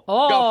Oh.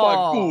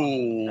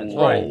 That's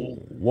right.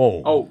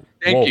 Whoa. Oh,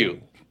 thank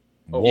you.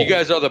 Whoa. You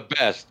guys are the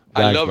best.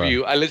 I Thanks, love bro.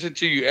 you. I listen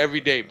to you every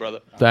day, brother.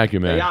 Thank you,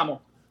 man. Te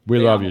amo. We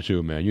Te love amo. you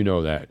too, man. You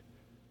know that.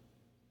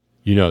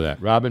 You know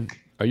that. Robin,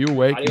 are you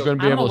awake? You're going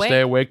to be I'm able to awake.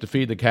 stay awake to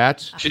feed the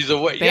cats? She's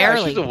awake.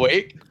 Barely. Yeah, she's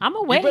awake. I'm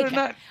awake. You better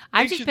not.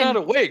 She's not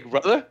awake,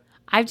 brother.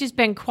 I've just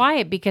been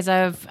quiet because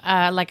of,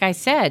 like I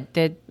said,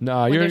 that.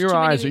 No, when there's your too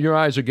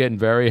eyes are getting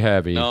very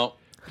heavy. No.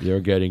 You're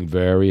getting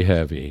very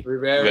heavy.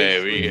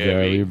 Very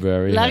heavy.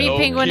 Very Love you,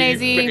 heavy. Penguin AZ.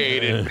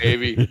 Faded,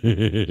 baby.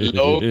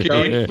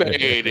 Low-key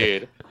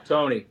faded.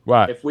 Tony,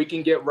 What? if we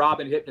can get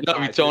Robin hypnotized,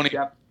 Love you, Tony.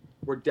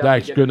 we're definitely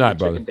Thanks. getting Good night, to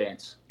the brother. chicken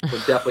dance. We're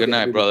definitely Good night,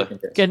 getting to the brother. chicken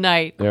dance. Good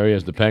night. There he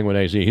is, the Penguin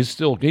AZ. He's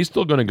still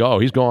going to go.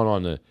 He's going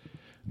on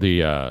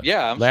the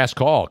last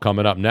call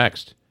coming up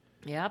next.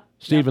 Yep.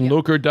 Stephen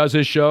Luker does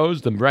his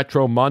shows, the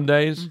Retro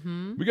Mondays.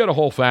 Mm-hmm. We got a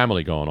whole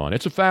family going on.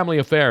 It's a family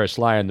affair, as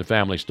Sly and the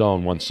Family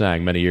Stone once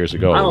sang many years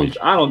ago.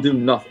 I don't do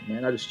nothing,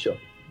 man. I just chill.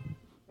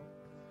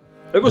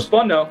 It was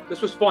fun though. This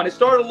was fun. It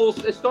started a little.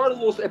 It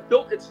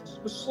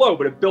was slow,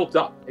 but it built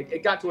up.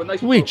 It got to a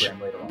nice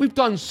program later on. We've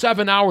done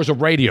 7 hours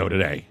of radio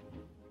today.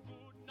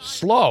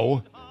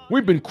 Slow?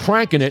 We've been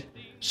cranking it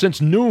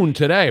since noon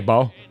today,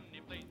 Bo.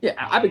 Yeah,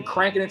 I've been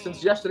cranking it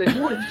since yesterday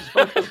morning.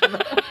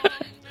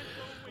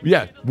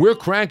 Yeah, we're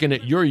cranking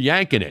it. You're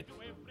yanking it.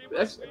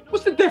 What's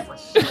the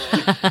difference?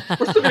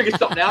 We're still gonna get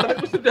something out of it.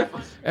 What's the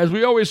difference? As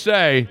we always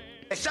say,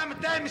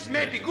 Sometimes it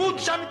may be good,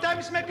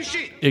 sometimes it may be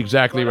shit.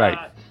 exactly right.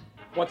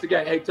 Once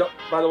again, hey,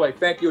 by the way,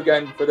 thank you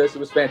again for this. It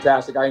was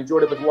fantastic. I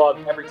enjoyed it with love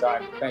every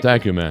time. Thank you.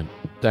 Thank you, man.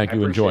 Thank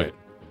you. Enjoy it.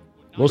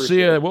 We'll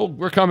see you.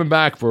 We're coming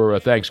back for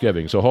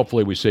Thanksgiving, so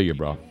hopefully we see you,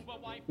 bro.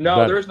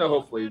 No, there is no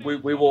hopefully.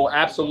 We will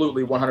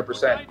absolutely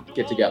 100%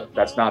 get together.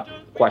 That's not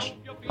a question.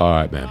 All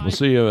right, man. We'll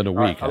see you in a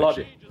week. I love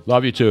you.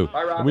 Love you too.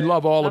 Bye, Rob. And we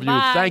love all of you.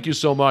 Bye-bye. Thank you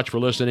so much for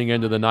listening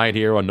into the night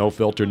here on No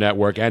Filter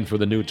Network and for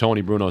the new Tony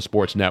Bruno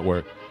Sports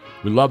Network.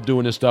 We love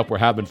doing this stuff. We're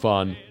having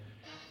fun. In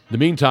the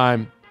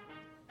meantime,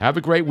 have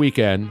a great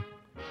weekend.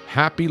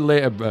 Happy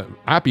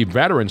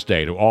Veterans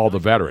Day to all the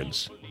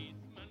veterans.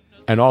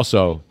 And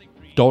also,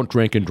 don't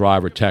drink and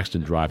drive or text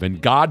and drive.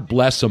 And God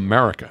bless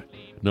America.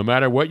 No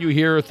matter what you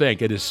hear or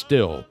think, it is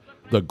still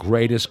the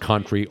greatest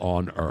country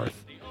on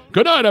earth.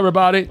 Good night,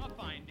 everybody.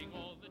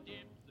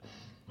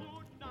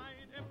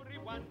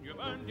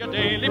 Your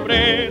daily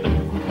bread. Good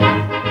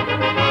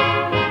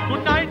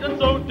night and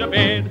so to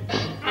bed.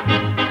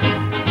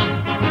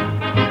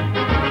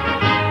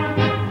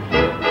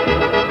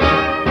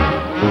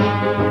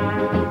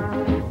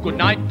 Good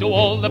night to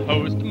all the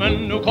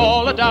postmen who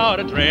call at our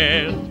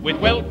address with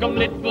welcome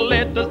little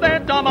letters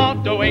that are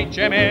marked to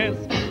HMS.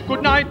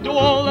 Good night to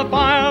all the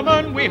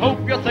firemen, we hope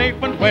you're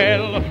safe and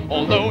well,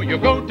 although you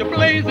go to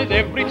blazes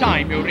every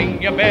time you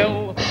ring your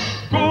bell.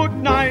 Good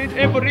night,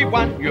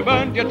 everyone, you've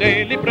earned your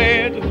daily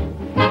bread.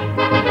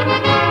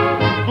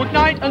 Good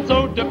night and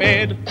so to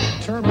bed.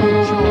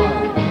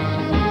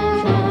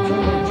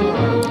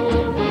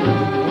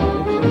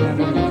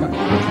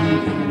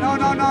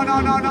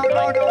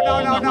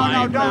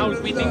 No.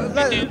 We think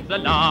it is a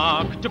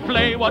lark to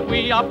play what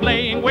we are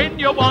playing when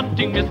you're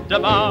wanting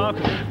Mr. Mark.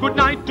 Good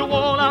night to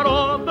all our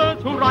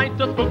authors who write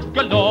us books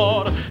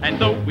galore. And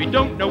though we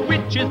don't know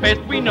which is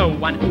best, we know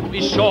one who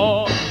is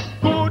sure.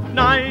 Good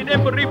night,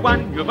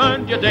 everyone, you've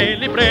earned your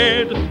daily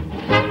bread. Good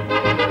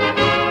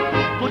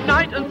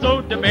night and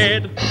so to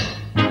bed.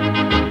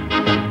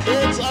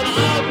 It's an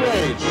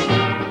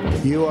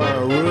outrage. You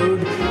are a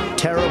rude,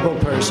 terrible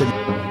person.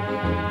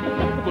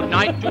 Good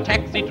night to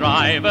taxi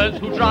drivers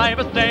who drive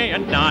us day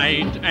and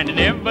night and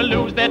never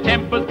lose their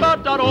tempers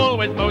but are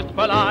always most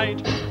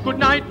polite. Good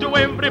night to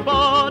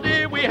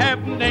everybody we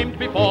haven't named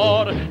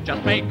before.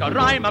 Just make a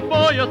rhyme up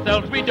for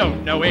yourselves, we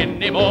don't know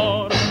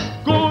anymore.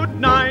 Good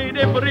night,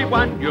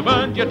 everyone, you've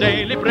earned your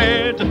daily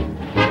bread. Good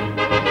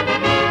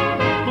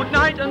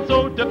night and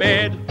so to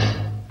bed.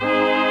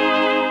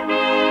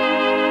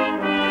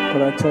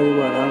 But I tell you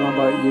what, I don't know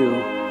about you,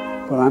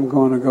 but I'm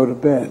going to go to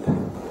bed.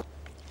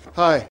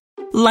 Hi.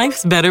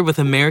 Life's better with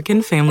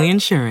American Family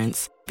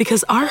Insurance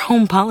because our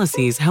home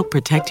policies help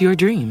protect your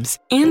dreams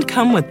and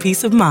come with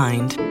peace of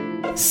mind.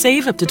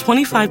 Save up to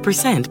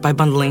 25% by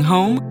bundling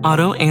home,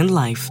 auto, and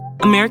life.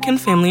 American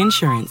Family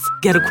Insurance.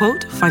 Get a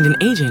quote, find an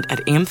agent at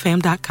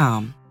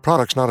amfam.com.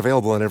 Products not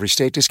available in every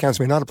state. Discounts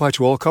may not apply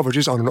to all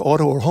coverages on an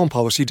auto or home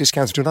policy.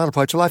 Discounts do not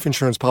apply to life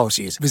insurance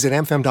policies. Visit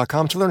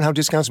amfam.com to learn how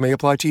discounts may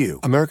apply to you.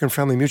 American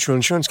Family Mutual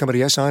Insurance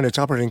Company, SI, and its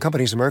operating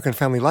companies, American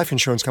Family Life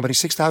Insurance Company,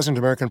 6000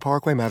 American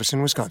Parkway,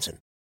 Madison, Wisconsin.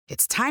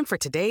 It's time for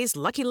today's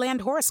Lucky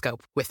Land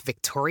horoscope with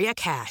Victoria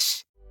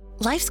Cash.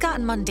 Life's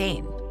gotten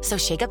mundane, so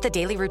shake up the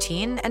daily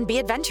routine and be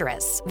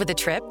adventurous with a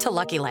trip to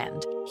Lucky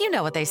Land. You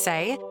know what they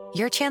say.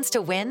 Your chance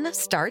to win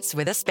starts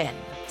with a spin.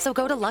 So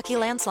go to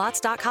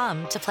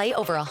LuckyLandSlots.com to play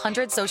over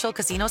 100 social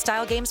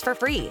casino-style games for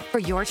free for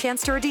your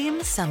chance to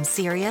redeem some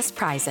serious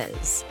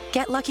prizes.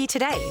 Get lucky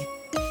today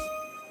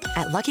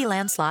at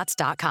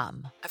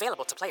LuckyLandSlots.com.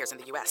 Available to players in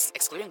the U.S.,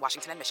 excluding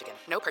Washington and Michigan.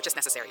 No purchase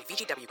necessary.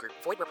 VGW Group.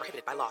 Void where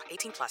prohibited by law.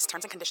 18 plus.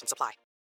 Terms and conditions apply.